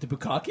this The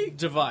Bukkake?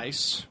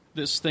 device,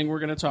 this thing we're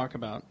going to talk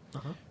about,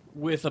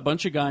 with a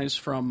bunch of guys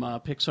from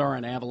Pixar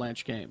and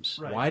Avalanche Games.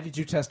 Right. Why did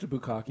you test a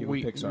Bukkake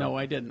with Pixar? No,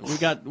 I didn't.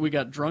 We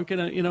got drunk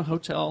in a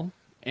hotel,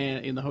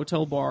 and in the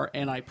hotel bar,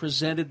 and I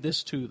presented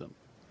this to them.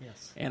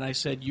 Yes. And I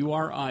said, you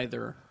are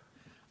either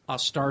a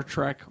Star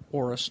Trek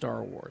or a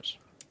Star Wars.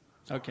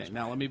 Okay,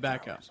 now let me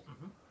back up.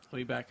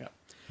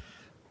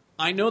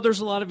 I know there's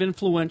a lot of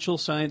influential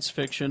science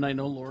fiction. I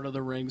know Lord of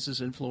the Rings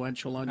is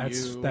influential on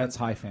you. That's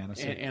high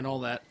fantasy. And all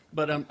that.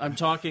 But I'm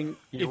talking...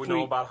 you would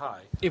know about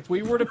high. If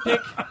we were to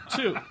pick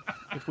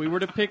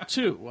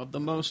two of the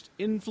most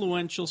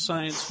influential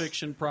science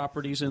fiction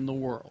properties in the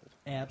world,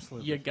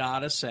 Absolutely. you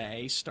gotta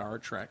say Star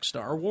Trek,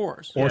 Star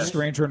Wars. Or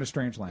Stranger in a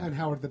Strange Land. And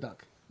Howard the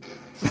Duck.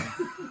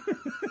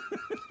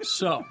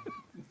 So,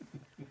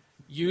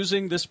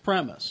 using this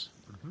premise,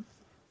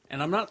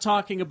 and I'm not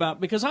talking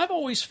about, because I've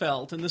always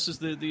felt, and this is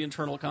the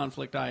internal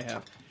conflict I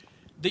have,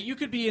 that you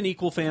could be an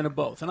equal fan of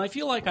both, and I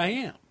feel like I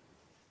am.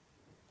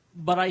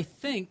 But I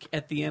think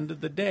at the end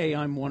of the day,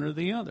 I'm one or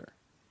the other.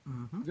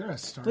 You're a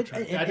Star But-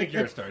 Trek. I think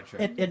you're a Star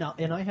Trek.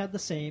 And I had the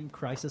same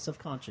crisis of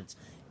conscience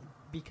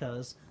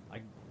because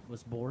I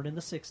was born in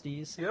the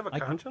 60s. You have a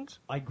conscience?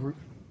 I grew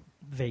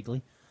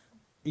vaguely.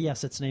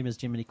 Yes, its name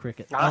is Jiminy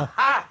Cricket.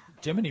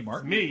 Jiminy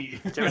Martin. Me.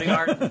 Jiminy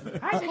Martin.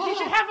 I think you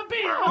should have a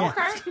beer.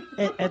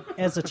 Okay.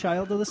 As a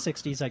child of the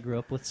 60s, I grew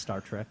up with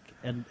Star Trek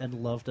and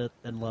loved it.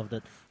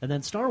 And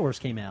then Star Wars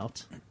came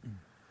out,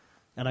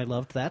 and I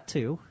loved that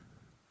too.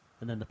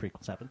 And then the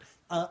prequels happened.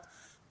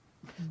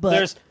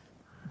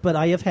 But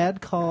I have had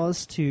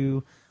cause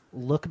to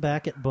look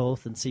back at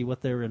both and see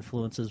what their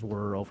influences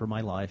were over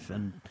my life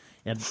and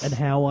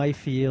how I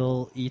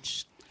feel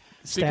each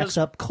stacks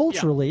up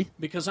culturally. Yeah,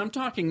 because I'm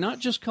talking not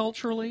just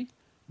culturally,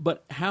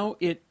 but how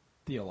it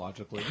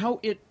theologically,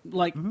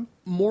 like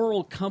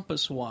moral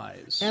compass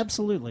wise,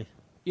 absolutely,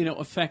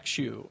 affects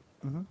you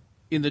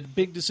in the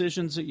big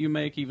decisions that you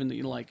make, even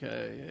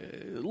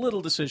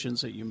little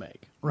decisions that you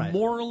make. Right.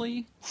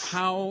 Morally,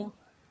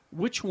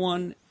 which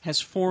one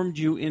has formed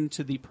you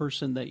into the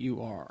person that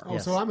you are? Oh,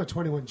 so I'm a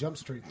 21 Jump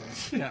Street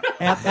then.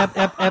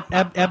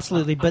 Yeah.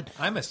 Absolutely, but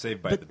I'm a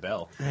Saved by the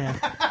Bell.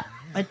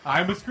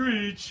 I'm a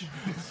Screech.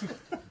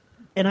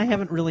 And I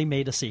haven't really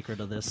made a secret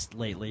of this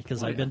lately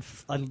because I've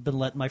been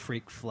letting my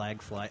freak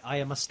flag fly. I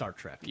am a Star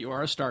Trek. You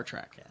are a Star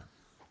Trek.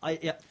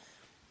 Yeah.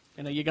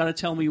 You got to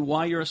tell me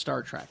why you're a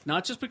Star Trek.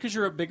 Not just because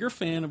you're a bigger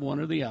fan of one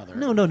or the other.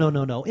 No.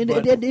 And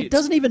it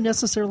doesn't even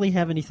necessarily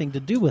have anything to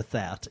do with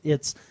that.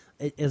 It's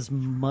as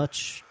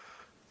much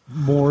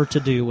more to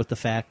do with the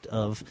fact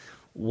of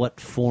what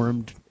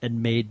formed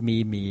and made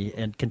me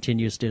and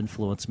continues to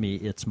influence me.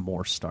 It's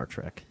more Star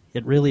Trek.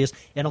 It really is.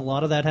 And a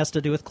lot of that has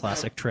to do with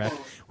classic Trek,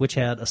 which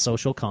had a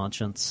social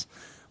conscience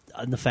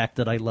and the fact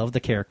that I love the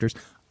characters.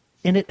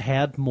 And it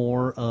had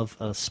more of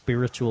a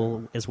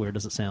spiritual, as weird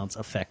as it sounds,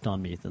 effect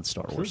on me than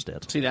Star Wars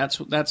did. See, that's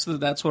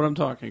what I'm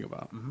talking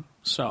about.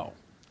 So,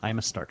 I'm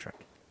a Star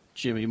Trek.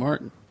 Jimmy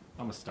Martin.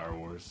 I'm a Star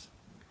Wars.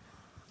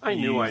 I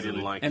knew I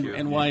didn't like you.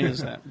 And why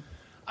is that?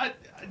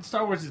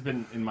 Star Wars has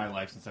been in my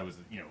life since I was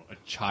a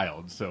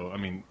child. So I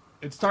mean,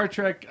 it's Star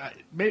Trek.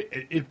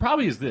 It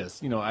probably is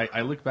this.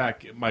 I look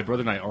back. My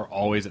brother and I are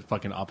always at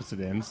fucking opposite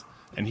ends,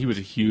 and he was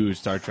a huge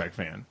Star Trek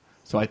fan.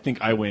 So I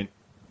think I went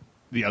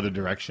the other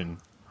direction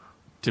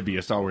to be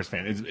a Star Wars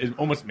fan. It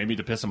almost maybe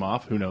to piss him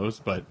off. Who knows?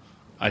 But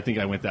I think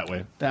I went that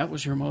way. That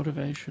was your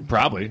motivation.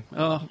 Probably.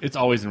 Oh. It's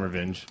always in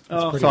revenge.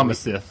 Oh. So I'm a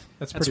Sith.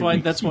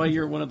 That's why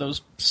you're one of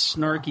those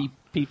snarky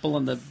people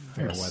in the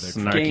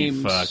snarky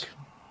games. fuck.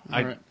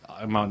 Right.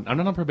 I'm not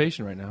on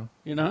probation right now.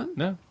 You're not?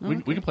 No.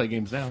 We can play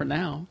games now. For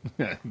now.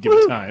 Give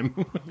it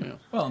time. Yeah.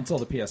 Well, until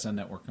the PSN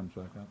network comes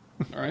back up.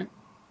 All right.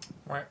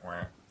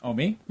 Oh,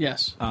 me?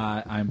 Yes.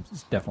 I'm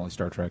definitely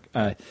Star Trek.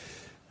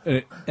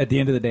 At the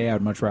end of the day, I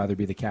would much rather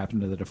be the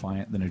captain of the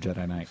Defiant than a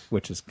Jedi Knight,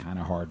 which is kind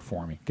of hard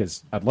for me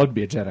because I'd love to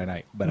be a Jedi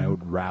Knight, but I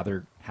would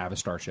rather have a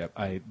starship.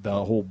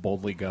 The whole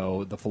boldly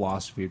go, the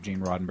philosophy of Gene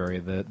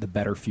Roddenberry, the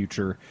better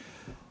future,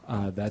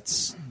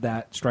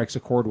 that strikes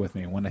a chord with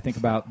me. When I think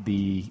about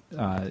the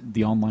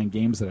online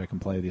games that I can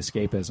play, the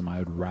escapism, I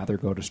would rather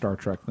go to Star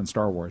Trek than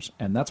Star Wars,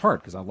 and that's hard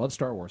because I love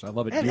Star Wars. I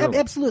love it dearly.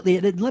 Absolutely.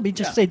 And let me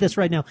just say this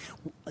right now.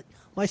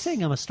 By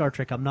saying I'm a Star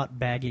Trek, I'm not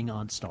bagging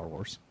on Star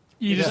Wars.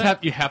 You just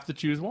have to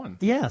choose one.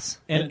 Yes,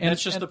 and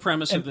that's just the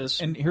premise of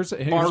this. And here's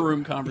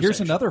barroom conversation. Here's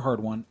another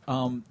hard one.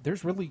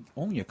 There's really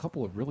only a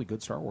couple of really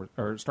good Star Wars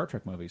or Star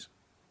Trek movies.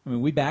 I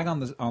mean, we bag on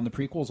the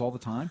prequels all the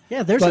time.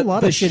 Yeah, there's a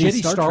lot of shitty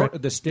Star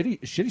Trek. The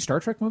shitty Star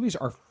Trek movies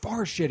are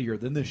far shittier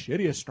than the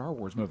shittiest Star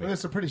Wars movies.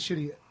 There's some pretty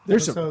shitty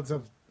There's episodes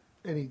of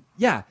any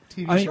I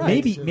TV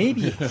mean, show.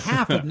 maybe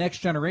half of Next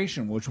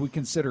Generation, which we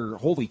consider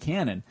holy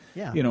canon,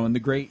 Yeah. in the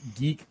great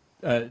geek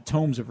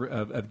tomes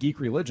of geek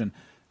religion,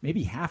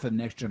 maybe half of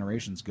Next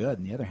Generation's good,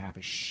 and the other half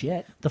is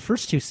shit. The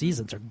first 2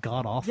 seasons are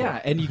god awful.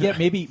 Yeah, and you get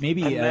maybe and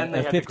then they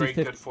a had the 50-50. great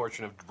good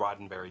fortune of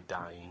Roddenberry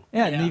dying.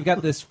 Yeah, and you've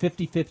got this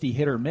 50-50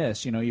 hit or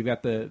miss. You've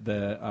got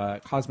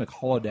the Cosmic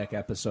Holodeck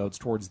episodes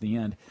towards the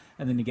end,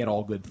 and then you get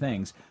all good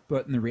things.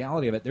 But in the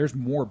reality of it, there's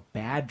more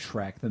bad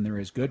Trek than there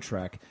is good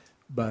Trek.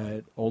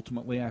 But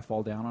ultimately, I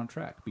fall down on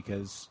Trek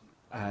because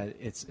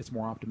it's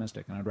more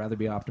optimistic, and I'd rather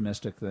be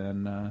optimistic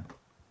than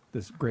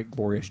this great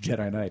glorious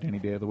Jedi Knight any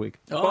day of the week.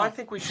 Well, I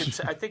think we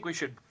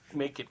should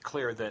make it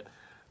clear that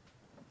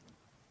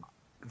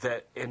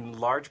in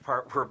large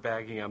part we're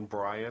bagging on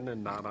Brian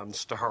and not on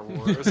Star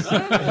Wars. Because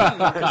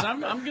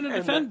I'm going to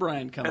defend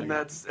Brian coming. And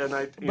that's and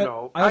I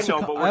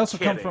also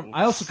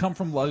come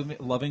from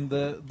loving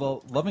the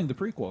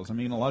prequels. I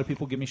mean, a lot of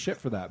people give me shit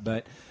for that,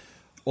 but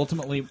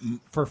ultimately,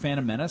 for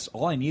Phantom Menace,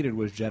 all I needed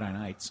was Jedi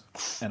Knights,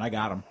 and I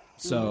got them.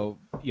 So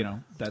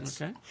that's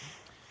okay.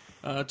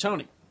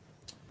 Tony.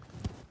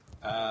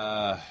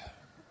 I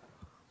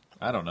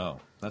don't know.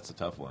 That's a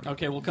tough one.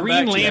 Okay, we'll come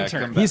Green back to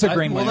Lantern. He's a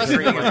Green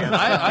Lantern.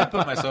 I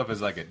put myself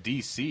as like a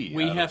DC.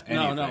 We have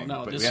no.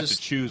 But we have to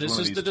choose this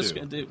one is of these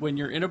two. when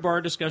you're in a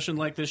bar discussion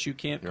like this, you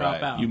can't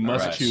cop out. You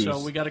must choose.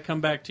 So we got to come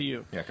back to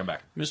you. Yeah, come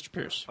back, Mr.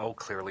 Pierce. Oh,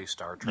 clearly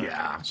Star Trek.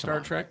 Yeah, Star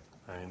Trek.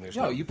 I mean, there's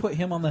you put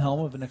him on the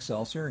helm of an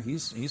Excelsior,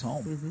 he's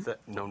home. Mm-hmm.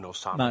 No,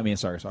 Sovereign. No, I mean,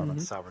 sorry,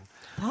 Sovereign.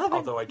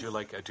 Although I do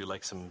like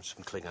some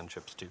Klingon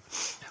ships too.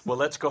 Well,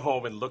 let's go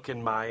home and look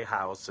in my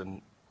house.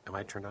 And am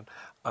I turned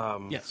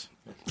on? Yes.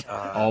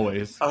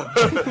 Always.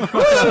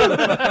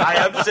 I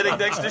am sitting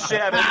next to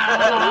Shannon.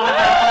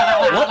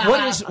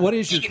 What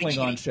is your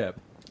Klingon ship?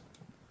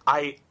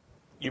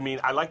 You mean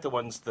I like the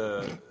ones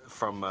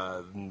from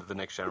the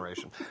Next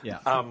Generation? Yeah.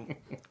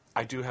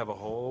 I do have a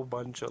whole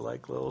bunch of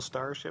like little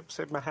starships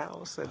in my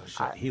house, and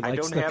He I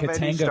likes don't the have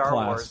any Katanga Star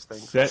class. Wars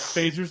things. Set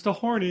phasers to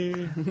horny.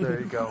 There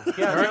you go.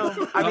 Yeah,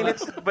 no, I mean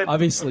it's but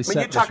Obviously when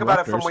you set talk about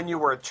it from disruptors. when you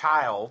were a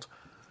child.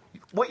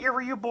 What year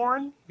were you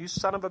born? You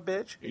son of a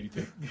bitch!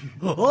 82.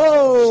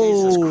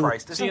 Oh, Jesus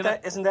Christ! See,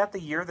 Isn't that the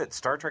year that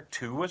Star Trek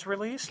II was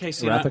released? Okay,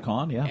 see, Wrath of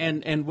Khan, yeah.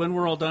 And when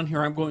we're all done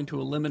here, I'm going to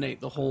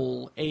eliminate the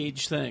whole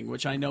age thing,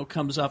 which I know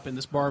comes up in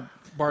this bar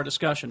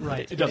discussion.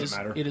 Right. It doesn't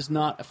matter. It is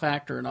not a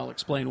factor, and I'll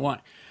explain why.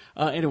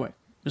 Anyway,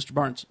 Mr.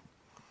 Barnes.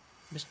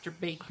 Mr.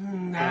 B.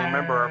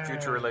 Remember, our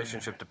future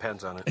relationship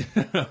depends on it.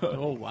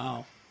 Oh,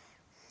 wow.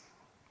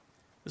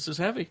 This is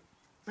heavy.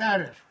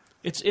 That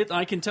is.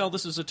 I can tell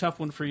this is a tough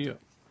one for you.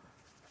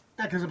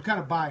 Yeah, because I'm kind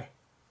of bi.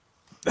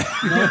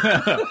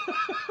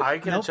 I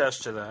can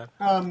attest to that.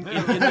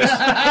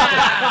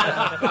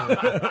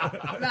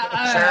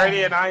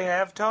 Charity and I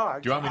have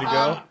talked. Do you want me to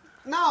go?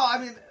 No, I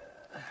mean,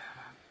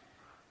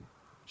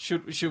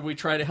 Should we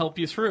try to help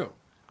you through?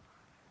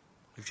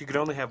 If you could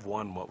only have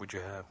one, what would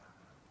you have?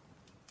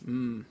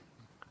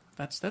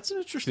 That's an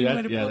interesting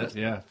way to put it.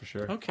 Yeah, for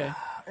sure. Okay.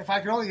 if I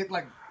could only get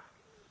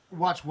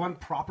watch one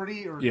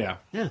property or Yeah.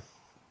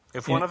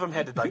 If one of them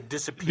had to The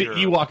disappear,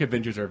 Ewok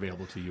Adventures are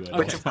available to you.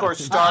 which of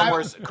course Star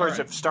Wars. Of course,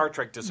 if Star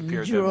Trek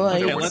disappeared, then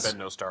there would have been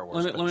no Star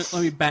Wars. Let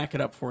me back it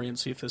up for you and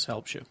see if this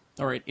helps you.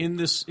 All right, in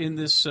this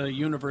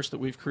universe that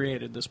we've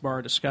created, this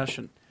bar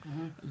discussion,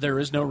 there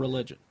is no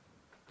religion.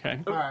 Okay.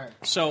 All right.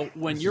 So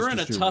when This you're is in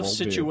a just your tough worldview.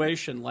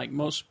 situation, like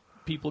most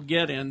people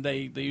get in,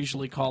 they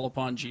usually call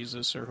upon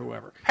Jesus or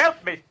whoever.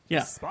 Help me!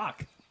 Yeah.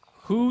 Spock.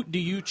 Who do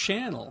you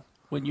channel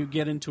when you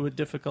get into a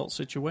difficult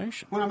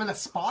situation? when I'm in a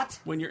spot.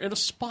 When you're in a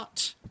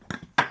spot.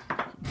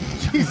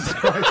 Jesus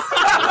Christ.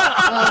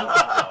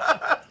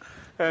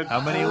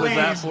 How many was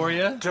that for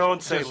you?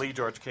 Don't say Lee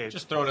George Cage.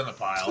 Just throw it in the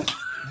pile.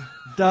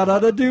 da da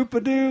da doop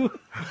a doo.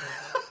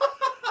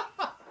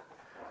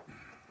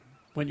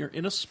 When you're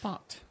in a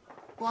spot.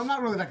 Well, I'm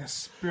not really like a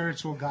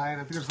spiritual guy, and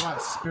I think there's a lot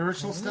of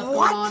spiritual stuff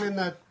going on in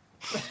the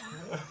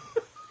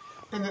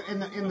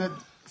in the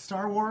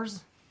Star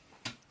Wars.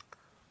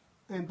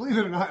 And believe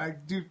it or not, I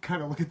do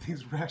kind of look at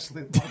things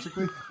rationally and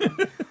logically.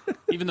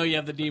 Even though you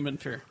have the demon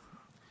fear.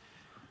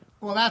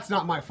 Well, that's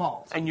not my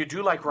fault. And you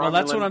do like Romulan. Well,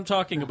 that's what I'm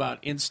talking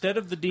about. Instead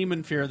of the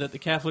demon fear that the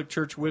Catholic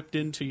Church whipped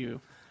into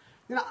you,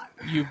 You know,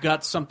 you've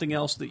got something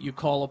else that you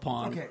call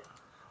upon. okay.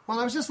 Well,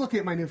 I was just looking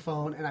at my new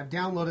phone, and I've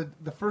downloaded...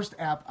 The first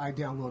app I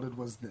downloaded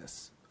was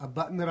this. A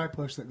button that I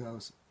push that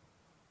goes...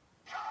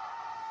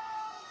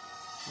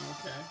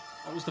 Okay.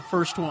 That was the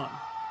first one.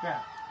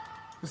 Yeah.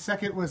 The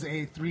second was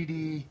a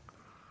 3D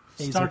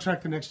Star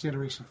Trek The Next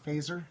Generation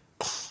phaser.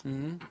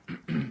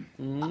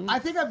 I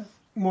think I'm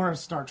more of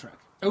Star Trek.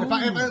 If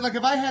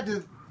I had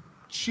to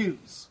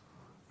choose,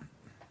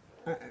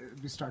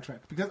 it'd be Star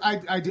Trek. Because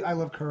I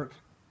love Kirk.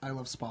 I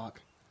love Spock.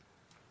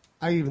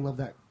 I even love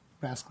that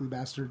rascally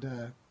bastard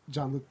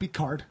Jean-Luc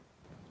Picard.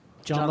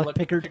 Jean-Luc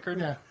Pickard.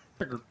 Yeah.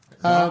 Pickard.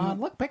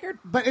 Look, Pickard.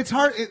 But it's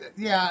hard.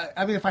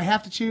 I mean, if I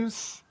have to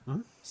choose,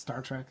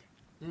 Star Trek.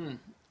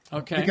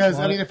 Okay. Because,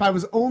 I mean, if I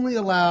was only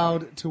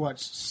allowed to watch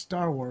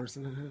Star Wars,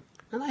 and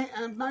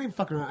I'm not even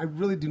fucking around, I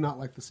really do not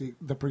like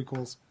the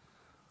prequels.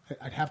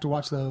 I'd have to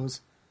watch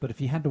those. But if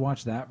you had to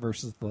watch that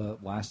versus the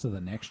last of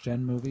the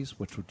next-gen movies,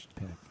 which would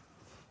you pick?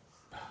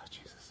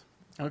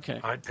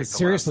 Okay.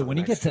 Seriously, when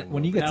you get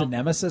to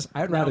Nemesis,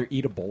 I'd rather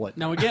eat a bullet.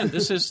 Now again,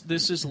 this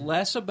is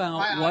less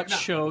about what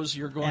shows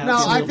you're going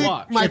to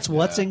watch. It's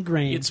what's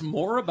ingrained. It's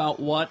more about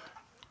what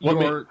What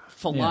your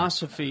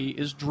philosophy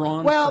is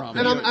drawn Well, from.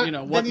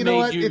 and What you know made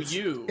what? you It's-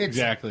 you.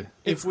 Exactly.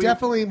 It's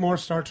definitely more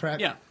Star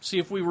Trek. Yeah. See,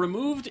 if we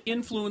removed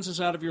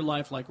influences out of your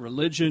life like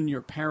religion,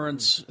 your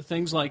parents,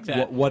 things like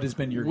that, What has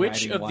been your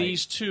which guiding of light?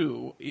 these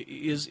two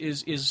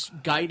is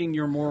guiding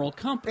your moral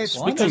compass?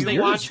 Do Because you they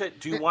want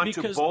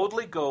to because-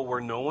 boldly go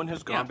where no one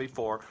has gone Yeah.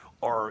 before,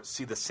 or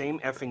see the same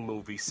effing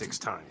movie 6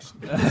 times?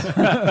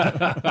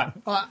 I'm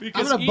going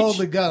to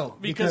boldly go.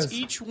 Because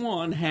each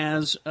one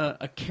has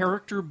a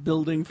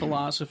character-building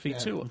philosophy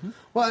to it.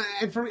 Well,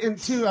 and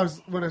two,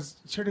 when I was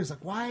charity, I was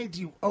like, why do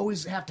you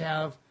always have to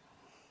have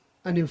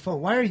a new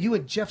phone? Why are you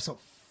and Jeff so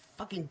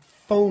fucking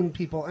phone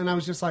people? And I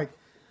was just like,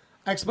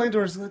 I explained to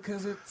her,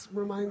 because it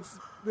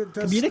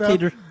does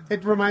Communicator. stuff.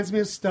 It reminds me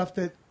of stuff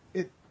that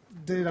it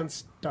did on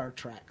Star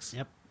Treks.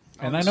 Yep.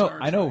 And I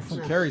know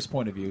from Carrie's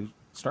point of view,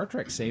 Star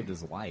Trek saved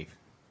his life.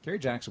 Carrie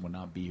Jackson would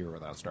not be here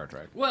without Star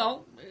Trek.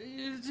 Well,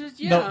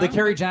 yeah. No, the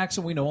Carrie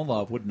Jackson we know and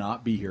love would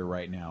not be here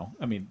right now.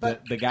 I mean,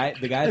 the guy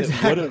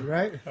that would have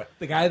right?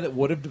 the guy that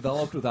would have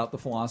developed without the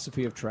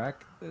philosophy of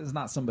Trek is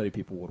not somebody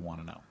people would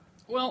want to know.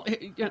 Well,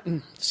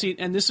 see,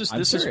 and this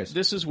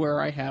is where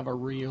I have a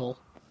real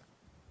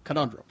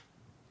conundrum.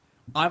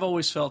 I've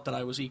always felt that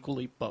I was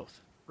equally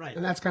both. Right.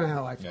 And that's kind of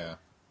how I feel. Yeah.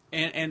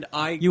 And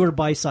I You were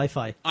by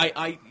sci-fi.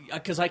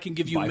 because I can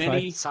give you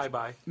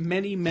Sci-fi.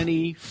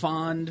 many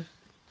fond,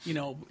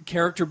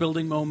 character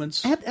building moments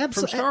from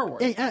Star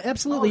Wars.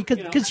 Absolutely,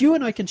 because you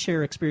and I can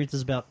share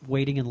experiences about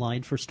waiting in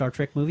line for Star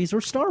Trek movies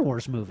or Star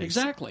Wars movies.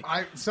 Exactly.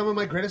 Some of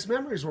my greatest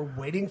memories were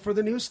waiting for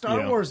the new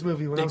Star Wars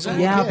movie when I was a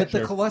Yeah, little but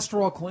kid. the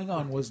cholesterol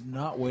Klingon was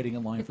not waiting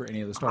in line for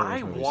any of the Star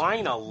Wars I movies.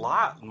 whine a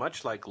lot,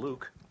 much like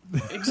Luke.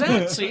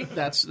 Exactly. See,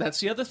 that's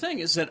the other thing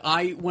is that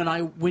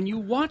when you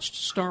watched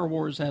Star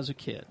Wars as a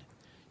kid,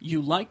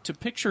 you liked to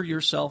picture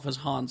yourself as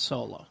Han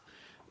Solo,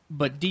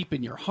 but deep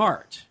in your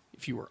heart,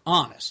 if you were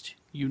honest,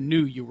 you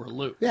knew you were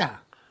Luke. Yeah.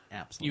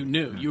 Absolutely. You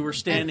knew. You were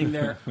standing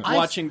there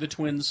watching the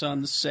twin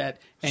suns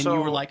set, and you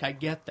were like, I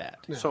get that.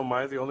 So am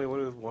I the only one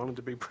who wanted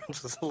to be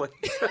Princess Leia?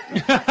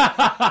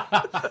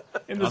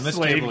 In the On this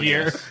slave table,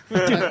 gear.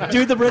 yes.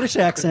 Do the British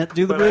accent.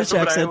 Do the British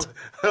accent.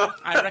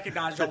 I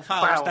recognize your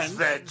Faustin.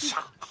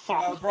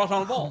 Brought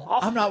on the ball.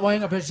 I'm not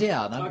wearing a brassiere.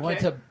 I'm going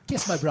to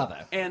kiss my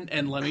brother.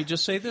 And let me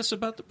just say this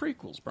about the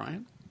prequels,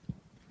 Brian.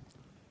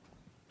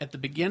 At the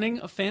beginning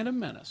of Phantom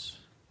Menace,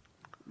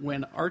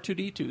 when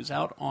R2-D2's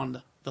out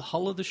on the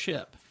hull of the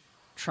ship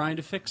trying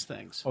to fix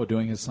things, Oh,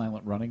 doing his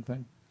silent running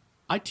thing?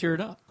 I teared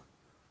up.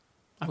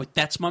 I went,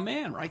 that's my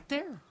man right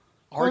there.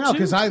 Oh, no,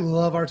 because I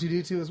love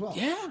R2-D2 as well.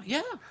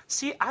 Yeah.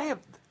 See, I have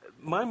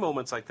my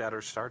moments like that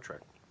are Star Trek.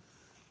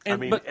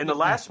 And- in the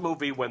last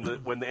movie, when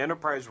the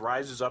Enterprise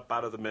rises up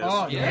out of the mist,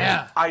 Oh,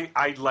 yeah.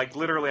 I like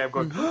literally, I'm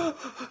going.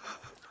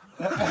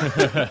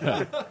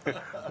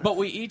 But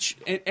we each,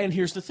 and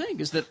here's the thing,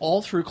 is that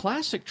all through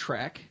classic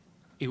Trek,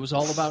 it was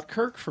all about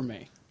Kirk for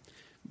me.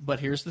 But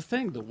here's the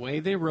thing, the way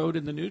they wrote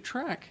in the new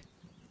Trek,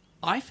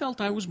 I felt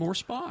I was more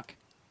Spock.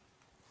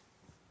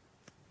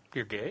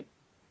 You're gay?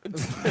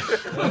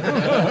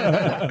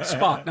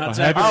 Spock, not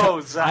Zachary.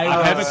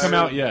 I haven't come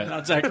out yet.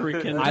 Not Zachary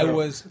Quinto. I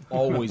was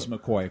always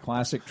McCoy.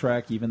 Classic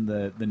Trek, even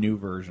the new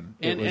version.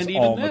 It was and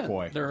even all then,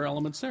 McCoy. there are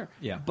elements there.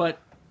 Yeah. But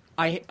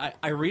I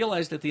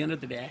realized at the end of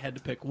the day I had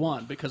to pick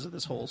one because of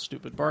this whole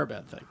stupid bar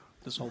bed thing,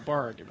 this whole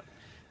bar argument.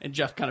 And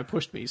Jeff kind of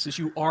pushed me. He says,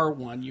 "You are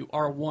one. You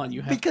are one.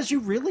 You have Because you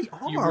really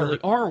are. You really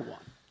are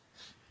one."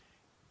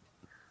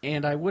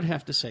 And I would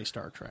have to say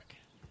Star Trek.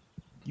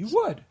 You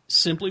would.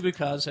 Simply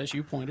because, as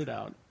you pointed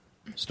out,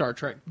 Star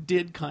Trek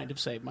did kind of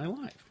save my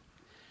life.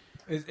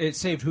 It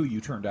saved who you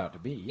turned out to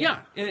be. Yeah.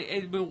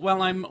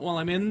 While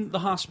I'm in the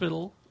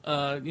hospital,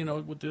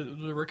 with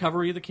the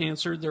recovery of the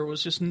cancer, there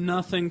was just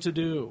nothing to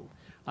do.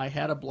 I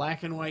had a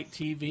black and white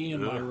TV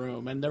in my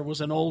room, and there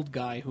was an old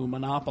guy who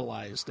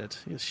monopolized it.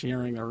 He's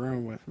sharing a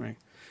room with me.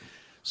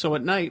 So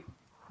at night,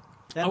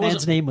 That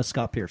man's name was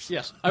Scott Pierce.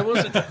 yes, I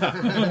wasn't.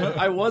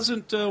 I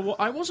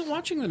wasn't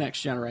watching The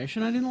Next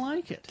Generation. I didn't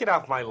like it. Get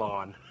off my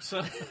lawn.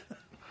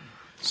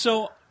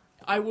 So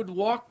I would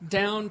walk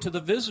down to the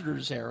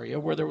visitors area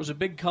where there was a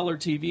big color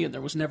TV and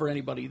there was never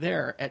anybody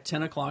there at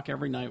 10 o'clock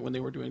every night when they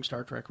were doing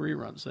Star Trek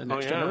reruns, The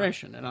Next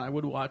Generation. And I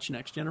would watch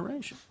Next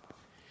Generation.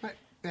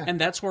 Yeah.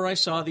 And that's where I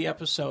saw the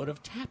episode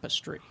of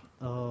Tapestry.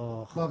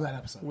 Oh, love that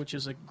episode. Which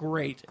is a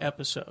great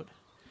episode.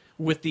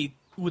 With the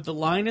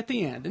line at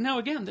the end. And now,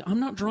 again, I'm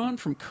not drawn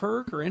from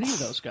Kirk or any of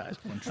those guys.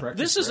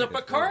 This is a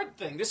Picard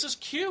thing. This is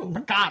Q.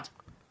 Picard.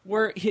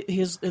 where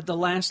the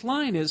last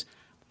line is,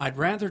 "I'd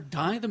rather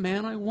die the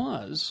man I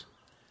was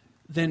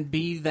than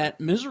be that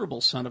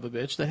miserable son of a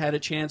bitch that had a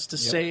chance to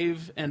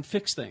save and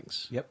fix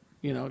things." Yep.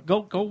 You know,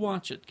 go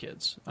watch it,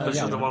 kids.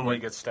 This is the one where he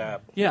gets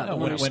stabbed. Yeah, No,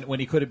 when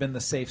he could have been the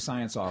safe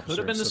science officer. could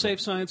have been the instead of-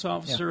 safe science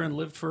officer and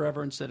lived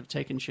forever instead of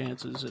taking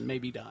chances and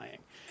maybe dying.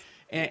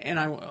 And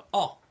I went,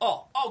 oh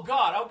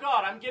God,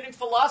 I'm getting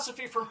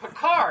philosophy from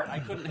Picard. I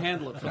couldn't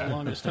handle it for the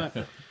longest time.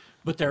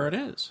 But there it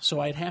is. So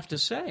I'd have to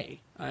say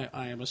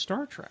I am a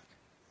Star Trek.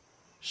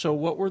 So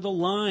what were the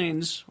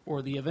lines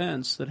or the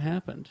events that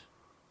happened,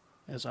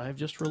 as I have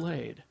just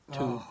relayed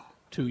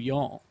to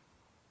y'all?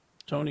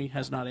 Tony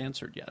has not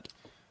answered yet.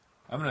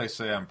 I'm going to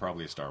say I'm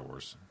probably a Star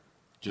Wars,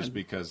 just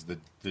because the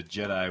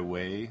Jedi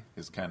way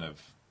is kind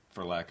of,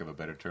 for lack of a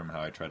better term,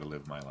 how I try to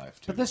live my life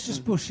too. But that's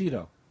just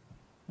Bushido.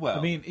 Well,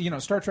 I mean,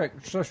 Star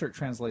Trek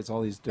translates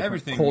all these different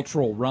everything-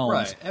 cultural realms.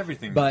 right,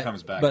 everything but,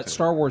 comes back But to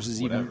Star Wars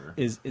is whatever.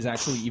 is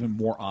actually even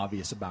more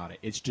obvious about it.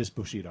 It's just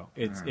Bushido.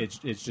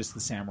 It's just the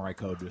samurai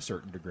code to a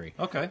certain degree.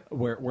 Okay.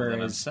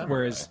 Whereas Star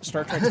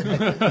Trek,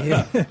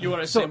 You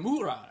want to say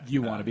samurai?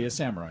 You want to be a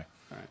samurai.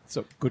 Right.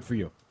 So good for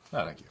you.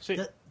 Oh, thank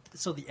you.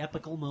 So the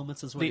epical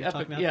moments is what The you're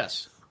talking epic, about?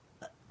 yes.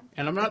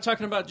 And I'm not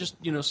talking about just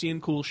seeing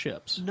cool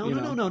ships.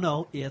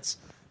 No.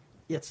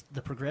 It's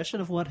the progression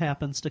of what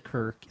happens to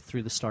Kirk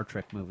through the Star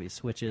Trek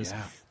movies, which is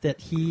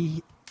that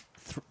he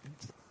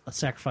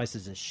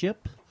sacrifices his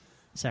ship,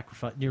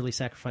 nearly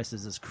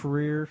sacrifices his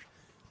career,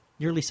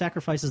 nearly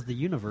sacrifices the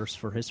universe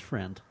for his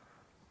friend.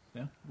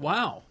 Yeah.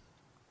 Wow.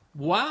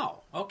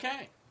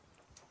 Okay.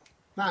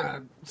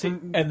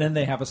 And then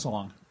they have a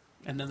song.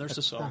 And then there's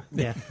a song.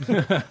 Yeah,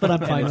 but I'm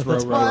fine with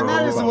it. Well, and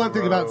that is the one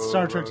thing about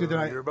Star Trek too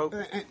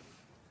that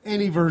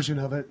any version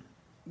of it,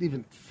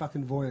 even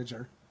fucking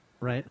Voyager,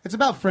 right? It's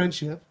about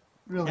friendship,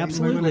 really.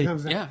 Absolutely. When it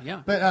comes down.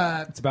 Yeah.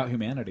 But it's about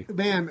humanity.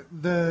 Man,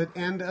 the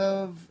end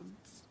of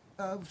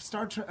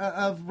Star Trek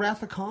of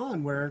Wrath of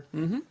Khan, where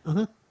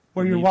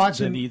where you're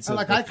watching, needs of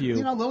like the I, few.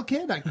 little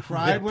kid, I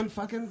cried when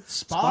fucking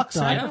Spock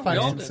died. sacrificed Yeah, we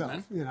all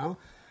himself. did,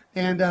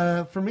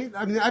 And for me,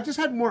 I mean, I just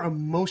had more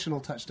emotional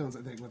touchstones.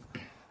 I think with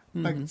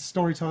like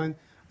storytelling.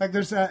 Like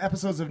there's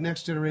episodes of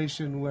Next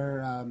Generation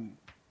where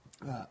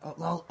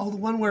the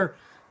one where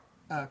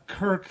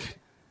Kirk.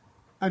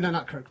 No,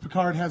 not Kirk.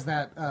 Picard has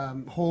that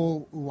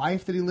whole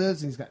life that he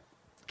lives, and he's got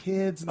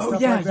kids and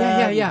stuff like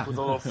that. Yeah. With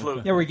a little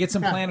flute. Yeah, where he gets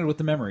implanted with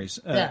the memories.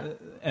 And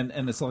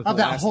it's like Of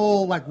the that last-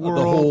 whole, like, of world.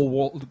 the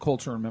whole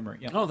culture and memory.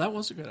 Yeah. Oh, that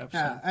was a good episode.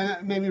 Yeah, and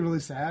it made me really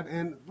sad.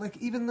 And like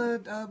even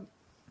the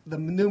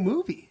new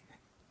movie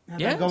had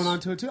Yes. that going on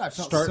to it too. I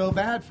felt Star- so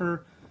bad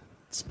for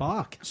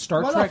Spock.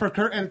 Star well, Trek. for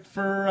Kurt and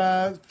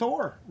for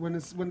Thor when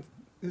his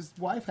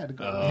wife had to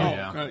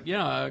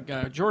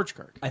go. George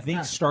Kirk. I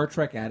think Star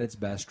Trek at its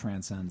best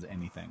transcends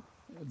anything.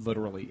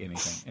 Literally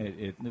anything.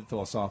 It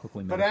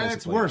philosophically, But at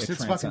its metaphysically, worst, it it's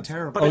fucking transcends.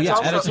 terrible. But Oh it's yeah,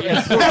 also- at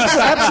its worst,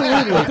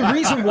 absolutely. The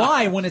reason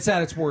why, when it's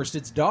at its worst,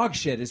 it's dog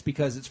shit, is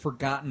because it's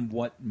forgotten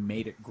what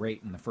made it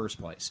great in the first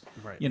place.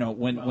 Right. You know,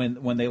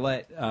 when they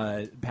let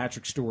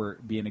Patrick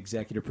Stewart be an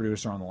executive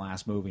producer on the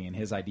last movie, and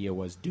his idea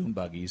was dune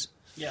buggies.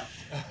 Yeah.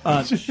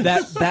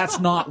 That's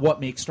not what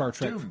makes Star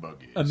Trek Dune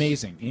buggies.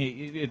 amazing.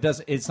 It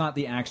does. It's not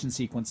the action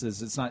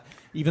sequences. It's not,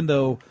 even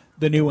though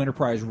the new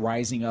Enterprise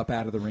rising up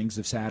out of the rings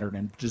of Saturn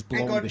and just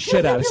blowing going, the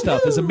shit out of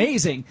stuff is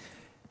amazing.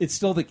 It's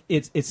still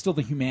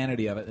the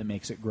humanity of it that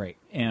makes it great.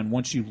 And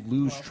once you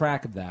lose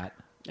track of that,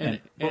 Well,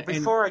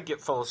 before I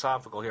get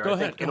philosophical here, Go I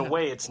ahead, think go in a ahead.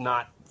 way it's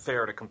not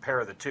fair to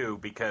compare the two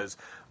because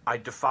I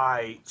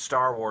defy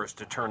Star Wars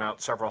to turn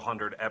out several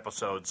hundred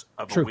episodes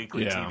of True. a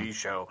weekly Yeah. TV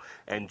show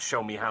and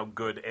show me how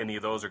good any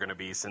of those are going to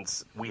be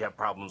since we have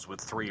problems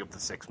with 3 of the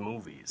 6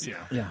 movies.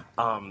 Yeah.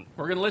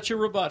 We're going to let you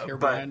rebut here,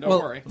 but- Brian. Don't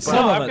well, worry. some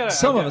I've of got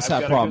us a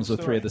have good problems with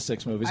 3 story. of the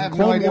 6 movies. I have And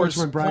no Clone idea Wars,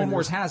 which one Brian Clone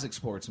Wars is. has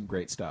explored some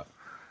great stuff.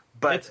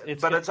 But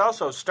It's but it's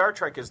also Star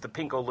Trek is the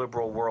pinko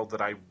liberal world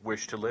that I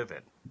wish to live in.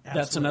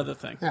 That's another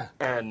thing. Yeah.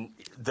 And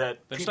that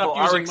They people stopped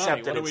are using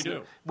money. accepted. What do we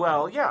It's- do?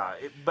 Well, yeah,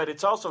 but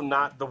it's also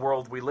not the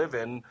world we live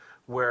in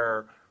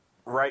where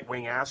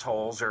right-wing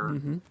assholes are,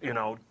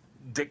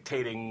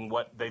 dictating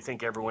what they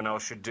think everyone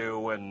else should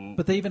do. And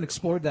But they even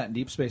explored that in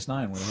Deep Space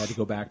Nine when they had to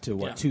go back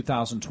to,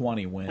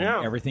 2020 when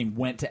everything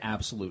went to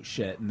absolute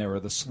shit and there were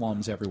the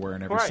slums everywhere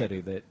in every Right.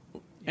 city that...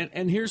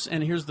 And here's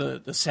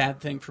the sad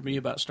thing for me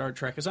about Star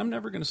Trek is I'm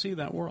never going to see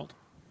that world.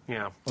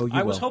 yeah, Oh, you I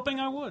will. was hoping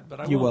I would,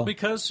 but I You won't will.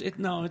 because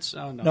no,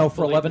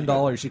 For believe me.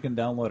 $11 you can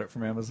download it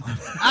from Amazon.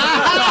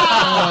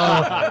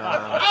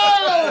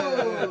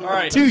 All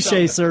right,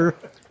 Touche, sir.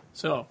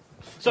 So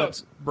So,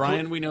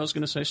 Brian, we know is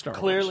going to say Star Wars.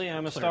 Clearly,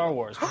 I'm a Star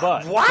Wars,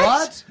 but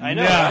What? I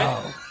know.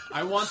 Right?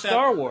 I want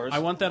Star that, Wars. I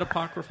want that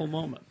apocryphal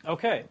moment.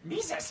 Okay.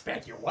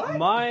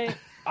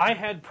 I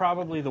had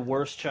probably the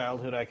worst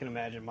childhood I can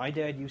imagine. My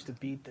dad used to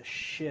beat the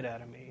shit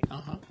out of me.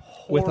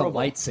 With a Horrible.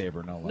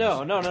 lightsaber, no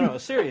less. No.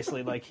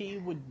 Seriously, like he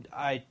would.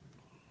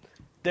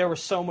 There were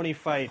so many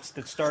fights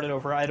that started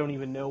over I don't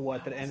even know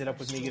what that ended up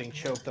with me getting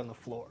choked on the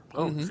floor.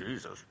 oh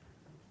Jesus,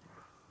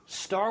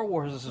 Star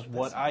Wars is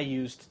what I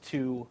used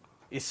to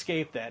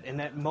escape that.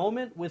 And that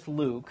moment with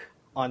Luke,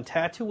 on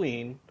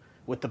Tatooine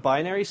with the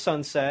binary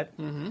sunset,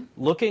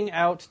 looking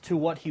out to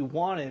what he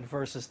wanted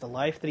versus the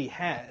life that he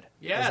had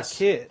as a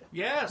kid.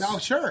 Yes. Oh,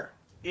 sure.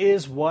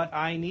 Is what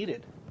I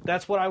needed.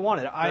 That's what I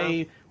wanted.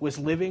 I was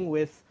living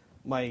with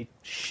my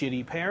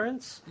shitty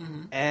parents,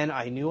 and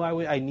I knew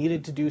I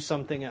needed to do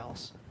something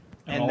else.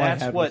 And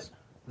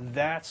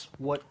that's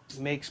what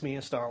makes me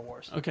a Star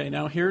Wars. Okay,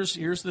 now here's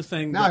the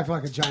thing. Now I feel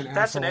like a giant asshole.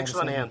 That's an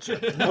excellent answer.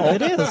 No,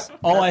 it is.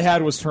 All I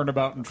had was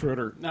Turnabout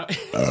Intruder. Now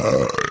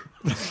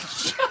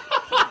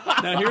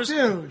here's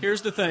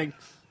the thing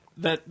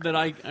that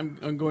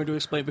I'm going to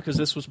explain, because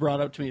this was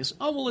brought up to me is,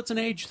 oh, well, it's an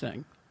age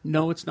thing.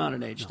 No, it's not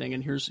an age thing,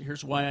 and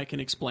here's why I can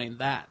explain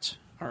that.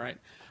 All right.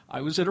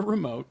 I was at a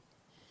remote,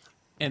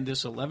 and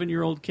this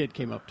 11-year-old kid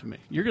came up to me.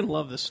 You're going to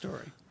love this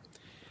story.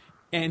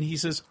 And he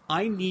says,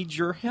 I need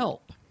your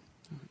help.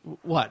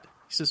 What?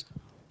 He says,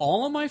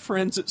 all of my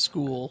friends at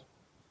school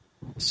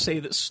say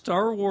that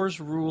Star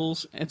Wars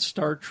rules and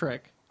Star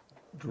Trek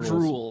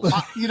drools.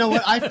 You know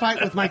what? I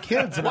fight with my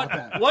kids about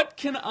that. What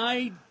can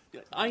I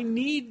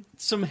need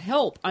some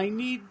help.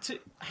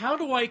 How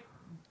do I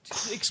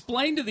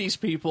explain to these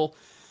people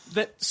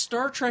that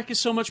Star Trek is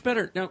so much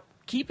better? Now,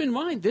 keep in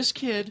mind, this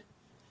kid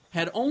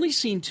had only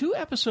seen 2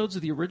 episodes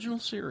of the original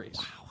series.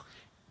 Wow.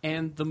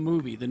 And the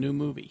new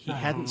movie. He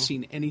hadn't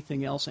seen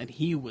anything else, and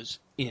he was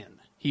in.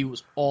 He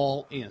was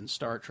all in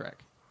Star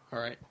Trek. All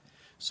right.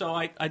 So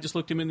I just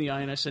looked him in the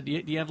eye, and I said, do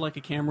you have like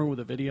a camera with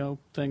a video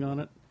thing on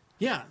it?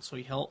 Yeah. So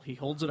he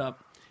holds it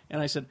up,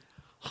 and I said,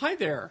 hi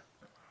there,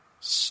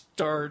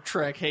 Star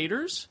Trek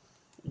haters.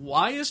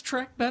 Why is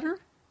Trek better?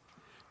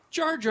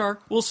 Jar Jar,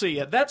 we'll see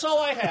ya. That's all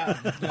I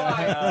have.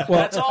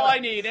 That's all I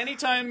need.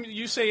 Anytime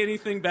you say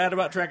anything bad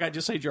about Trek, I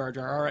just say Jar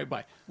Jar. All right,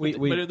 bye. But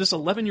this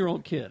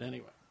 11-year-old kid,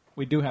 anyway.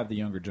 We do have the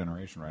younger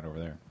generation right over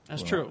there.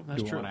 That's true.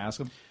 That's true. Do you want to ask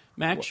them?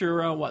 Max,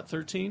 you're what,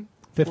 13?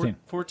 15.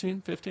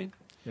 14, 15?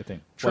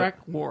 15. Trek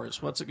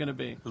Wars, what's it going to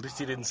be? At least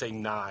he didn't say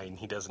 9.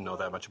 He doesn't know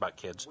that much about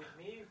kids. With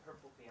me, to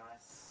be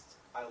honest,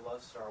 I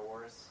love Star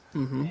Wars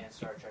Mm-hmm. and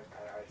Star Trek.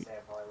 I'd say I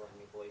probably love them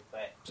equally,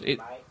 but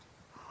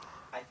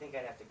I think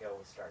I'd have to go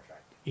with Star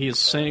Trek. He is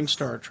saying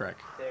Star Trek.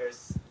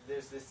 There's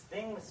this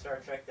thing with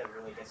Star Trek that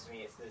really gets to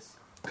me. It's this.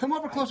 Come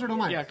over closer to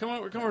Mike. Yeah, come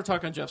over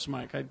talk on Jeff's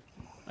mic.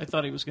 I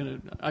thought he was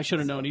going to... I should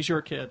have known. He's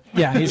your kid.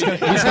 Yeah, he's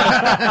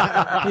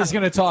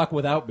going to talk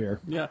without beer.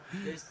 Yeah.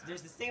 There's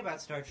this thing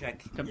about Star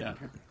Trek. Come down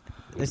here.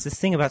 There's this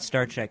thing about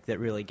Star Trek that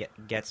really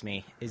gets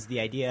me, is the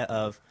idea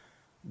of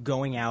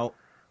going out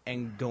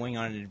and going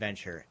on an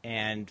adventure.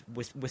 And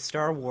with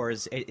Star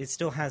Wars, it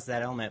still has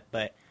that element,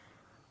 but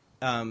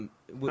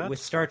with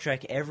Star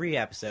Trek, every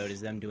episode is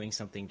them doing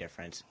something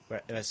different.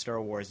 Star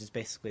Wars is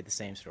basically the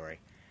same story.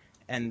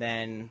 And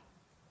then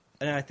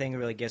another thing that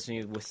really gets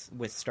me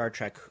with Star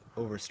Trek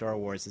over Star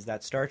Wars is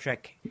that Star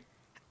Trek,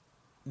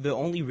 the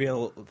only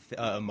real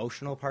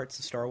emotional parts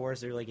of Star Wars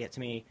that really get to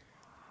me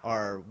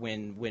are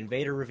when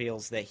Vader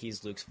reveals that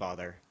he's Luke's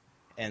father,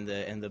 and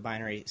the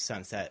binary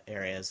sunset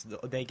areas,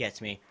 they get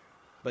to me.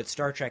 But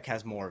Star Trek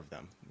has more of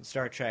them.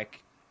 Star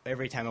Trek,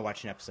 every time I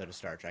watch an episode of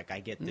Star Trek,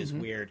 I get this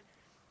weird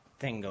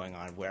thing going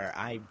on where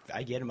I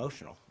get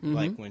emotional,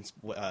 like when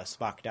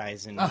Spock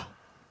dies in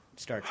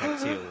Star Trek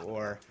 2,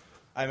 or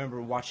I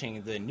remember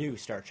watching the new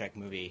Star Trek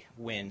movie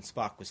when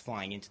Spock was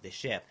flying into the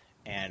ship,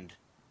 and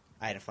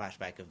I had a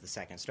flashback of the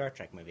second Star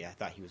Trek movie. I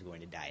thought he was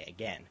going to die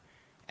again,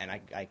 and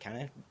I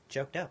kind of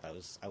choked up. I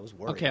was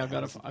worried. Okay, I've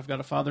got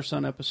a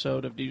father-son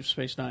episode of Deep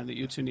Space Nine that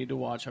you two need to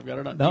watch. I've got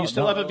it on. Do you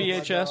still have a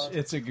VHS?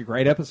 It's a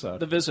great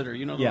episode. The Visitor,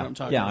 you know what I'm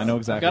talking about. Yeah, I know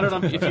exactly. Got it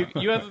on. If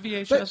you have a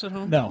VHS at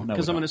home, no,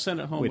 because I'm going to send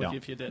it home with you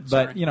if you did.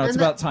 But it's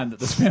about time that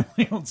this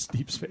family owns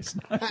Deep Space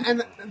Nine.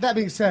 And that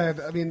being said,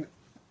 I mean,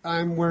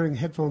 I'm wearing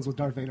headphones with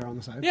Darth Vader on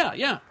the side.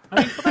 Yeah.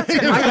 I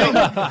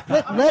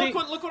mean,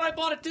 look what I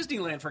bought at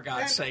Disneyland, for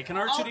God's sake. And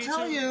R2D2, I'll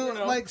tell you,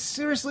 like,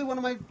 seriously,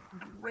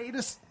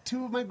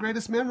 two of my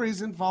greatest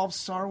memories involve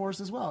Star Wars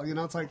as well. You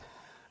know, it's like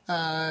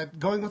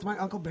going with my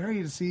Uncle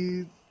Barry to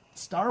see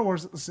Star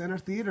Wars at the Center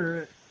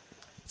Theater.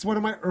 It's one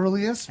of my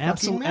earliest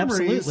fucking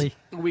memories. Absolutely.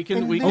 We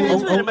can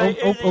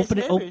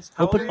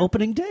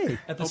opening day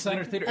at the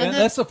Center Theater. And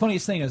that's the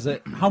funniest thing is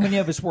that how many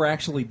of us were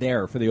actually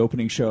there for the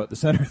opening show at the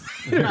Center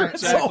Theater? Right,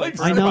 exactly.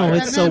 I know,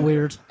 it's so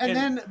weird. And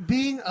then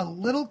being a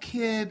little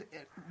kid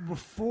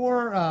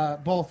before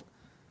both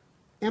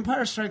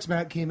Empire Strikes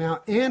Back came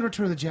out and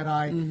Return of the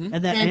Jedi, and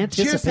that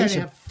anticipation, just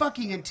that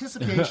fucking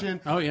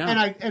anticipation. Oh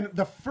yeah. And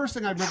the first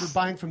thing I remember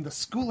buying from the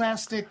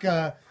Scholastic.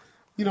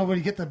 When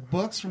you get the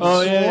books from school,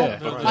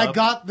 I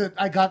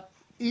got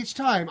each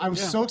time. I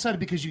was so excited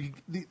because you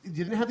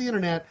didn't have the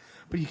internet,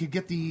 but you could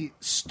get the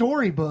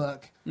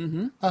storybook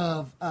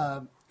of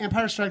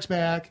Empire Strikes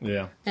Back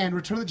and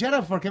Return of the Jedi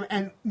before it came.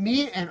 And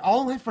me and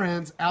all of my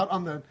friends out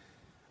on the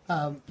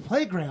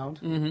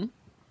playground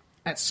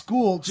at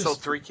school. So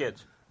 3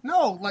 kids.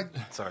 No, like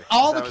Sorry.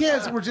 all the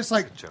kids were just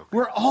like,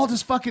 we're all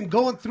just fucking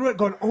going through it,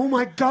 going, oh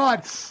my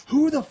God,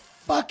 who the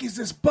fuck is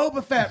this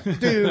Boba Fett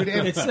dude?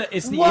 And it's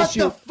the what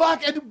issue. the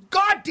fuck? And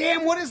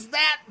goddamn, what is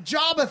that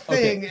Jabba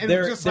thing? Okay, And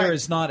there just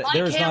is like, not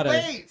I can't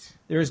wait.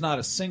 there is not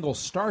a single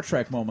Star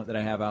Trek moment that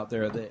I have out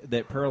there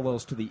that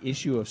parallels to the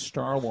issue of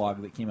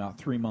Starlog that came out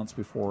 3 months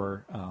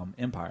before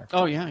Empire.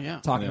 Oh,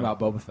 yeah. Talking about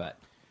Boba Fett.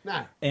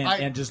 Nah,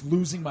 And just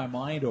losing my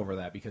mind over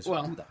that because who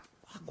the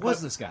fuck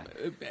was this guy?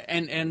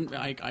 And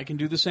I can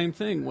do the same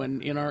thing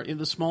when in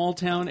the small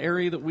town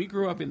area that we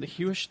grew up in, the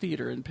Hewish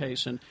Theater in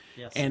Payson,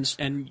 and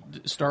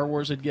Star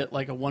Wars would get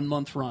like a 1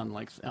 month run.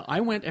 Like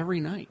I went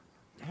every night,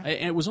 and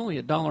it was only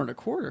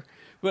 $1.25.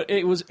 But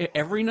it was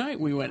every night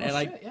we went,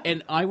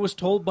 and I was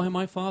told by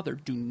my father,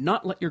 "Do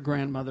not let your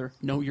grandmother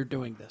know you're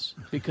doing this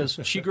because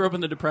she grew up in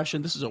the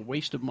Depression. This is a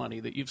waste of money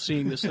that you've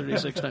seen this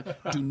 36 times.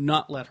 Do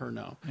not let her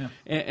know." Yeah.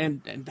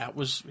 And that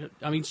was,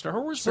 I mean, Star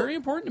Wars is very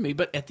important to me.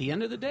 But at the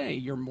end of the day,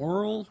 your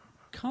moral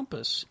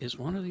compass is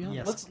one or the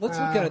other. Let's look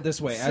at it this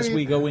way: as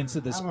we go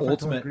into this I don't know if I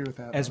totally ultimate, agree with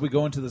that, as though. we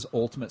go into this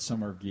ultimate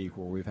summer geek,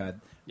 where we've had,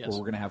 Yes. where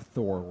we're going to have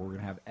Thor, where we're going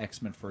to have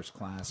X-Men First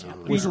Class, Yeah.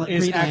 which Green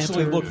is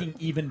actually Lantern. looking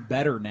even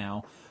better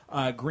now.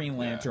 Green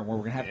Lantern, where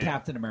we're going to have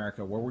Captain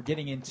America, where we're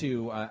getting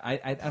into.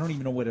 I don't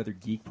even know what other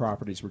geek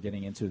properties we're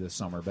getting into this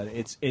summer, but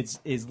it's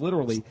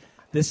literally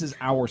this is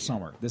our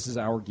summer. This is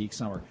our geek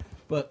summer.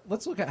 But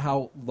let's look at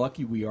how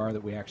lucky we are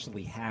that we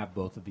actually have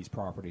both of these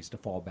properties to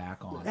fall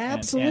back on.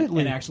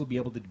 Absolutely. And actually be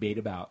able to debate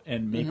about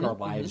and make our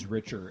lives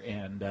richer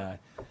and,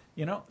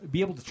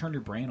 be able to turn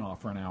your brain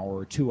off for an hour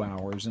or 2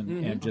 hours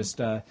and just,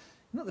 the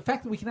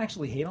fact that we can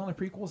actually hate on the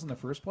prequels in the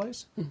first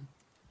place,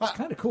 it's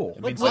kind of cool.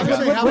 It means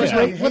Honestly, they got how much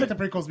I made. hate the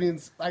prequels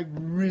means I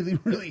really,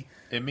 really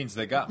It means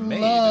they got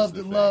made. loved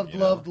is the thing,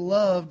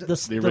 loved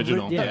The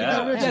original.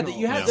 Yeah, that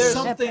you have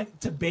something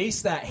to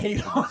base that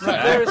hate on.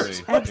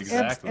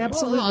 Exactly.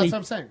 Absolutely. Well, that's what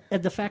I'm saying.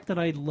 And the fact that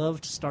I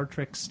loved Star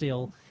Trek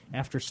still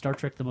after Star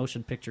Trek the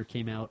Motion Picture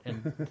came out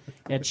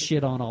and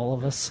shit on all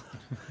of us.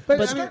 But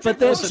the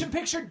motion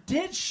picture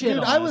did shit Dude,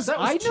 on I us. was- That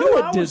was I 2 know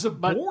it hours did, of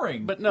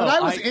boring. But no, But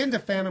I was into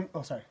Phantom.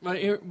 Oh, sorry.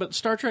 But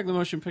Star Trek: The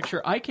Motion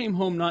Picture, I came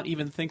home not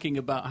even thinking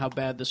about how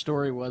bad the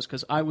story was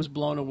because I was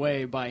blown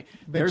away by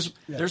there's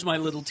my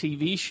little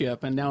TV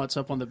ship and now it's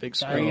up on the big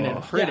screen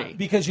and pretty. Yeah,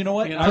 because you know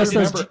what? You know? I Plus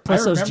those- remember,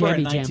 plus those in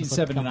jammy jams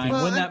look 1979 comfy.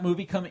 when Well, that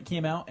movie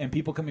came out and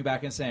people coming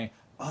back and saying,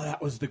 "Oh, that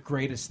was the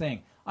greatest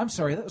thing." I'm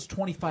sorry, that was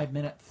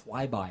 25-minute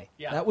flyby.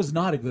 Yeah. That was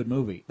not a good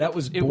movie. That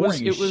was It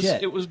boring was as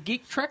shit. it was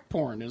geek Trek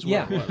porn is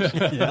what Yeah.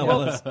 it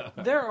was.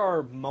 There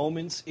are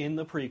moments in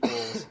the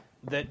prequels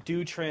that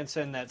do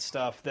transcend that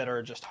stuff that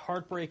are just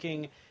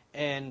heartbreaking,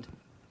 and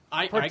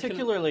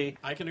particularly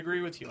I can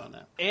agree with you on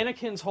that.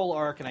 Anakin's whole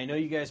arc, and I know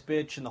you guys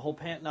bitch, and the whole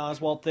Patton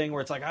Oswalt thing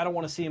where it's like, I don't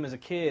want to see him as a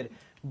kid,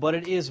 but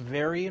it is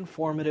very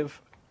informative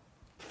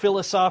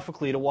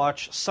philosophically to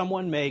watch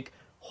someone make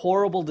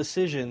horrible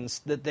decisions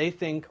that they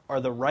think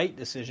are the right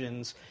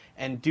decisions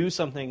and do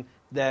something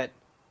that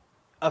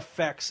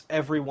affects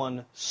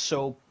everyone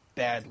so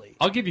badly.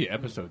 I'll give you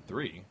episode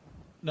 3.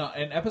 No,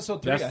 in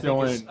episode 3, That's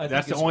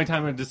the only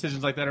time when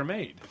decisions like that are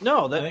made.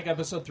 No, I think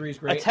episode 3 is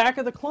great. Attack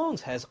of the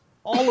Clones has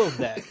all of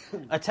that.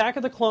 Attack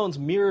of the Clones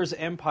mirrors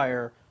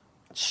Empire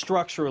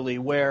structurally,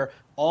 where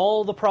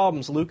all the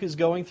problems Luke is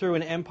going through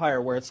in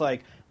Empire, where it's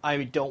like,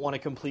 I don't want to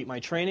complete my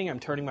training, I'm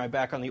turning my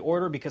back on the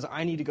Order because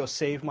I need to go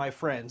save my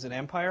friends. In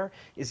Empire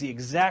is the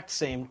exact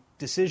same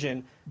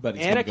decision But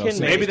he's gonna go save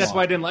Maybe his that's mom.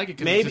 why I didn't like it,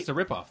 because it's just a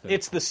ripoff thing.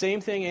 It's the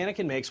same thing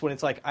Anakin makes when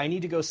it's like, I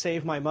need to go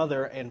save my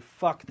mother and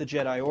fuck the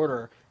Jedi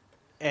Order.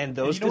 And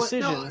those You know what?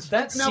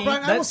 decisions... Now,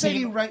 Brian, I will say to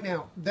you right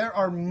now, there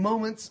are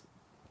moments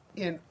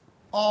in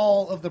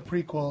all of the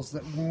prequels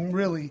that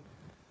really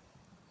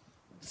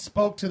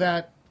spoke to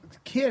that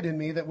kid in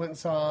me that went and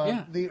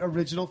saw the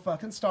original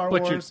fucking Star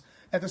Wars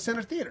at the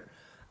Center Theater.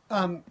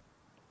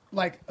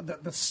 Like,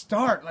 the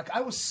start, like,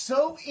 I was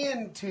so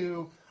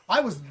into...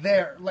 I was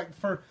there, like,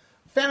 for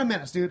Phantom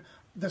Menace, dude.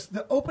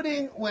 The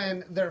opening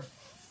when they're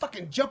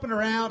fucking jumping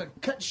around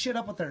and cutting shit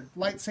up with their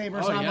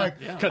lightsabers. And I'm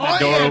like, Cut that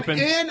door open.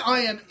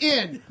 I am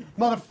in,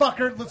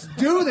 motherfucker. Let's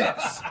do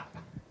this.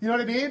 You know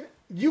what I mean?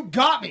 You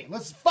got me.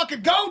 Let's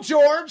fucking go,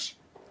 George.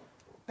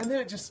 And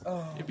then it just,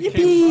 Then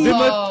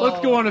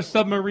let's go on a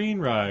submarine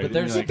ride. But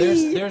there's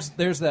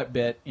that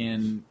bit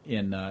in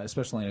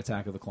especially in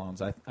Attack of the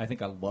Clones. I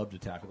think I loved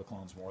Attack of the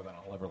Clones more than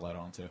I'll ever let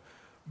on to.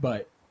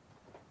 But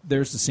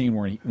there's the scene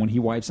where when he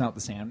wipes out the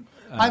sand.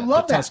 I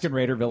love the that. Tusken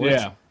Raider village.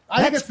 Yeah.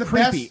 I think it's the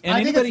creepy. best. And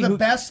I think it's anybody the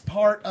best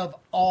part of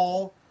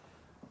all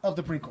of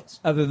the prequels.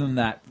 Other than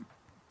that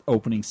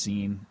opening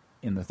scene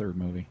in the third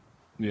movie.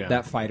 Yeah.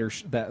 That fighter,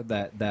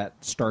 that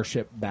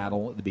starship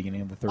battle at the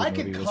beginning of the third I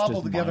movie could was cobble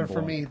just together for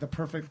mind-blowing. me the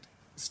perfect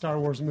Star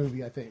Wars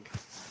movie, I think.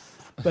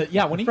 But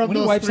yeah, when he From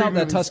those wipes three out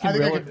that movies, I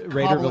think I Tusken could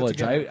Raider cobble it village,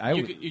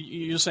 together.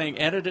 You're saying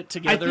edit it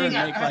together and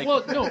make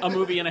like a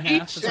movie and a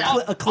half?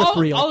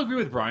 I'll agree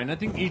with Brian. I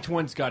think each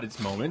one's got its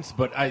moments,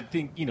 but I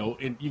think,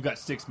 you've got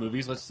 6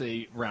 movies. Let's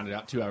say round it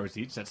out 2 hours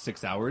each. That's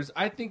 6 hours.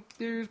 I think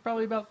there's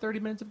probably about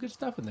 30 minutes of good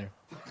stuff in there.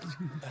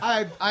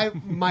 I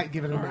might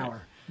give it an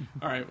hour.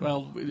 All right.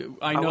 Well,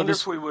 I know wonder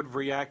this. if we would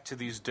react to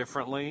these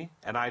differently,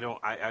 and I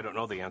don't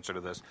know the answer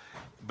to this,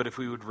 but if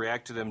we would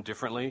react to them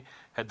differently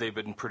had they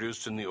been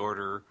produced in the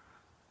order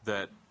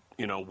that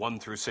 1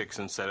 through 6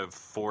 instead of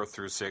 4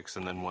 through 6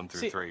 and then 1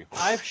 through 3.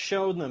 I've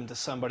shown them to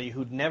somebody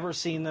who'd never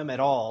seen them at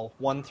all,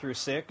 1 through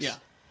 6. Yeah.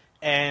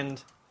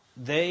 And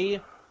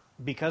they,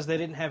 because they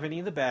didn't have any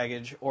of the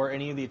baggage or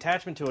any of the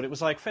attachment to it, it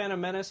was like Phantom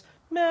Menace,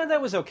 man,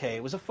 that was okay.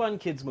 It was a fun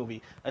kids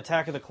movie.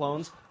 Attack of the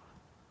Clones,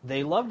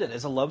 they loved it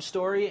as a love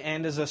story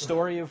and as a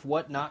story of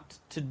what not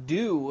to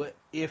do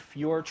if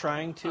you're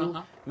trying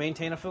to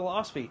maintain a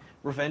philosophy.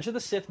 Revenge of the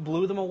Sith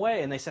blew them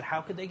away, and they said,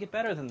 how could they get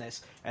better than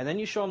this? And then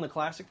you show them the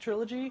classic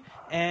trilogy,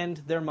 and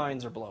their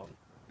minds are blown.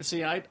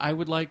 See, I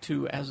would like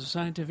to, as a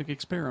scientific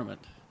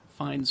experiment,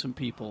 find some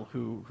people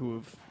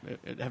who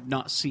have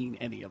not seen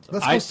any of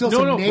them. Let's go steal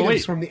some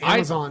natives from the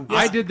Amazon.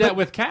 I did that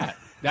with Kat.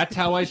 That's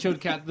how I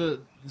showed Kat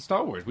the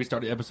Star Wars. We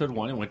started episode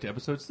 1 and went to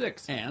episode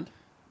 6. And?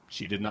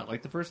 She did not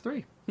like the first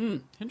 3.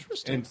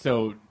 Interesting. And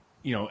so,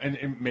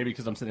 and maybe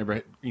because I'm sitting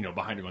there,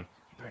 behind her going,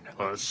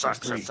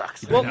 sucks.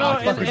 Well, no,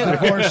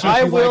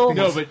 I will.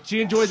 No, but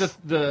she enjoyed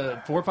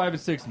the 4, 5,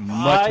 and 6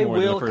 much more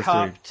than the first 3.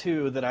 I will cop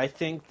too that I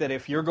think that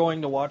if you're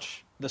going to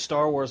watch the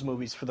Star Wars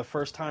movies for the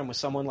first time with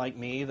someone like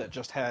me that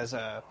just has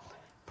a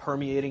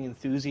permeating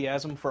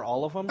enthusiasm for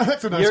all of them,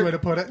 that's a nice way to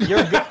put it.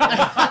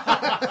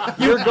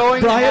 You're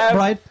going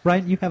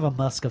Brian, you have a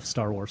Musk of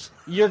Star Wars.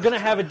 You're going to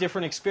have a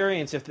different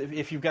experience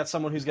if you've got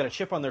someone who's got a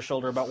chip on their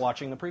shoulder about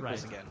watching the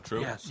prequels again.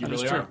 True. Yes, You that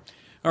is really true. are.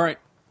 All right,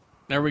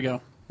 there we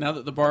go. Now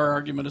that the bar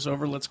argument is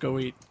over, let's go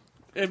eat.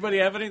 Anybody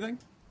have anything?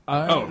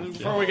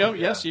 Before we go,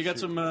 yes, you got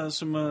some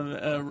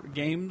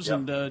games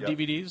and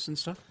DVDs and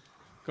stuff.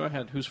 Go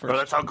ahead. Who's first?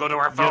 Let's all go to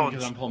our phones.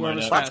 Let's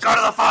go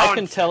to the phone. I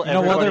can tell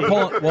everybody.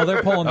 While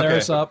they're pulling Okay.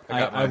 theirs up, I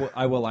got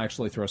I will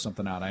actually throw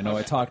something out. I know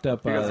I talked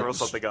up. You're gonna throw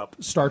something up.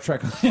 Star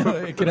Trek.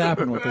 It could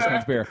happen with this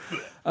much beer.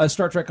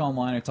 Star Trek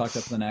Online. I talked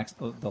up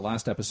the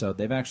last episode.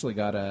 They've actually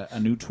got a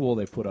new tool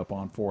they put up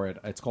on for it.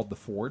 It's called the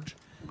Forge.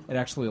 It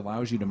actually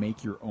allows you to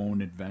make your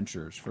own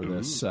adventures for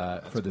this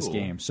cool.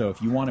 game. So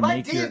if you want to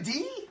make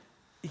D&D?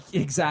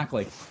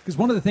 Exactly. Because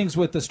one of the things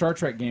with the Star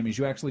Trek game is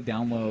you actually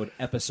download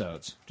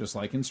episodes, just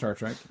like in Star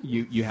Trek.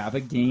 You have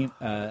a game,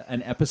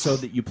 an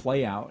episode that you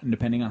play out, and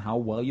depending on how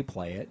well you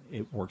play it,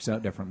 it works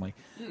out differently.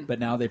 But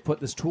now they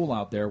put this tool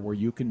out there where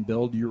you can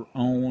build your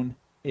own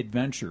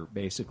adventure,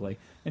 basically.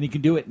 And you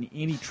can do it in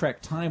any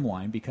Trek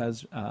timeline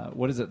because,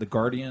 the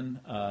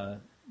Guardian...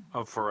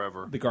 Of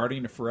Forever. The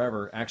Guardian of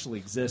Forever actually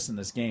exists in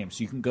this game,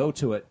 so you can go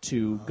to it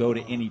to go to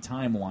any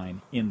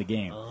timeline in the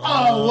game.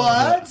 Oh,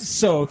 what?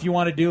 So if you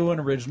want to do an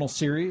original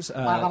series, if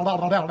you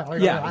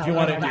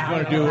want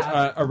to do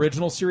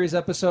original series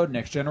episode,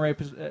 Next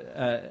Generation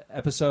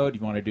episode,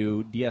 you want to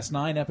do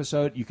DS9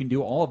 episode, you can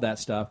do all of that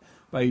stuff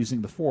by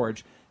using the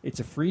Forge. It's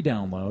a free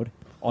download.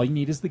 All you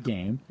need is the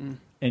game.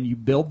 And you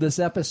build this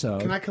episode.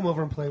 Can I come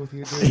over and play with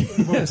you,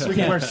 dude? Yes, we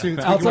can wear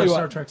suits. I'll We can tell wear you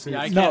Star what. Trek suits.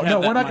 Yeah, I No, can't have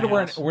we're that not in going to my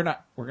wear.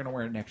 house. We're going to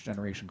wear Next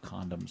Generation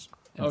condoms.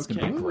 And It's going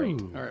to Okay. be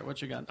great. All right, what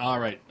you got? All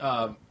right.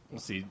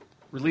 Let's see.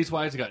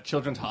 Release-wise, we got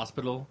Children's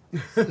Hospital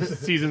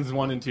seasons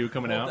 1 and 2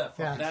 coming out.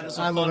 Yeah, That is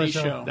I a love funny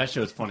that show. That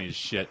show's funny as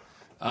shit.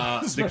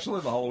 Especially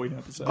the Halloween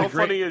episode. How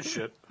funny is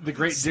shit? The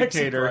Great Sexy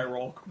Dictator. dry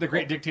roll. The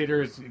Great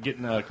Dictator is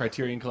getting a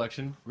Criterion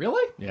Collection.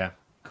 Really? Yeah.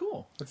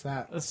 Cool. What's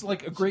that? That's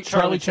like a great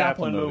Charlie Charlie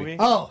Chaplin movie.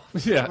 Oh,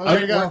 Yeah. well,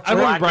 there you go. I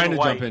Black want Brian and to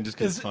white. jump in just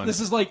because it's fun. This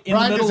is like in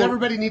Brian, the middle. does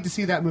everybody need to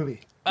see that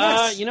movie?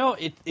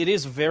 It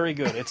is very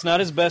good. It's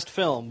not his best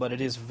film, but it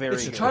is very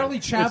It's good. Charlie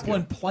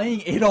Chaplin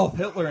playing Adolf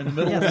Hitler in the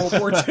middle of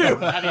World War II.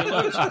 How do you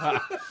lose?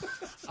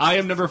 I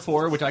Am Number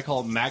 4, which I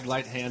call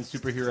Maglite Hand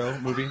superhero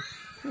movie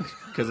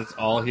because it's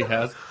all he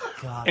has.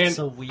 God, And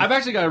so weak. I've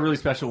actually got a really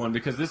special one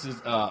because this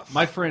is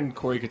my friend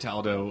Corey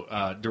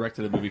Cataldo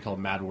directed a movie called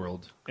Mad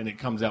World, and it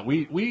comes out.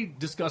 We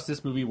discussed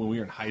this movie when we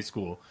were in high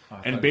school,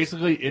 and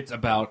basically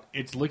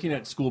it's looking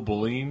at school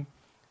bullying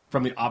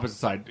from the opposite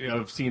side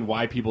of seeing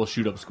why people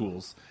shoot up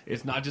schools.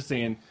 It's not just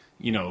saying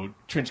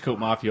trench coat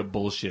mafia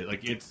bullshit.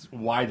 Like it's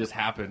why this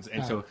happens,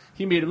 and so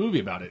he made a movie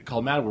about it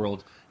called Mad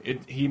World.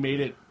 He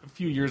made it a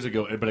few years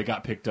ago, but it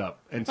got picked up,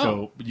 and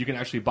so you can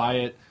actually buy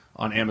it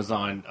on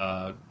Amazon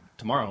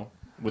tomorrow.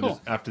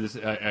 After this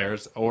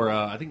airs, or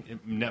I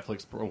think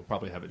Netflix will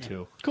probably have it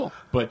too. Cool.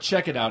 But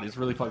check it out; it's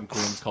really fucking cool.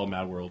 It's called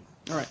Mad World.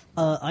 All right.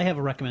 I have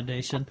a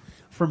recommendation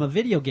from a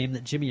video game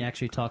that Jimmy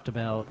actually talked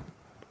about,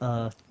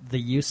 the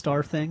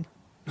U-Star thing.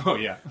 Oh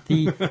yeah.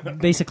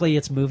 Basically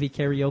it's movie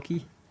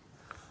karaoke.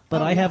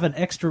 But I have an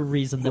extra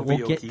reason that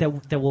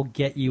will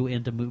get you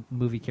into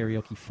movie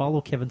karaoke. Follow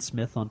Kevin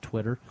Smith on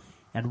Twitter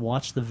and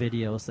watch the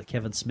videos that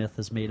Kevin Smith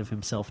has made of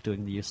himself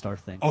doing the U-Star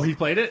thing. Oh, he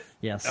played it?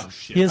 Yes. Oh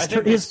shit!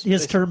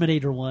 His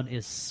Terminator one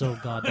is so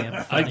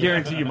goddamn funny. I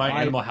guarantee you, my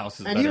Animal House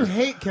is And better. you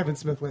hate Kevin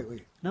Smith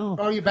lately. No.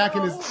 Oh, you back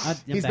in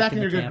his? He's back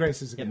in your good camp.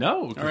 graces again.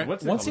 No, All right.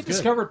 Once he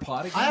discovered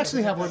pot again, I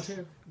actually have one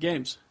too.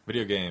 Games.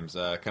 Video games,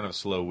 kind of a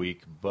slow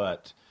week,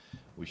 but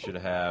we should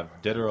have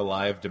Dead or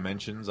Alive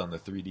Dimensions on the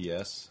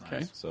 3DS.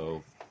 Okay.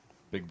 So,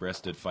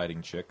 big-breasted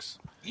fighting chicks.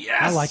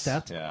 I like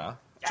that. Yeah.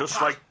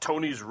 Just like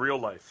Tony's real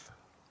life.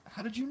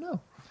 How did you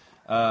know?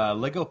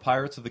 Lego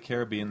Pirates of the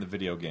Caribbean, the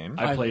video game.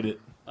 I played it.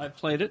 I've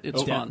played it.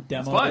 It's fun.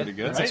 Demo It's fun. Pretty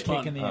good. It's a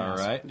kick in the All ass.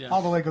 right. Yeah.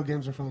 All the Lego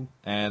games are fun.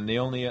 And the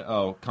only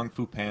Kung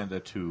Fu Panda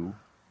 2,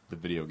 the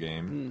video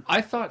game.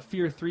 I thought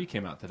Fear 3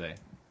 came out today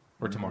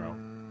or tomorrow.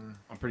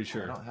 I'm pretty I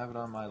sure. don't have it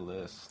on my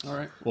list. All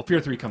right. Well, Fear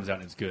 3 comes out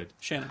and it's good.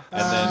 Shannon.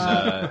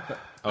 And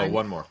then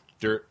one more.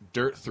 Dirt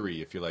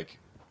 3 if you like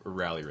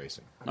rally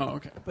racing. Oh,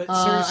 okay. But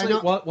I seriously,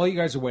 know- while you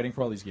guys are waiting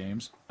for all these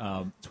games,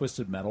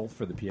 Twisted Metal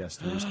for the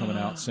PS3 is coming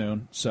out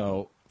soon.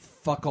 So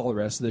fuck all the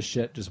rest of this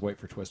shit. Just wait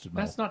for Twisted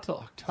Metal. That's not till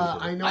October.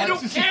 I know. I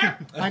don't care.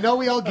 I know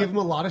we all give him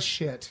a lot of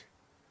shit,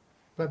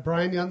 but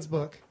Brian Young's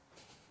book,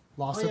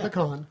 Lost at the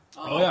Con.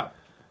 Oh yeah.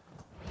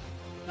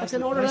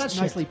 Fucking order that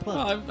shit. Nicely put.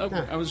 Well,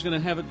 I was going to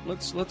have it.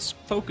 Let's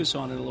focus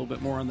on it a little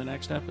bit more on the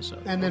next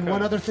episode. And then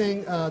one other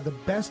thing, the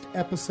best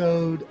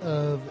episode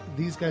of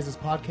these guys'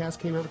 podcast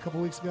came out a couple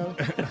weeks ago,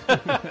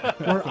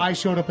 where I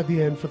showed up at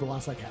the end for the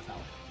last half hour.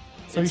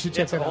 So you should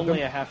check It's that out.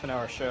 only a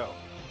half-an-hour show.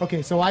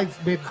 Okay, so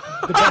I've made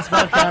the best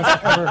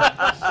podcast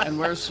ever.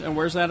 And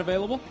where's that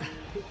available?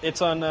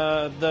 It's on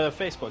the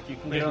Facebook. You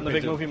can get it on the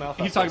Big Movie Mouth.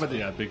 He's talking about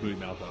the Big Movie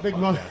Mouth Big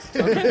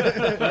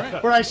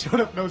podcast. Where I showed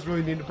up, and I was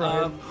really mean to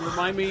Brian.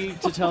 Remind me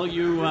to tell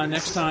you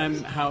next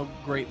time how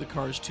great the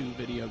Cars 2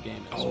 video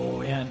game is.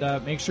 Oh,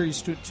 and make sure you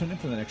tune in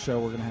for the next show.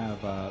 We're going to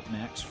have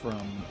Max from,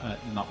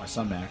 not my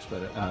son Max,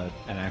 but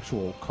an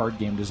actual card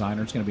game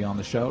designer is going to be on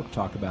the show to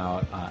talk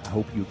about I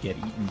Hope You Get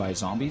Eaten by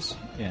Zombies.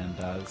 And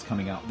it's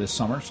coming out this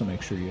summer, so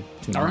make sure you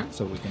tune All in right.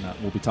 so we can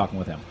we'll be talking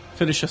with him.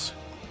 Finish us.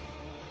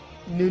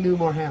 New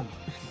more ham.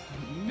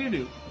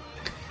 New.